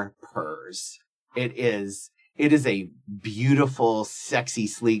car purrs. It is a beautiful, sexy,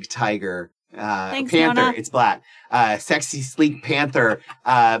 sleek tiger. Thanks, Panther. Nona. It's black. Sexy, sleek panther,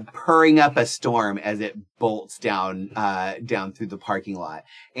 purring up a storm as it bolts down through the parking lot.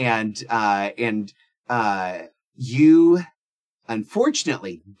 And you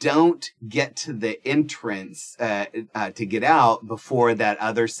unfortunately don't get to the entrance, to get out before that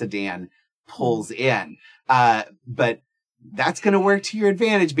other sedan pulls in. But that's going to work to your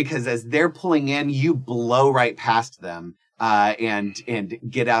advantage because as they're pulling in, you blow right past them. And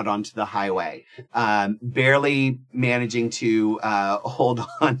get out onto the highway, barely managing to hold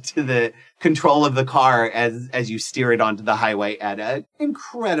on to the control of the car as you steer it onto the highway at an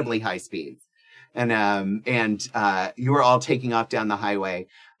incredibly high speed. And you were all taking off down the highway.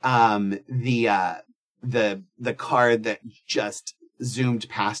 The car that just zoomed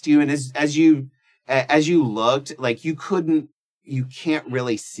past you, and as you looked, like you can't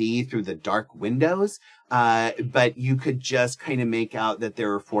really see through the dark windows. But you could just kind of make out that there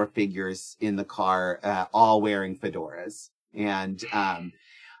were 4 figures in the car, all wearing fedoras. And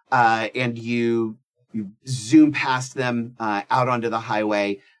you zoom past them, out onto the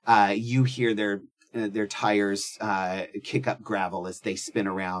highway. You hear their tires, kick up gravel as they spin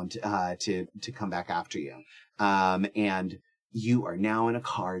around, to come back after you. And you are now in a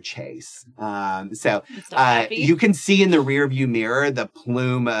car chase. You can see in the rear view mirror the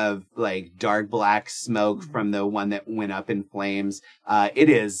plume of like dark black smoke from the one that went up in flames.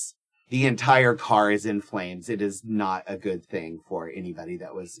 The entire car is in flames. It is not a good thing for anybody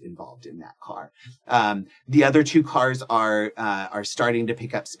that was involved in that car. The other 2 cars are starting to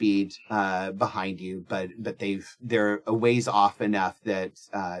pick up speed, behind you, but they're a ways off enough that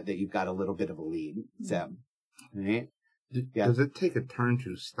you've got a little bit of a lead. So, all right. Does it take a turn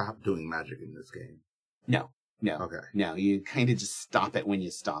to stop doing magic in this game? No. Okay. No, you kind of just stop it when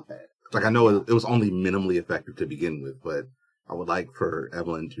you stop it. Like I know it was only minimally effective to begin with, but I would like for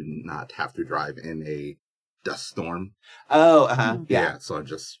Evelyn to not have to drive in a dust storm. Oh, yeah. So I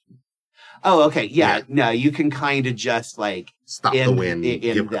just. Oh, okay. Yeah. No, you can kind of just like stop the wind,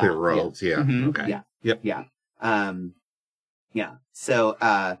 give clear roads. Yeah. Mm-hmm. Okay. Yeah. Yep. Yeah. Yeah. So,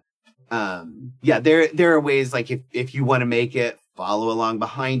 there are ways like if you want to make it follow along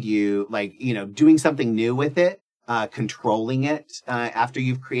behind you, like, doing something new with it, controlling it, after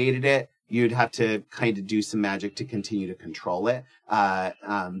you've created it, you'd have to kind of do some magic to continue to control it.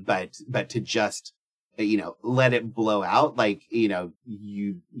 But to just, let it blow out, like,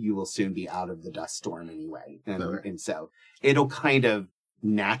 you will soon be out of the dust storm anyway. And so it'll kind of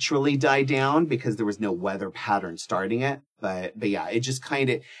naturally die down because there was no weather pattern starting it. But yeah, it just kind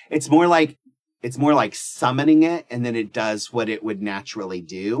of, it's more like summoning it, and then it does what it would naturally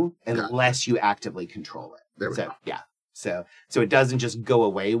do unless you actively control it. Yeah. So it doesn't just go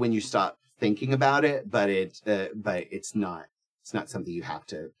away when you stop thinking about it, but it's not something you have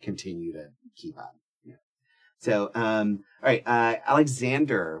to continue to keep up. Yeah. So, all right,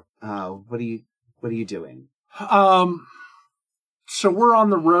 Alexander, what are you doing? So we're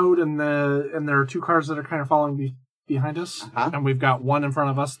on the road, and there are 2 cars that are kind of following behind us, and we've got one in front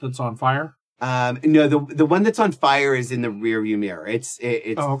of us that's on fire. No, the one that's on fire is in the rear view mirror. It's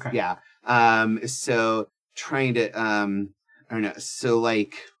oh, okay. Yeah. So trying to, I don't know. So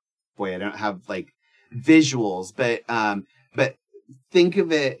like, boy, I don't have like visuals, but think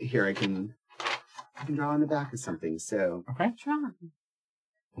of it here. I can draw on the back of something. So okay, draw.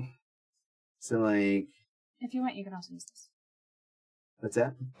 So like, if you want, you can also use this. What's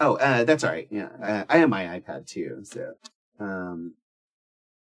that? Oh, that's all right. Yeah, I have my iPad too. So,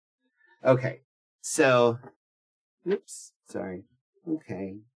 okay. So, oops, sorry.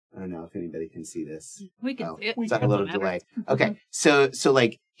 Okay. I don't know if anybody can see this. We can see it. It's got a little delay. Okay, so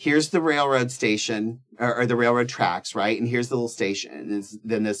like here's the railroad station or the railroad tracks, right? And here's the little station, and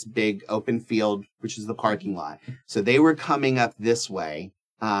then this big open field, which is the parking lot. So they were coming up this way,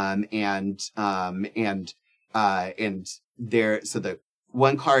 and there. So the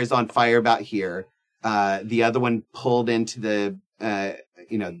one car is on fire about here. The other one pulled into the.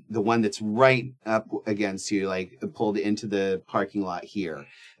 The one that's right up against you, like pulled into the parking lot here.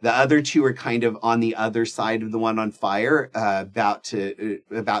 The other two are kind of on the other side of the one on fire, about to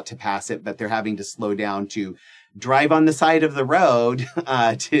pass it, but they're having to slow down to drive on the side of the road,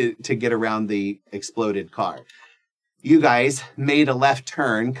 to get around the exploded car. You guys made a left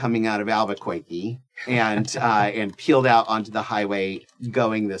turn coming out of Albuquerque and peeled out onto the highway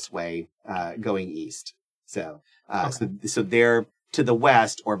going this way, going east. So, so they're to the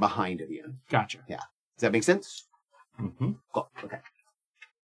west or behind of you. Gotcha. Yeah. Does that make sense? Mm-hmm. Cool. Okay.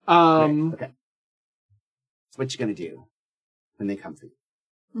 Okay. So what you gonna do when they come for you?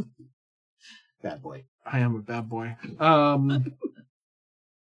 Bad boy. I am a bad boy.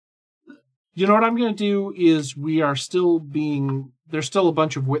 You know what I'm going to do is there's still a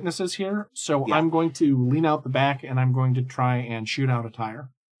bunch of witnesses here. So yeah. I'm going to lean out the back and I'm going to try and shoot out a tire.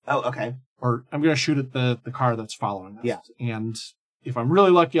 Oh, okay. Or I'm going to shoot at the car that's following us. Yeah. And if I'm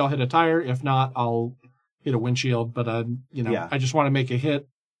really lucky, I'll hit a tire. If not, I'll hit a windshield. But, I just want to make a hit.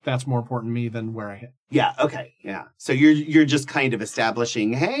 That's more important to me than where I hit. Yeah. Okay. Yeah. So you're just kind of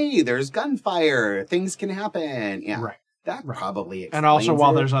establishing, hey, there's gunfire. Things can happen. Yeah. Right. That probably explains and also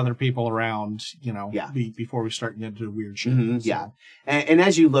while it. There's other people around, before we start getting into weird shit. Mm-hmm, so. Yeah. And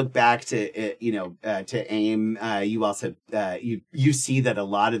as you look back to AIM, you also, you see that a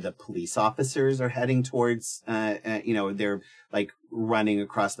lot of the police officers are heading towards, they're like running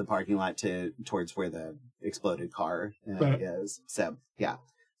across the parking lot towards where the exploded car is. So, yeah.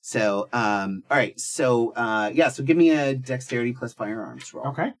 So, all right. So, so give me a dexterity plus firearms roll.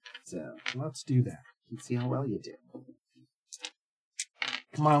 Okay. So let's do that. Let's see how well you do.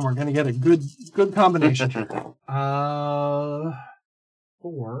 Come on, we're gonna get a good combination. 4,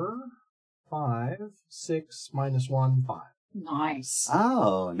 5, 6, -1, 5. Nice.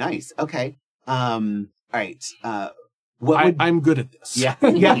 Oh, nice. Okay. All right. I'm good at this. Yeah.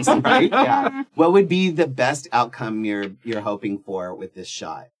 Yes. Right. Yeah. What would be the best outcome you're hoping for with this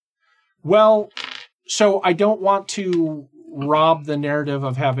shot? Well, so I don't want to rob the narrative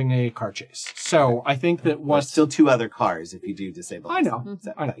of having a car chase. So I think that There's still 2 other cars if you do disable. I know.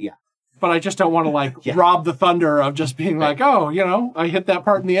 I know. Yeah. But I just don't want to rob the thunder of just being like, I hit that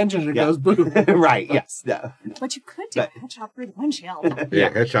part in the engine and it goes boom. Right. Yes. No. But you could do a headshot through the windshield.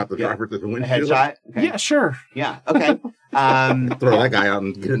 Headshot the driver through the windshield. Headshot. Okay. Yeah, sure. Yeah. Okay. Throw that guy out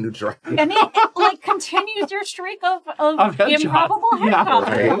and get a new truck. And it continues your streak of improbable headshots.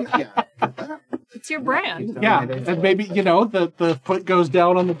 Right? Yeah. It's your brand. Yeah, and maybe, the foot goes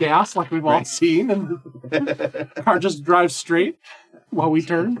down on the gas like we've all seen, and the car just drives straight while we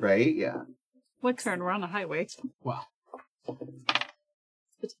turn. Right, yeah. What turn? We're on a highway. Well,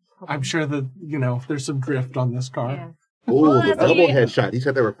 I'm sure that, there's some drift on this car. Yeah. Oh, the double headshot. He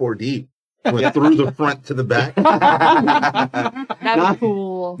said there were 4 deep. Went through the front to the back. That'd be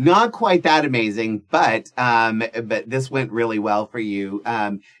cool. Not quite that amazing, but this went really well for you.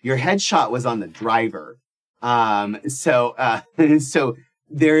 Your headshot was on the driver. So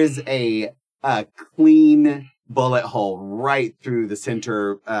there is a clean bullet hole right through the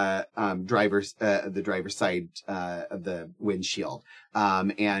center the driver's side of the windshield.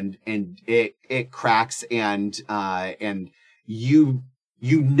 And it cracks and you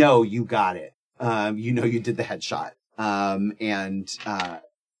you got it. You did the headshot.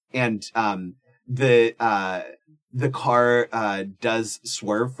 The car does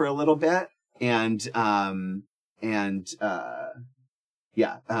swerve for a little bit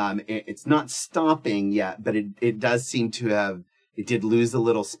it's not stopping yet, but it does seem to have, it did lose a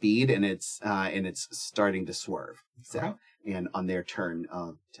little speed and it's starting to swerve. So, okay. And on their turn,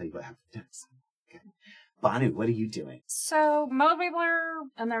 I'll tell you what happens next. Okay. Banu, what are you doing? So, most people are,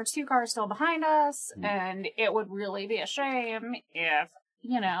 and there are 2 cars still behind us, and it would really be a shame if,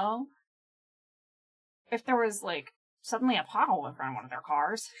 if there was, suddenly a pothole in front of one of their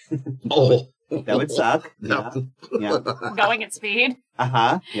cars. Oh. That would suck. Yeah. Going at speed.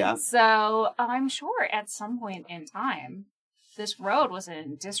 Uh-huh. Yeah. So I'm sure at some point in time, this road was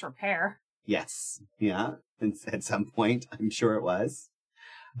in disrepair. Yes. Yeah. At some point, I'm sure it was.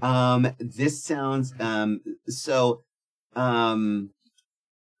 This sounds, I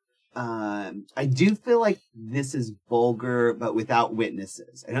do feel like this is vulgar, but without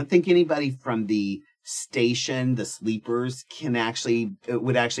witnesses. I don't think anybody from the station, the sleepers would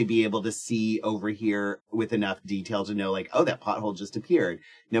actually be able to see over here with enough detail to know, like, oh, that pothole just appeared.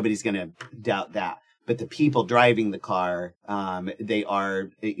 Nobody's going to doubt that. But the people driving the car, they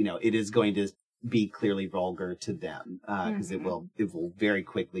are, it is going to be clearly vulgar to them, because it will very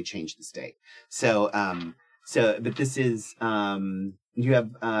quickly change the state. But this is, you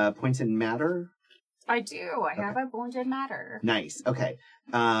have points in matter? I do. I have a point in matter. Nice. Okay.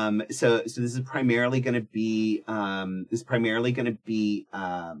 So this is primarily going to be, time. This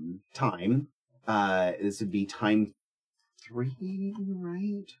would be time 3,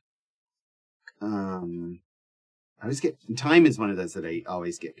 right? Time is one of those that I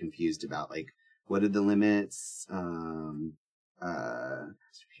always get confused about. Like, what are the limits?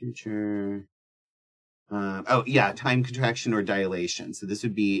 Future. Time contraction or dilation. So this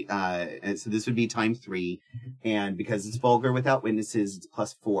would be time 3, and because it's vulgar without witnesses, it's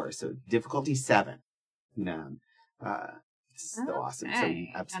 +4. So difficulty 7. This is so awesome. So you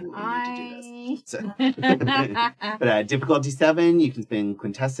absolutely need to do this. So, but difficulty 7, you can spend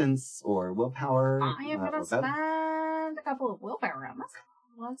quintessence or willpower. I am gonna spend a couple of willpower on this.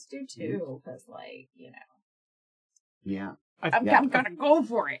 Let's do 2, because Yeah. I'm gonna go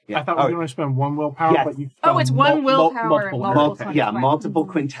for it. Yeah. I thought we were going to spend 1 willpower, but you it's 1 willpower. Multiple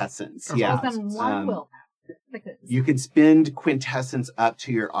quintessence. Okay. Yeah. Then 1 willpower. Because you can spend quintessence up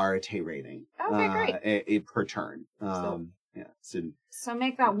to your Arate rating. Okay, great. Per turn. So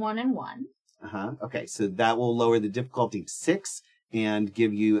make that 1 and 1. Okay, so that will lower the difficulty to 6 and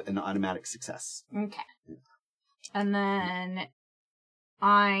give you an automatic success. Okay. And then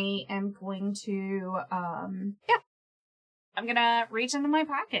I am going to, I'm gonna reach into my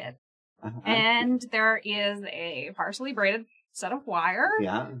pocket. And there is a partially braided set of wire.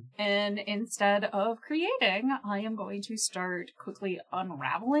 Yeah. And instead of creating, I am going to start quickly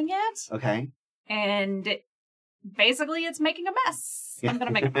unraveling it. Okay. And basically it's making a mess. I'm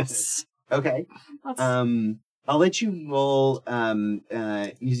gonna make a mess. Okay. I'll let you roll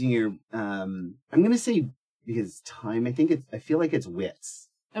using your I'm gonna say, because time, I feel like it's wits.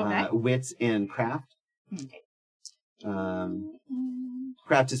 Okay. Wits and craft. Okay.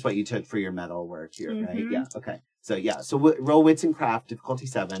 Craft is what you took for your metal work here, right? Yeah. Okay. So roll wits and craft, difficulty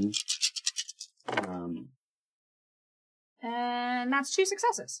 7. And that's 2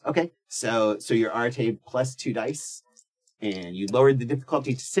 successes. Okay. So your Arate plus 2 dice, and you lowered the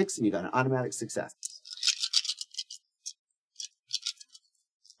difficulty to 6, and you got an automatic success.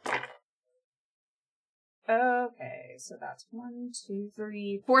 Okay, so that's 1, 2,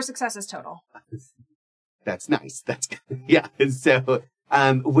 3, 4 successes total. That's nice. That's good. Yeah. So,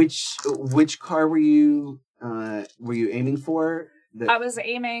 which car were you aiming for? I was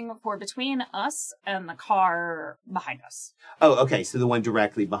aiming for between us and the car behind us. Oh, okay. So the one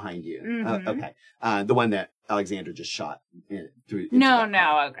directly behind you. Mm-hmm. Okay. The one that Alexander just shot through. No.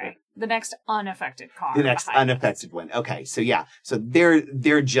 Okay. The next unaffected car. The next unaffected one. Okay. So yeah. So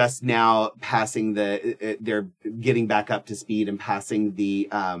they're just now passing they're getting back up to speed and passing the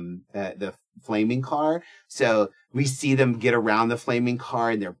flaming car. So we see them get around the flaming car,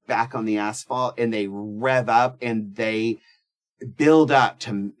 and they're back on the asphalt, and they rev up, and they build up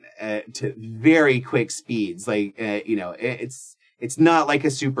to very quick speeds. Like, it's not like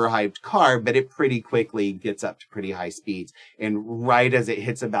a super hyped car, but it pretty quickly gets up to pretty high speeds. And right as it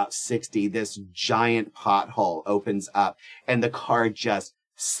hits about 60, this giant pothole opens up, and the car just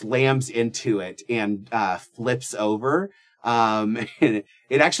slams into it and flips over. And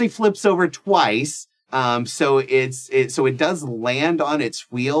it actually flips over twice. So it does land on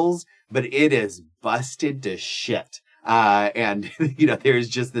its wheels, but it is busted to shit. And, there's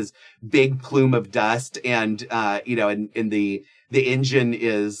just this big plume of dust, and, and the engine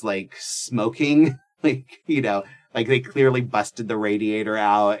is like smoking, like they clearly busted the radiator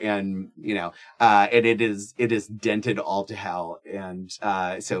out, and, and it is dented all to hell. And,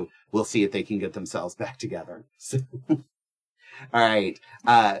 so we'll see if they can get themselves back together. So, all right.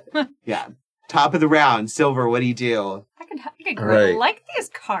 Yeah. Top of the round. Silver, what do you do? I could like these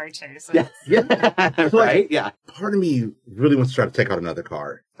car chases. Yeah. Right? Yeah. Part of me really wants to try to take out another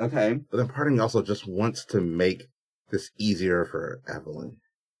car. Okay. But then part of me also just wants to make this easier for Evelyn.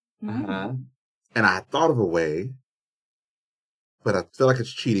 Uh-huh. And I thought of a way, but I feel like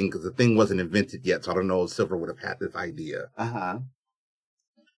it's cheating because the thing wasn't invented yet, so I don't know if Silver would have had this idea. Uh-huh.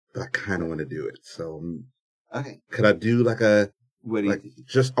 But I kind of want to do it. So, okay. Could I do like a... What do you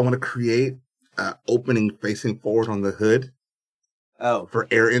think? I want to create an opening facing forward on the hood. Oh. For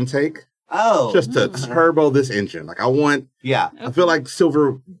air intake. Oh. Just to turbo this engine. Like I want... Yeah. I feel like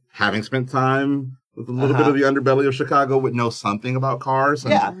Silver, having spent time with a little bit of the underbelly of Chicago would know something about cars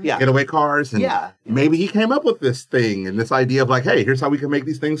and getaway cars. And maybe he came up with this thing and this idea of like, hey, here's how we can make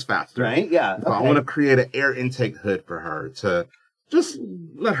these things faster. Right, yeah. So I want to create an air intake hood for her to just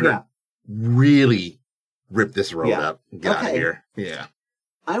let her really rip this road up and get out of here. Yeah.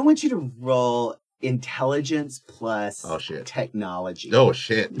 I want you to roll intelligence plus technology. Oh,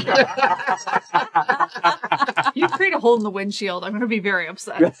 shit. You create a hole in the windshield. I'm going to be very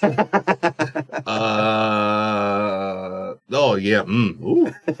upset. Oh, yeah.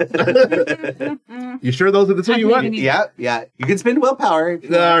 Ooh. You sure those are the two you want? Yeah. You can spend willpower.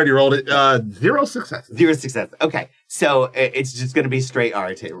 I already rolled it. 0 successes. 0 success. Okay. So it's just going to be straight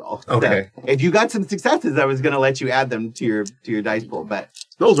RTA roll. Okay. So if you got some successes, I was going to let you add them to your dice pool, but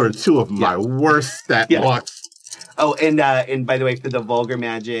those are two of my worst stat blocks. Oh, and by the way, for the vulgar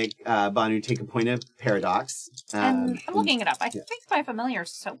magic, Banu, take a point of paradox. And I'm looking it up. I think my familiar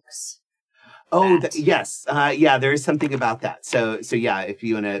soaks. Oh, yes. There is something about that. So yeah, if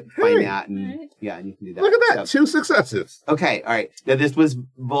you want to find that and and you can do that. Look at that. So, 2 successes. Okay. All right. Now this was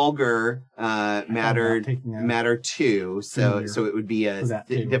vulgar, matter 2. So it would be a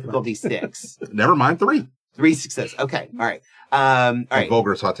difficulty 6. Never mind 3. 3 successes. Okay. All right. All right.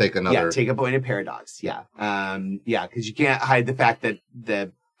 Vulgar, so I'll take another. Yeah, take a point of paradox. Yeah. Because you can't hide the fact that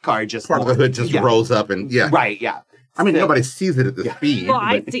the car just part of the hood just rose up and Right. Yeah. I mean, nobody sees it at the speed. Well,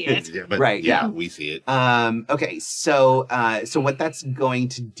 I see it. We see it. Okay. So what that's going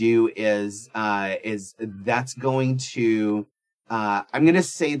to do is that's going to, I'm going to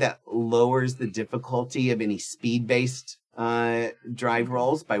say that lowers the difficulty of any speed-based, drive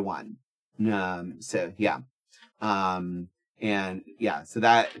rolls by 1. So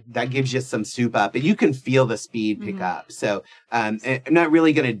that gives you some soup up, and you can feel the speed pick up. So, I'm not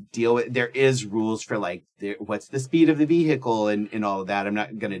really going to deal with, there is rules for like, what's the speed of the vehicle and all of that. I'm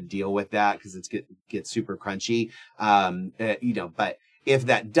not going to deal with that because it's gets super crunchy. But if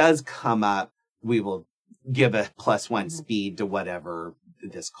that does come up, we will give a +1 speed to whatever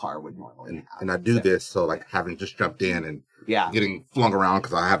this car would normally have. And I do this, so like having just jumped in and getting flung around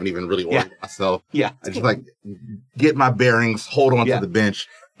because I haven't even really ordered myself. Yeah. I just like get my bearings, hold on to the bench,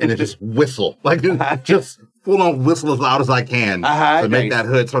 and then just whistle. Like just full on whistle as loud as I can to make that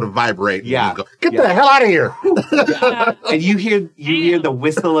hood sort of vibrate. And go, get the hell out of here. And you hear the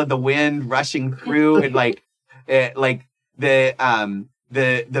whistle of the wind rushing through and like the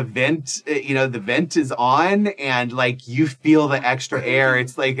vent, the vent is on and like you feel the extra air.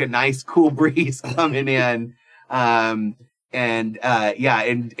 It's like a nice cool breeze coming in. And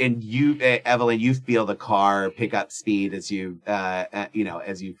you, Evelyn, you feel the car pick up speed as you,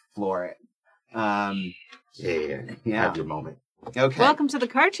 as you floor it. Have your moment. Okay. Welcome to the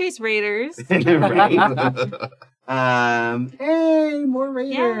Car Chase Raiders. Right. Hey, more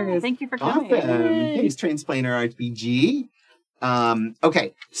Raiders. Yeah, thank you for coming. Awesome. Thanks, Transplaner RPG.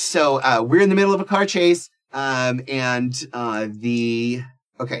 Okay, so we're in the middle of a car chase, the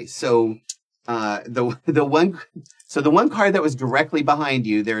one car that was directly behind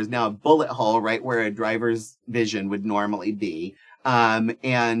you, there is now a bullet hole right where a driver's vision would normally be,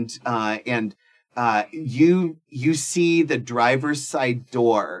 you see the driver's side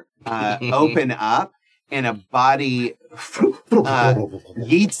door open up and a body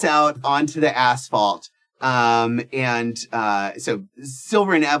yeets out onto the asphalt. So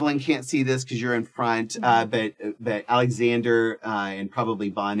Silver and Evelyn can't see this because you're in front, but Alexander, and probably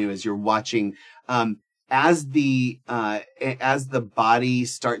Banu, as you're watching, as the body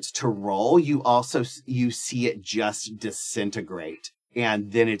starts to roll, you see it just disintegrate.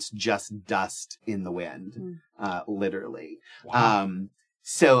 And then it's just dust in the wind, literally. Wow.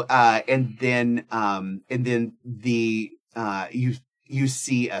 You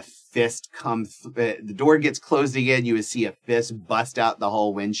see a fist come the door gets closed again. You would see a fist bust out the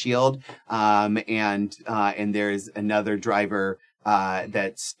whole windshield. And there's another driver,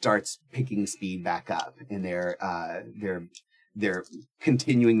 that starts picking speed back up and they're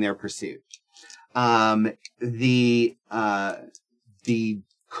continuing their pursuit. The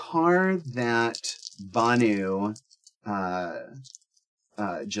car that Banu,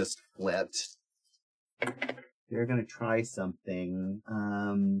 just flipped, they're going to try something.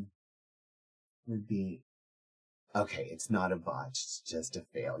 Would be okay. It's not a botch. It's just a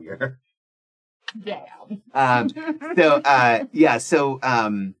failure. Yeah.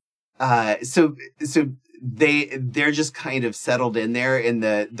 So they're just kind of settled in there, and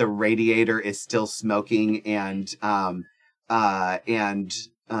the radiator is still smoking, and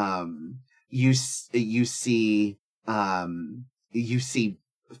you see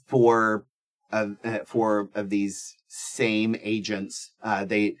four of these same agents.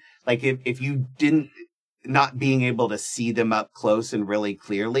 They like if you didn't not being able to see them up close and really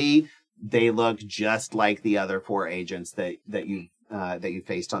clearly, they look just like the other 4 agents that you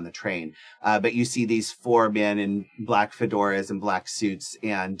faced on the train. But you see these 4 men in black fedoras and black suits,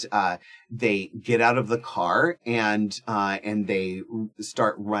 and they get out of the car and they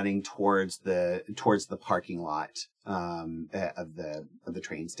start running towards the parking lot of the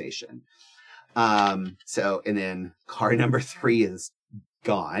train station. So, and then car number 3 is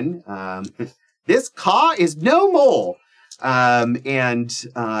gone. This car is no more. And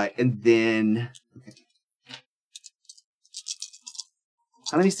then, okay.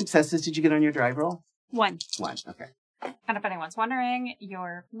 How many successes did you get on your drive roll? 1. 1, okay. And if anyone's wondering,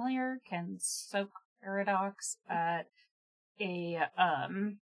 your familiar can soak paradox at a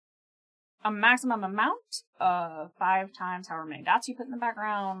maximum amount of 5 times however many dots you put in the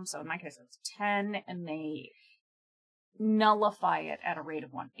background. So in my case, it's 10, and they nullify it at a rate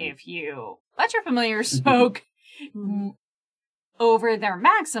of 1. If you let your familiar soak over their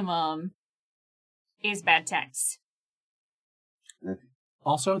maximum, is bad text.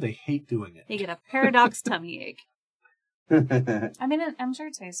 Also, they hate doing it. You get a paradox tummy ache. I mean, I'm sure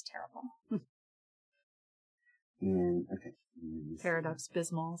it tastes terrible. Okay. Paradox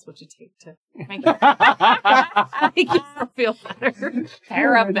Bismol is what you take to Make you feel better.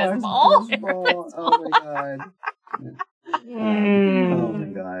 Parabismal. Oh my god. Oh my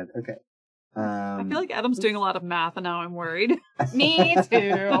god. Okay. I feel like Adam's doing a lot of math, and now I'm worried. Me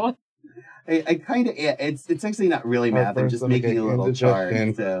too. I kind of, it's actually not really math. I'm just making a little chart.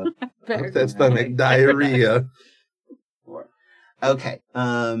 So That's stomach diarrhea. Okay.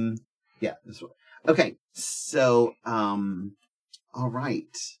 Yeah. This one. Okay. So, all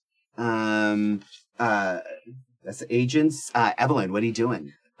right. That's agents. Evelyn, what are you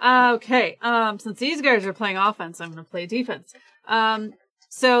doing? Okay. Since these guys are playing offense, I'm going to play defense.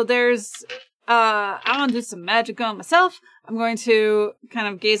 So there's, I want to do some magic on myself. I'm going to kind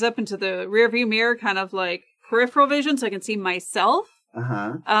of gaze up into the rearview mirror, kind of like peripheral vision, so I can see myself.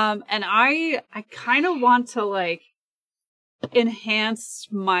 Uh-huh. And I kind of want to like enhance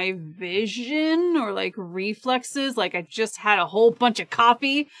my vision or like reflexes. Like I just had a whole bunch of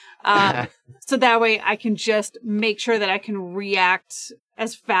coffee. So that way I can just make sure that I can react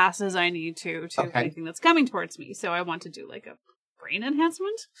as fast as I need to anything that's coming towards me. So I want to do like a brain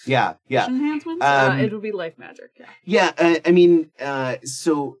enhancement. Yeah. Vision enhancement. It would be life magic. Yeah. I mean,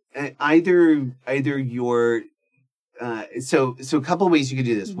 so either your, so a couple of ways you could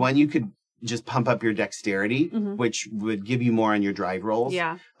do this. Mm-hmm. One, you could just pump up your dexterity, mm-hmm. which would give you more on your drive rolls.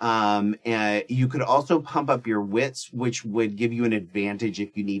 Yeah. And you could also pump up your wits, which would give you an advantage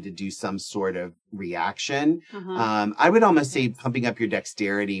if you need to do some sort of reaction. Uh-huh. I would almost say pumping up your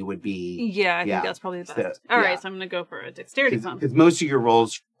dexterity would be... Yeah, I think that's probably the best. All right, so I'm going to go for a dexterity pump. Because most of your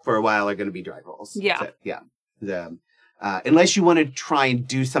rolls for a while are going to be drive rolls. Yeah. So, yeah. Unless you want to try and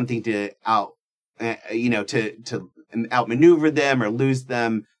do something to to outmaneuver them or lose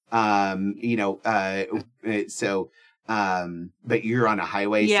them. But you're on a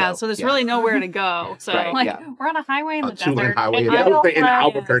highway. Yeah, so there's really nowhere to go. So right, we're on a highway in the desert. In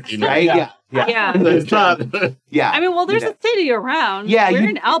Albuquerque, right? Yeah. Yeah. Yeah. I mean, well, there's a city around. Yeah. We're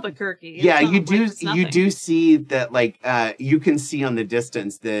in Albuquerque. Yeah, you do see that, like, you can see on the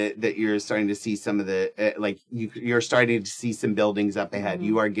distance that you're starting to see some of the, you're starting to see some buildings up ahead. Mm-hmm.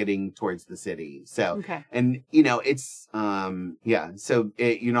 You are getting towards the city. So, okay. And, it's, so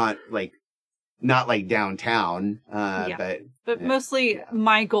you're not like downtown, but mostly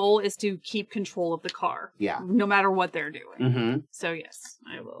my goal is to keep control of the car. Yeah. No matter what they're doing. Mm-hmm. So yes,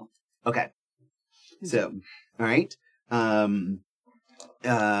 I will. Okay. So, all right. So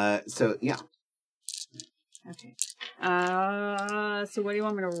yeah. Okay. So what do you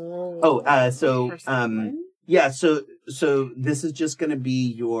want me to roll? So this is just going to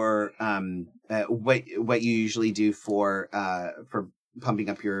be your what you usually do for pumping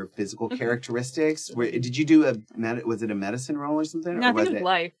up your physical characteristics. Did you do was it a medicine roll or something? No, I think it was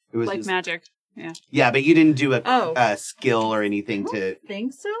life. It was life magic. Yeah. Yeah, but you didn't do a skill or anything to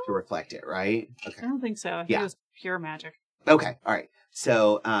think so? To reflect it, right? Okay. I don't think so. I think it was pure magic. Okay. All right.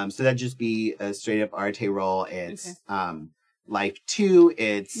 So so that'd just be a straight up Arte roll. It's life 2,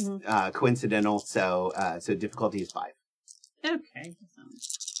 it's coincidental, so difficulty is 5. Okay.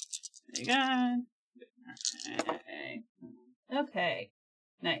 Very good. Okay.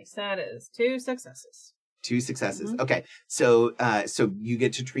 Nice. That is 2 successes. 2 successes. Mm-hmm. Okay. So you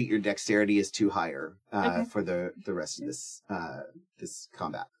get to treat your dexterity as 2 higher for the rest of this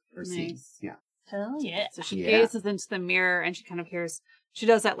combat or scene. Nice. Yeah. Hell yeah. So she gazes into the mirror and she kind of hears she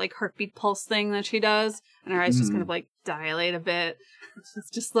does that like heartbeat pulse thing that she does, and her eyes just kind of like dilate a bit. It's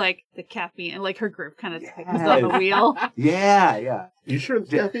just like the caffeine, and like her group kind of takes on the wheel. Yeah. You sure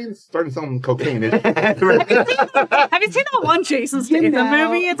the caffeine's starting something cocaine? Have you seen that one Jason Statham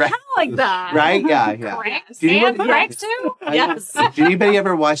movie? It's kind of like that, right? Yeah. Cranks and Cranks too. Yes. Did anybody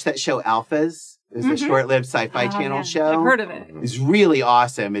ever watch that show Alphas? It's a short-lived sci-fi channel show. I've heard of it. It's really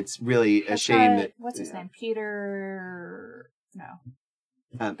awesome. It's really a shame that what's his name? Peter. No.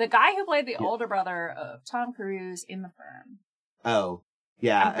 The guy who played the older brother of Tom Cruise in The Firm. Oh,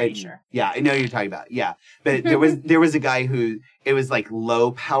 yeah. I'm pretty sure. Yeah, I know you're talking about. Yeah. But there was a guy who, it was like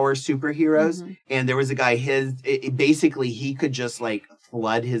low power superheroes. And there was a guy, basically he could just like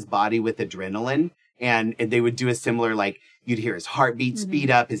flood his body with adrenaline. And they would do a similar, like, you'd hear his heartbeat speed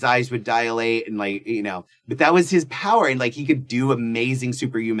up, his eyes would dilate, and like, but that was his power. And like, he could do amazing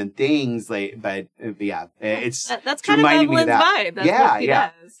superhuman things. Like, but yeah, that's kind of Evelyn's vibe. That's what he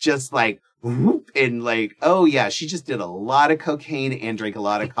does. Just like, whoop, and like, oh yeah, she just did a lot of cocaine and drank a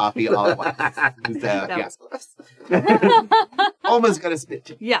lot of coffee all at once. That was close. Almost got a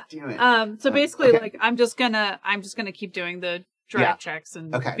spit. Yeah. So basically, like, I'm just gonna keep doing the drive checks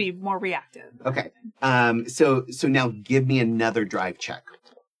and be more reactive. Okay. So now give me another drive check.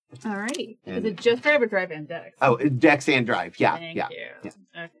 All right. Is it just drive or drive and dex? Oh, dex and drive. Yeah. Thank you.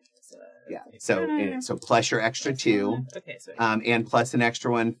 Okay. So plus your extra 2. Okay. So and plus an extra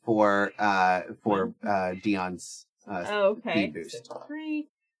one for Dion's speed boost. So 3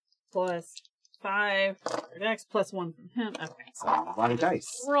 plus 5 for dex plus 1 from him. Okay. So a lot of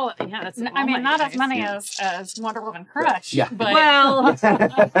dice. Roll it. Yeah, that's. I mean, not as many as Wonder Woman Crush. Yeah. But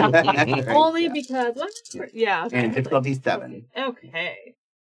only because yeah. Okay. And difficulty 7. Okay.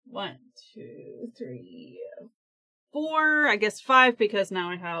 1, 2, 3, 4. I guess 5 because now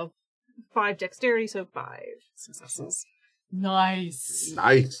I have 5 dexterity, so 5 successes. Nice.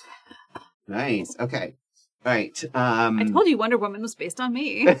 Okay. All right. I told you Wonder Woman was based on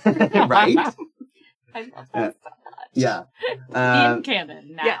me. Right? I love that so much. Yeah. In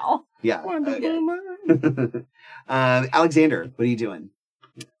canon now. Yeah. Alexander, what are you doing?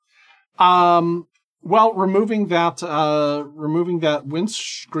 Well, removing that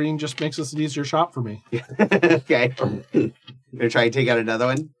windscreen just makes this an easier shot for me. Okay. Gonna try and take out another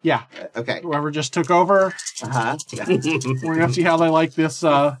one? Yeah. Okay. Whoever just took over. Yeah. We're gonna see how they like this.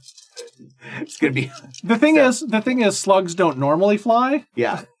 It's gonna be the thing is slugs don't normally fly.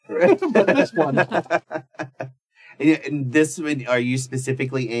 Yeah. But this one. And this one, are you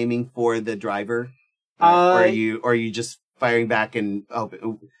specifically aiming for the driver? Or are you just firing back and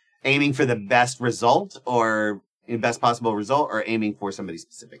aiming for the best result or best possible result, or aiming for somebody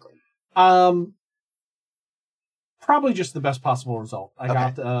specifically? Probably just the best possible result. I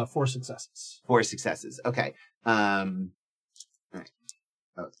got 4 successes. 4 successes. Okay. All right.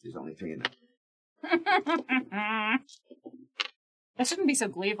 Oh, there's only 3 in there. I shouldn't be so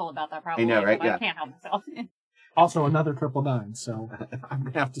gleeful about that, probably. I know, right? I can't help myself. Also, another 999, so I'm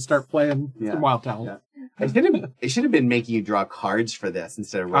gonna have to start playing some wild talent. Yeah. I should have been making you draw cards for this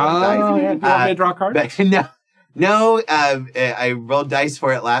instead of rolling dice. Oh, yeah. Do you want me to draw cards? But no. I rolled dice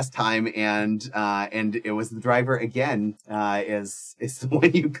for it last time, and it was the driver again. Is the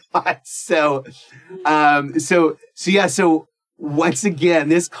one you got? So once again,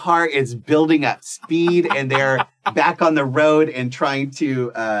 this car is building up speed, and they're back on the road and trying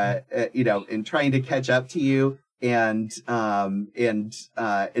to catch up to you, and then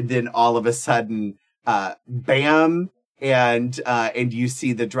all of a sudden, bam, and you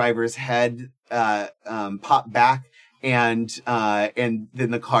see the driver's head pop back, and then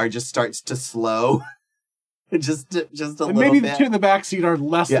the car just starts to slow. Just a little bit. Maybe the two in the backseat are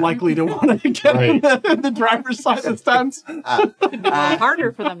less likely to want to get in the driver's side this time. It'd be a little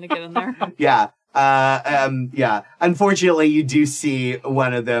harder for them to get in there. Yeah. Unfortunately, you do see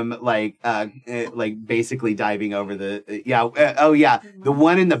one of them like basically diving over the. The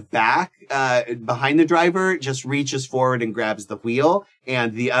one in the back, behind the driver, just reaches forward and grabs the wheel,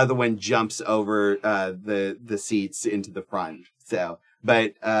 and the other one jumps over the seats into the front. So,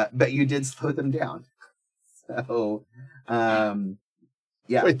 but you did slow them down. So,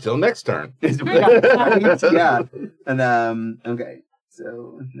 Wait till next turn. Yeah. And okay.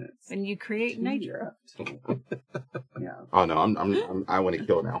 So when you create nitro. Yeah. Oh no, I want to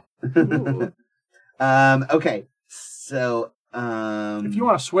kill now. Okay. So if you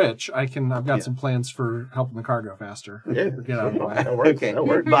want to switch, I've got some plans for helping the car go faster. Yeah. Get out of the way. That works. Okay. That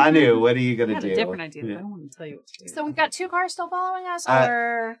works. Banu, what are you I gonna had do? a different idea, but I don't want to tell you what to do. So we've got 2 cars still following us,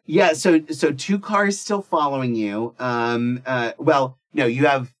 or Yeah, so 2 cars still following you. Well, no, you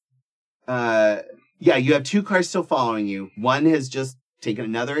have you have 2 cars still following you. One has just taken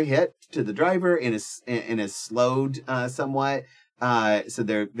another hit to the driver and is slowed somewhat. So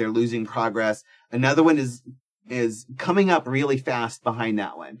they're losing progress. Another one is coming up really fast behind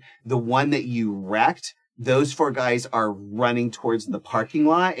that one. The one that you wrecked, those 4 guys are running towards the parking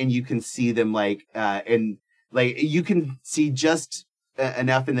lot, and you can see them you can see just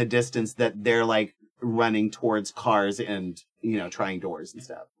enough in the distance that they're like running towards cars and, trying doors and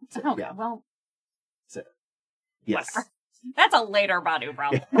stuff. So, yeah. Well. So, yes. Whatever. That's a later Banu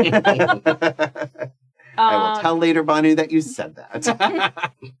problem. I will tell later, Banu, that you said that.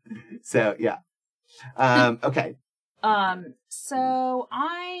 So, yeah. Okay. So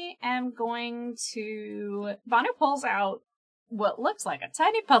I am going to... Banu pulls out what looks like a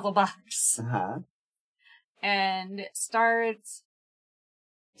tiny puzzle box. Uh-huh. And starts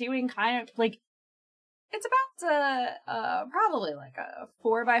doing kind of like... It's about probably like a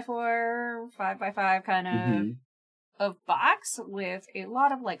 4x4, 5x5 kind of box with a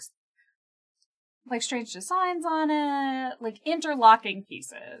lot of like strange designs on it, like interlocking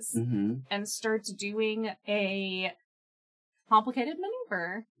pieces, and starts doing a complicated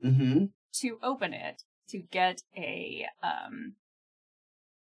maneuver to open it to get a I'm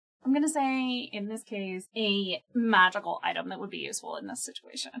gonna say in this case a magical item that would be useful in this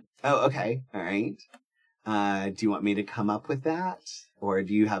situation. Oh, okay, all right. Do you want me to come up with that, or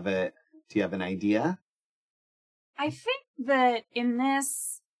do you have an idea? I think that in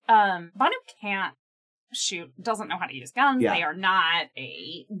this, Banu can't shoot, doesn't know how to use guns. Yeah. They are not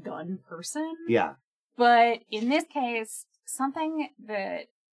a gun person. Yeah. But in this case, something that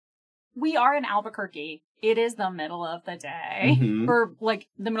we are in Albuquerque. It is the middle of the day, or like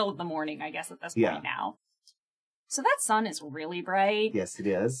the middle of the morning, I guess, at this point now. So that sun is really bright. Yes, it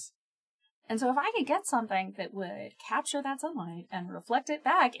is. And so if I could get something that would capture that sunlight and reflect it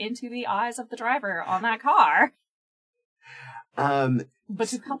back into the eyes of the driver on that car. But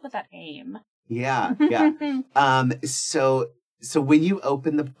to help with that aim. Yeah. So when you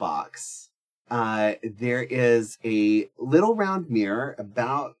open the box, there is a little round mirror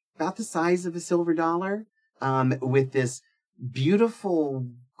about the size of a silver dollar, with this beautiful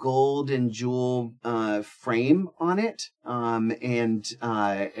gold and jewel frame on it, and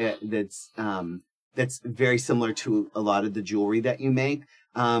that's very similar to a lot of the jewelry that you make.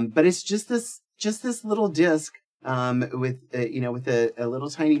 But it's just this little disc with a little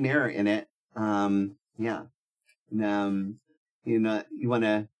tiny mirror in it. Yeah. And, you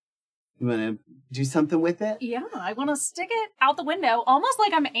wanna do something with it? Yeah, I want to stick it out the window, almost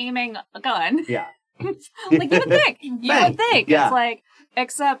like I'm aiming a gun. Yeah. Like you would think. Yeah. It's like,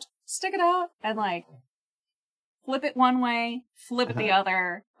 except stick it out and like flip it one way, flip it the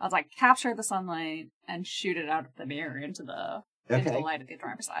other. I was like, capture the sunlight and shoot it out of the mirror into the light of the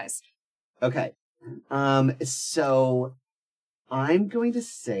driver's eyes. Okay. So I'm going to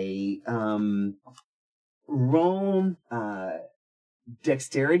say, roll,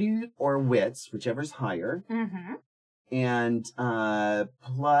 dexterity or wits, whichever's higher. And,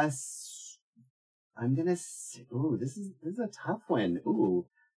 plus, I'm gonna say, this is a tough one.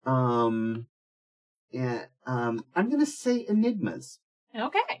 I'm gonna say enigmas.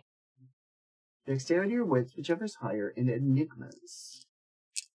 Okay. Dexterity or wits, whichever's higher, in enigmas.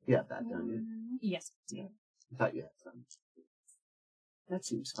 You have that, don't you? Yes. Yeah. I thought you had some. That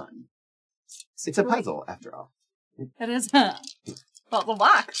seems fun. It's a puzzle, after all. It is a puzzle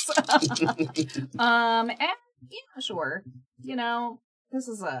box. And yeah, sure. This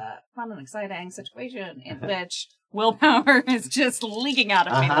is a fun and exciting situation in which willpower is just leaking out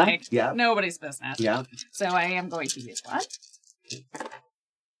of me like nobody's business. Yeah. So I am going to use one.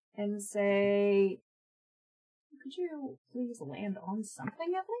 And say, could you please land on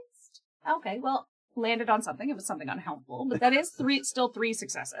something at least? Okay, well, landed on something. It was something unhelpful, but that is still 3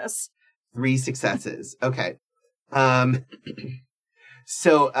 successes. 3 successes. Okay.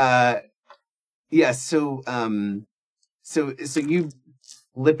 So you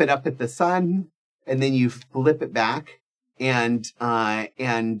flip it up at the sun, and then you flip it back, and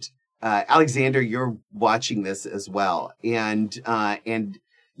Alexander, you're watching this as well, and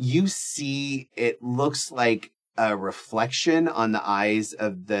you see it looks like a reflection on the eyes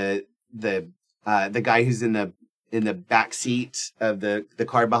of the guy who's in the back seat of the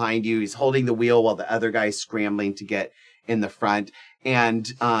car behind you. He's holding the wheel while the other guy's scrambling to get in the front,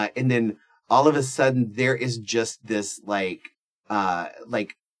 and then all of a sudden there is just this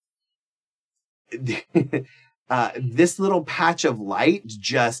this little patch of light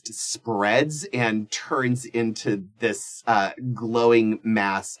just spreads and turns into this glowing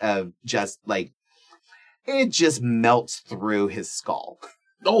mass of just it just melts through his skull.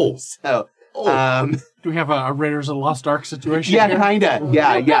 Oh, So Do we have a Raiders of the Lost Ark situation? Yeah, here? kinda.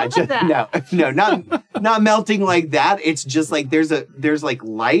 Yeah. Just, no, not melting like that. It's just like there's like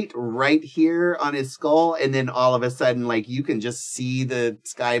light right here on his skull, and then all of a sudden, like you can just see the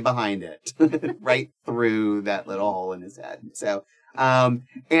sky behind it, right through that little hole in his head. So,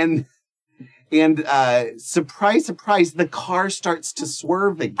 and surprise, the car starts to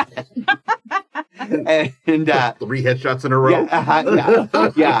swerve again. and 3 headshots in a row.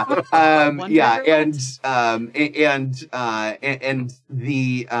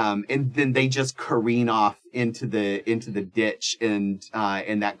 And then they just careen off into the ditch, and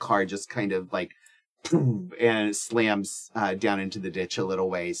that car just kind of like and slams down into the ditch a little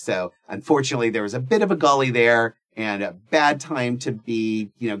ways. So unfortunately, there was a bit of a gully there. And a bad time to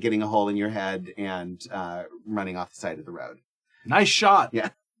be, getting a hole in your head and running off the side of the road. Nice shot.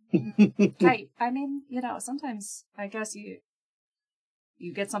 Yeah. Hey, I mean, sometimes I guess you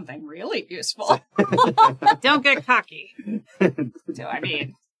get something really useful. Don't get cocky. So, I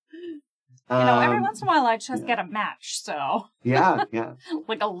mean, every once in a while I just get a match, so. Yeah.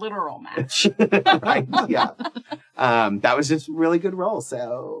 Like a literal match. Right, yeah. That was just a really good roll,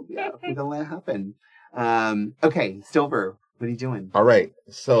 so yeah, we're gonna let it happen. Okay, Silver, what are you doing? All right,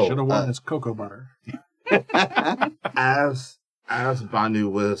 so should have won his cocoa butter. As Banu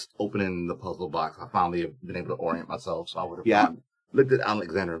was opening the puzzle box, I finally have been able to orient myself. So I would have looked at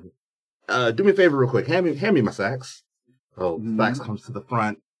Alexander. Do me a favor, real quick. Hand me my sax. So sax comes to the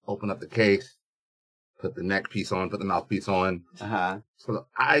front. Open up the case. Put the neck piece on. Put the mouthpiece on. So that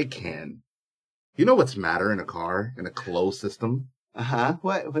I can. You know what's matter in a car in a closed system?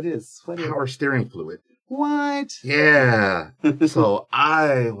 What is power steering fluid? What? Yeah. So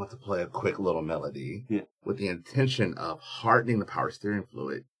I want to play a quick little melody with the intention of hardening the power steering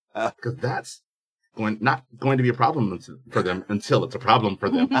fluid, because that's not going to be a problem for them until it's a problem for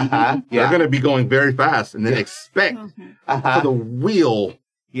them. They're going to be going very fast and then expect for the wheel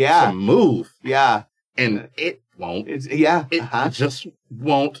to move. Yeah. And it won't. It just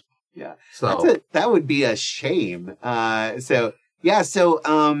won't. Yeah. So that would be a shame. So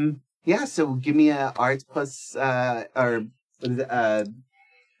give me a arts plus, or what is it? What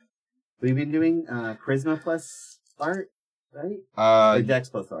have you been doing? Charisma plus art, right? Or Dex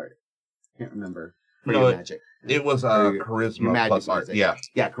plus art. Can't remember. Magic. It was charisma plus art. Yeah.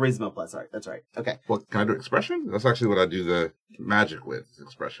 Yeah, charisma plus art. That's right. Okay. Well, can I do expression? That's actually what I do the magic with,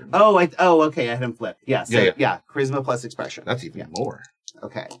 expression. Okay. I had him flip. Yeah. So, yeah. Charisma plus expression. That's even more.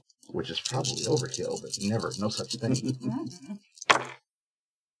 Okay. Which is probably overkill, but no such thing.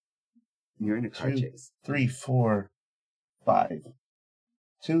 You're in a car chase. 3, 4, 5.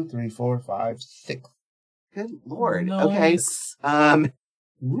 2, 3, 4, 5, 6. Good Lord. Nice. Okay.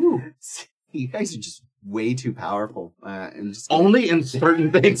 You guys are just way too powerful. And just only in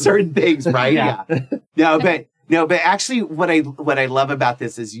certain things. Right? Yeah. No, but actually what I love about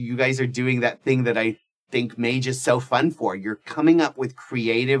this is you guys are doing that thing that I think Mage is so fun for. You're coming up with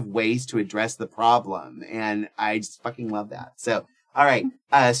creative ways to address the problem, and I just fucking love that. So, all right.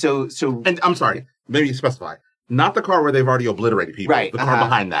 So, and I'm sorry. Maybe you specify. Not the car where they've already obliterated people. Right. The car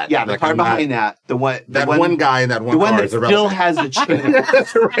behind that. Yeah, the car behind that. The one guy in that one car is still has a chance.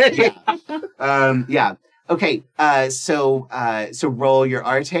 That's right. Yeah. Okay. So roll your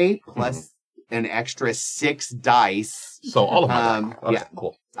Arte plus an extra 6 dice. So all of them. Okay,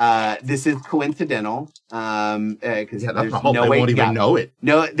 cool. This is coincidental. Because there's no way. They won't even know it.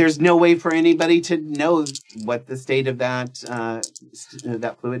 No, there's no way for anybody to know what the state of that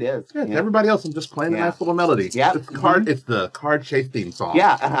fluid is. Yeah, everybody else is just playing a nice little melody. Yeah, it's the card chase theme song.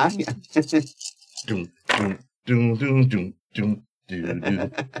 Yeah. Doom, doom, doom, doom, doom, doom,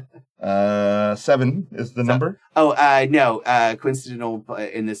 doom. 7 is the number. No. Coincidental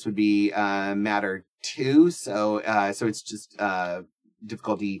in this would be matter 2. So it's just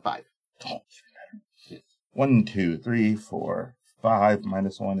difficulty 5. 1, 2, 3, 4, 5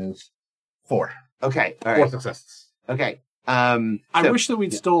 minus 1 is 4. Okay. All right. 4 successes. Okay. I wish that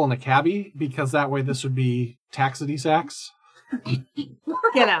we'd stolen a cabbie, because that way this would be taxity sacks.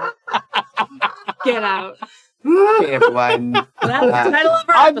 Get out. Get out. Okay, everyone. That's the title of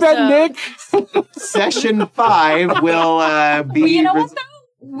our I've been Nick. Session 5 will be. Well, you know what, though?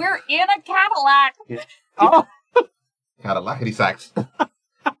 We're in a Cadillac. Oh. Cadillac sacks.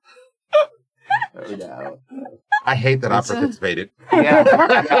 Oh, no. I hate that I participated.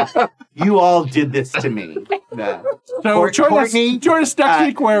 Yeah. You all did this to me. No. So Courtney, join us next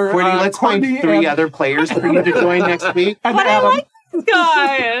week where Courtney, let's find 3 other players for you to join next week. And but Adam. I like this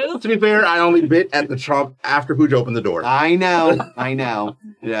guys. To be fair, I only bit at the trump after Hooge opened the door. I know.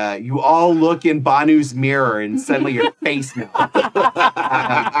 You all look in Banu's mirror, and suddenly your face melts.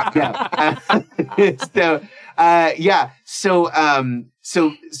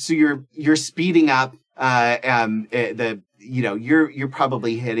 So you're speeding up. You're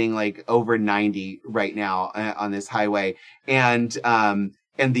probably hitting like over 90 right now on this highway, and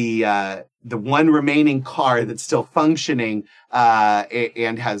the one remaining car that's still functioning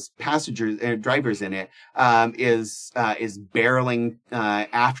and has passengers and drivers in it is barreling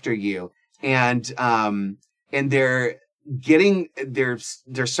after you, and they're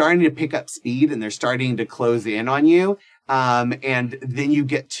starting to pick up speed, and they're starting to close in on you, and then you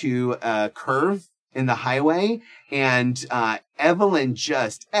get to a curve in the highway, and Evelyn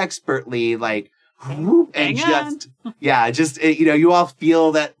just expertly like whoop, and you all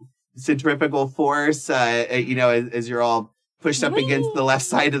feel that centrifugal force, as you're all pushed up against the left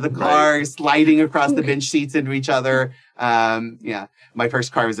side of the car, sliding across the bench seats into each other. My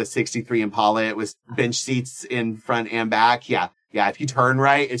first car was a 63 Impala. It was bench seats in front and back. Yeah. If you turn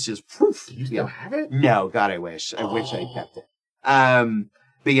right, it's just poof. Do you still have it? No, God, I wish. I wish I kept it.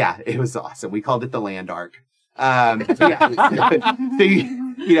 But yeah, it was awesome. We called it the Land Arc.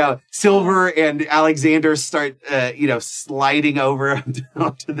 Silver and Alexander start, sliding over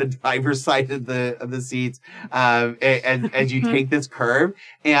onto the driver's side of the seats, and as you take this curve,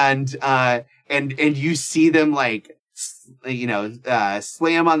 and you see them like,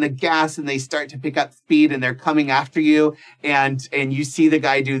 slam on the gas, and they start to pick up speed, and they're coming after you, and you see the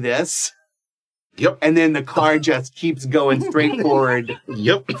guy do this. Yep. And then the car just keeps going straight forward.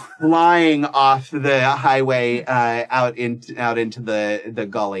 Yep. Flying off the highway out into the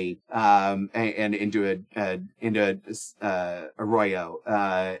gully and into a arroyo.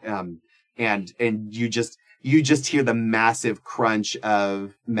 And you just hear the massive crunch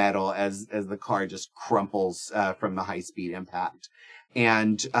of metal as the car just crumples from the high speed impact.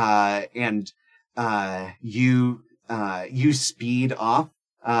 And you speed off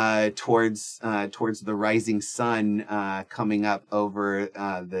towards the rising sun coming up over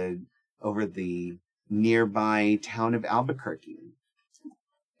the nearby town of Albuquerque,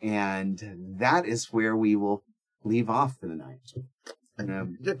 and that is where we will leave off for the night.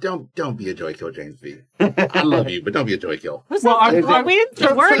 Don't be a joy kill, James V. I love you, but don't be a joy kill. We didn't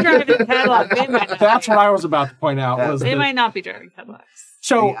say we're driving Cadillac. That's what I was about to point out. They might not be driving Cadillacs.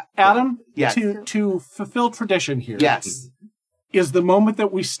 So, Adam, yes. to fulfill tradition here. Yes. Is the moment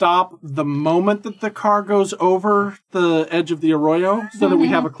that we stop the moment that the car goes over the edge of the arroyo so that we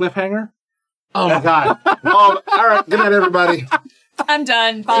have a cliffhanger? Oh, my God. All right. Good night, everybody. I'm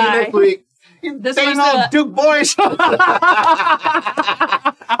done. Bye. See you next week. This Same was old Duke boys.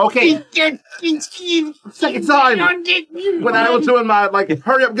 Okay. Second time. When I was doing my,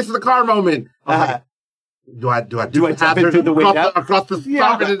 hurry up, get to the car moment. Do I do it through the window? Across the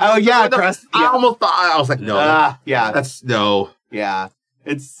across. I almost thought, I was like, no. That's no. Yeah.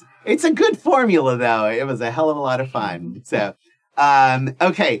 It's a good formula, though. It was a hell of a lot of fun. So,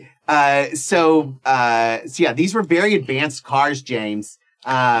 okay. So these were very advanced cars, James.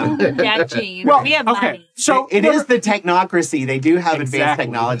 Yeah, Gene. Well, we have money. So it is the technocracy. They do have advanced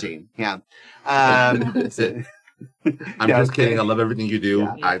technology. Yeah. I'm just kidding. I love everything you do.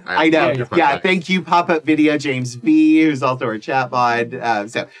 Yeah. I know. Yeah. Thank you, Pop-Up Video James V, who's also our chat mod.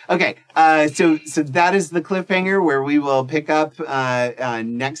 So that is the cliffhanger where we will pick up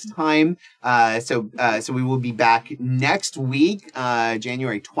next time. So we will be back next week,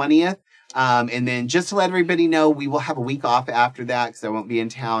 January 20th. And then just to let everybody know, we will have a week off after that because I won't be in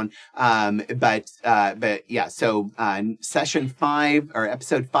town. But yeah, so, session 5 or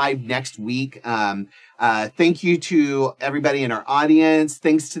episode 5 next week. Thank you to everybody in our audience.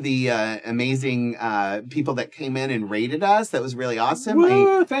 Thanks to the, amazing, people that came in and rated us. That was really awesome.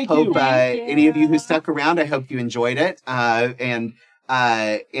 Woo, thank you. Any of you who stuck around, I hope you enjoyed it. And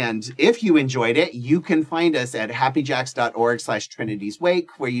if you enjoyed it, you can find us at happyjacks.org/Trinity's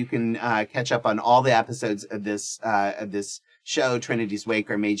Wake, where you can catch up on all the episodes of this show, Trinity's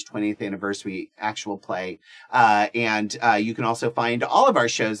Wake, our Mage 20th anniversary actual play. And you can also find all of our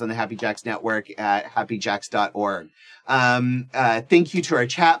shows on the Happy Jacks Network at happyjacks.org. Thank you to our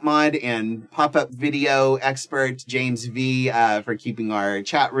chat mod and pop-up video expert, James V, for keeping our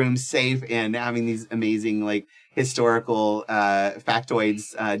chat rooms safe and having these amazing, historical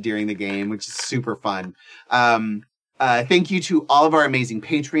factoids during the game, which is super fun. Thank you to all of our amazing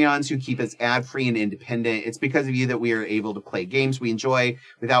Patreons who keep us ad-free and independent. It's because of you that we are able to play games we enjoy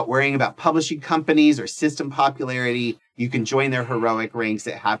without worrying about publishing companies or system popularity. You can join their heroic ranks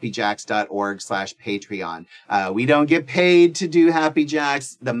at happyjacks.org/Patreon. We don't get paid to do Happy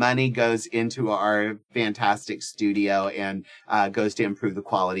Jacks. The money goes into our fantastic studio and goes to improve the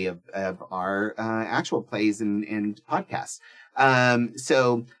quality of our actual plays and podcasts.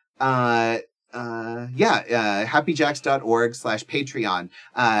 happyjacks.org/Patreon.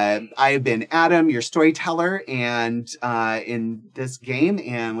 I have been Adam, your storyteller, and in this game,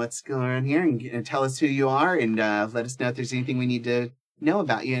 and let's go around here and tell us who you are and let us know if there's anything we need to know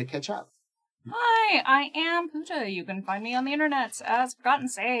about you to catch up. Hi, I am Pooja. You can find me on the internet as Forgotten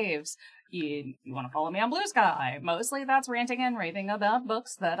Saves. You want to follow me on Blue Sky. Mostly that's ranting and raving about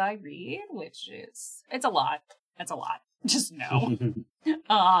books that I read, which is, it's a lot. It's a lot. Just know.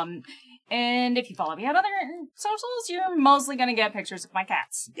 And if you follow me on other socials, you're mostly going to get pictures of my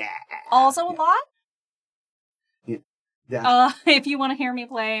cats. Yeah. Also a lot. Yeah. If you want to hear me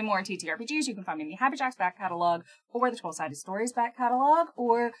play more TTRPGs, you can find me in the Happy Jacks back catalog or the 12-Sided Stories back catalog,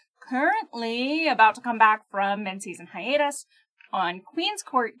 or currently about to come back from mid-season hiatus on Queen's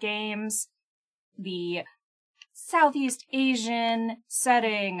Court Games, the Southeast Asian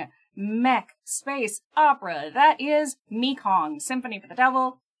setting mech space opera that is Mekong Symphony for the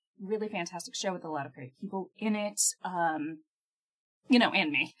Devil. Really fantastic show with a lot of great people in it. And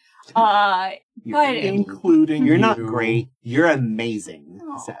me. But including you're you. not great. You're amazing.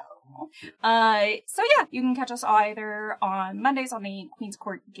 So yeah, you can catch us either on Mondays on the Queen's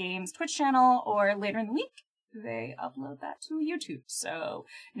Court Games Twitch channel, or later in the week they upload that to YouTube. So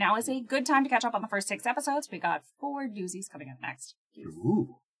now is a good time to catch up on the first 6 episodes. We got 4 doozies coming up next.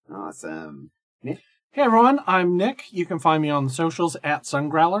 Ooh, awesome. Nick? Hey everyone, I'm Nick. You can find me on the socials at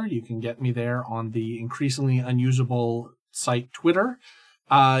Sungrowler. You can get me there on the increasingly unusable site Twitter.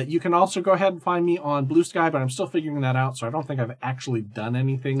 You can also go ahead and find me on Blue Sky, but I'm still figuring that out, so I don't think I've actually done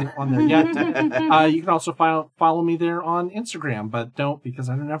anything on there yet. You can also follow me there on Instagram, but don't, because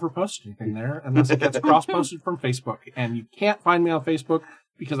I never post anything there unless it gets cross-posted from Facebook. And you can't find me on Facebook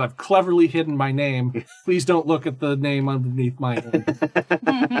because I've cleverly hidden my name. Please don't look at the name underneath my name.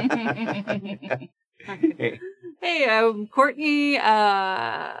 Hey, I'm Courtney.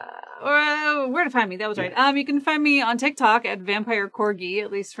 Where to find me? That was right. You can find me on TikTok at Vampire Corgi,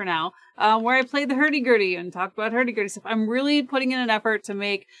 at least for now, where I play the hurdy-gurdy and talk about hurdy-gurdy stuff. I'm really putting in an effort to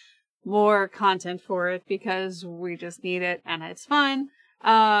make more content for it because we just need it and it's fun.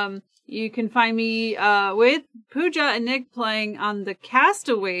 You can find me with Pooja and Nick playing on the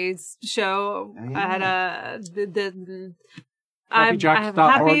Castaways show at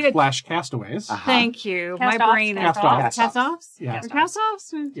happyjacks.org/castaways. Thank you. Cast My offs, brain is Cast-offs. Cast-offs? Yeah.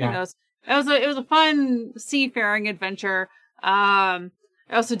 Cast-offs? Who Yeah. knows? It was a fun seafaring adventure. I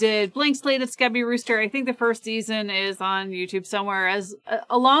also did Blank Slate at Scabby Rooster. I think the first season is on YouTube somewhere, as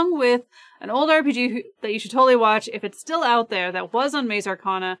along with an old RPG that you should totally watch if it's still out there, that was on Maze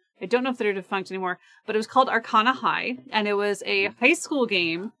Arcana. I don't know if they're defunct anymore, but it was called Arcana High, and it was a high school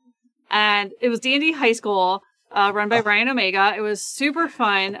game, and it was D&D high school, run by Ryan Omega. It was super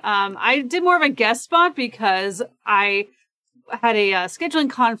fun. I did more of a guest spot because I had a scheduling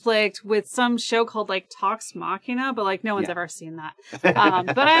conflict with some show called like Talks Machina, but no one's ever seen that. But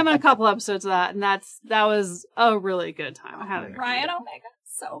I am in a couple episodes of that, and that was a really good time. I had it. Ryan Omega,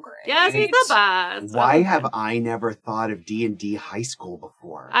 so great. Yes, he's the best. Why have I never thought of D&D high school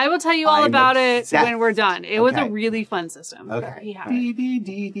before? I will tell you all about it when we're done. It was a Okay. really fun system. Okay. Yeah.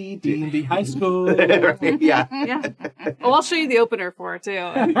 D&D high school. Yeah. Yeah. Oh, I'll show you the opener for it too.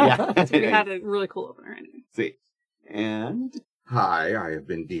 Yeah. We had a really cool opener anyway. See. And Hi, I have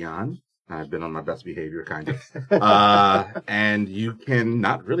been Dion. I've been on my best behavior, kind of. And you can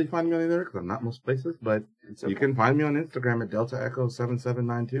not really find me on there because I'm not most places, but you can find me on Instagram at Delta Echo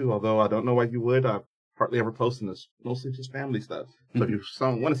 7792. Although I don't know why you would. I hardly ever post in this, mostly just family stuff. So if you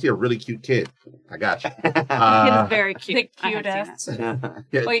want to see a really cute kid, I got you. The kid is very cute. The cutest. Yeah.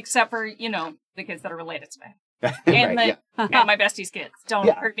 Well, except for, the kids that are related to me. Right, And my bestie's kids. Don't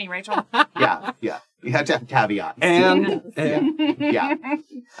hurt me, Rachel. yeah. You have to have caveats. And yeah.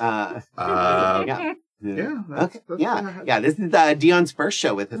 That's, Yeah. This is Dion's first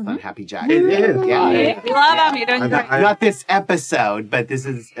show with us on Happy Jack. It is. Yeah. We love him. You're doing great. Not this episode, but this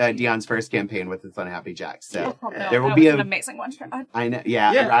is Dion's first campaign with us on Happy Jack. So there will that be was an amazing one. I know.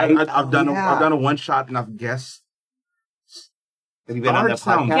 Yeah. Yeah, Right. I've done a one shot and I've guessed. Have you been on the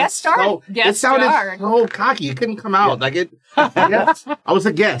podcast? Guest star. It sounded so cocky. It couldn't come out. I was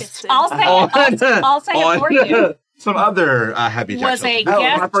a guest. I'll say it for you. some other Happy Jack was a shows.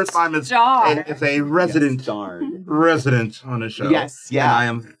 guest my first time as a resident on the show. Yes, yeah. And I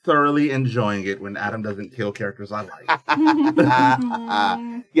am thoroughly enjoying it when Adam doesn't kill characters I like.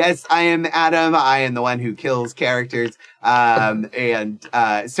 Yes, I am Adam. I am the one who kills characters. So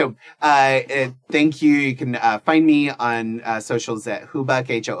thank you. You can find me on socials at Hoobuk,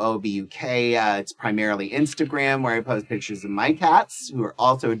 HOOBUK. It's primarily Instagram, where I post pictures of my cats, who are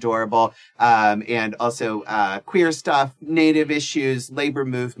also adorable, and also queer stuff, native issues, labor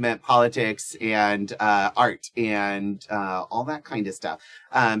movement, politics, and art, and all that kind of stuff.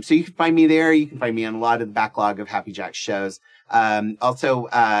 So you can find me there. You can find me on a lot of the backlog of Happy Jack shows. Also,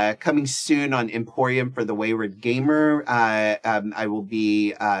 coming soon on Emporium for the Wayward Gamer, I will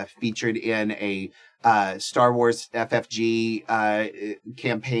be featured in a Star Wars FFG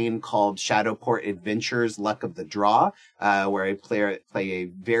campaign called Shadowport Adventures: Luck of the Draw, where I play a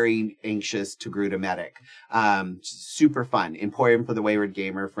very anxious Togruta medic. Super fun. Emporium for the Wayward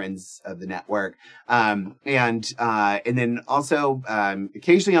Gamer, friends of the network. And then also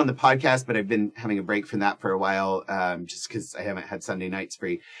occasionally on the podcast, but I've been having a break from that for a while, just because I haven't had Sunday nights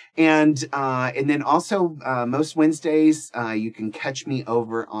free. And then also most Wednesdays, you can catch me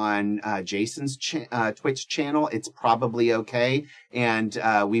over on Jason's Twitch channel. It's probably okay. And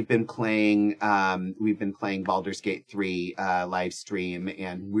we've been playing Baldur's Gate 3 live stream,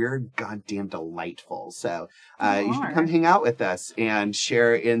 and we're goddamn delightful. So you should come hang out with us and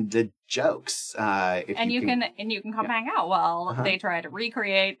share in the jokes. You can come hang out while they try to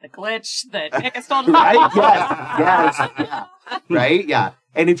recreate the glitch that Nick has told us about. Yes. Yeah. Right? Yeah.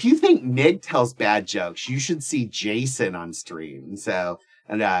 And if you think Nick tells bad jokes, you should see Jason on stream. So,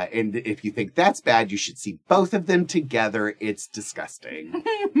 and if you think that's bad, you should see both of them together. It's disgusting.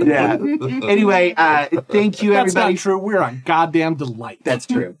 Yeah. Anyway, thank you, everybody. That's not true. We're on goddamn delight. That's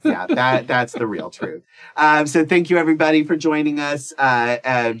true. Yeah, that's the real truth. So thank you, everybody, for joining us.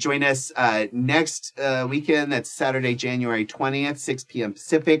 Join us next weekend. That's Saturday, January 20th, 6 p.m.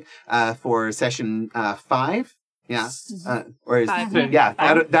 Pacific, for session 5. Yeah.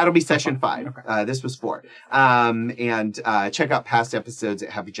 That'll be session 5. Okay. This was 4. And check out past episodes at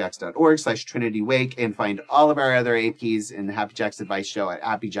happyjacks.org/TrinityWake, and find all of our other APs in the Happy Jacks Advice Show at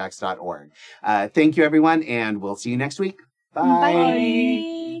happyjacks.org. Thank you, everyone, and we'll see you next week.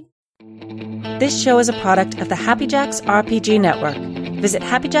 Bye. This show is a product of the Happy Jacks RPG Network. Visit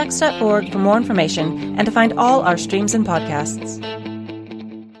happyjacks.org for more information and to find all our streams and podcasts.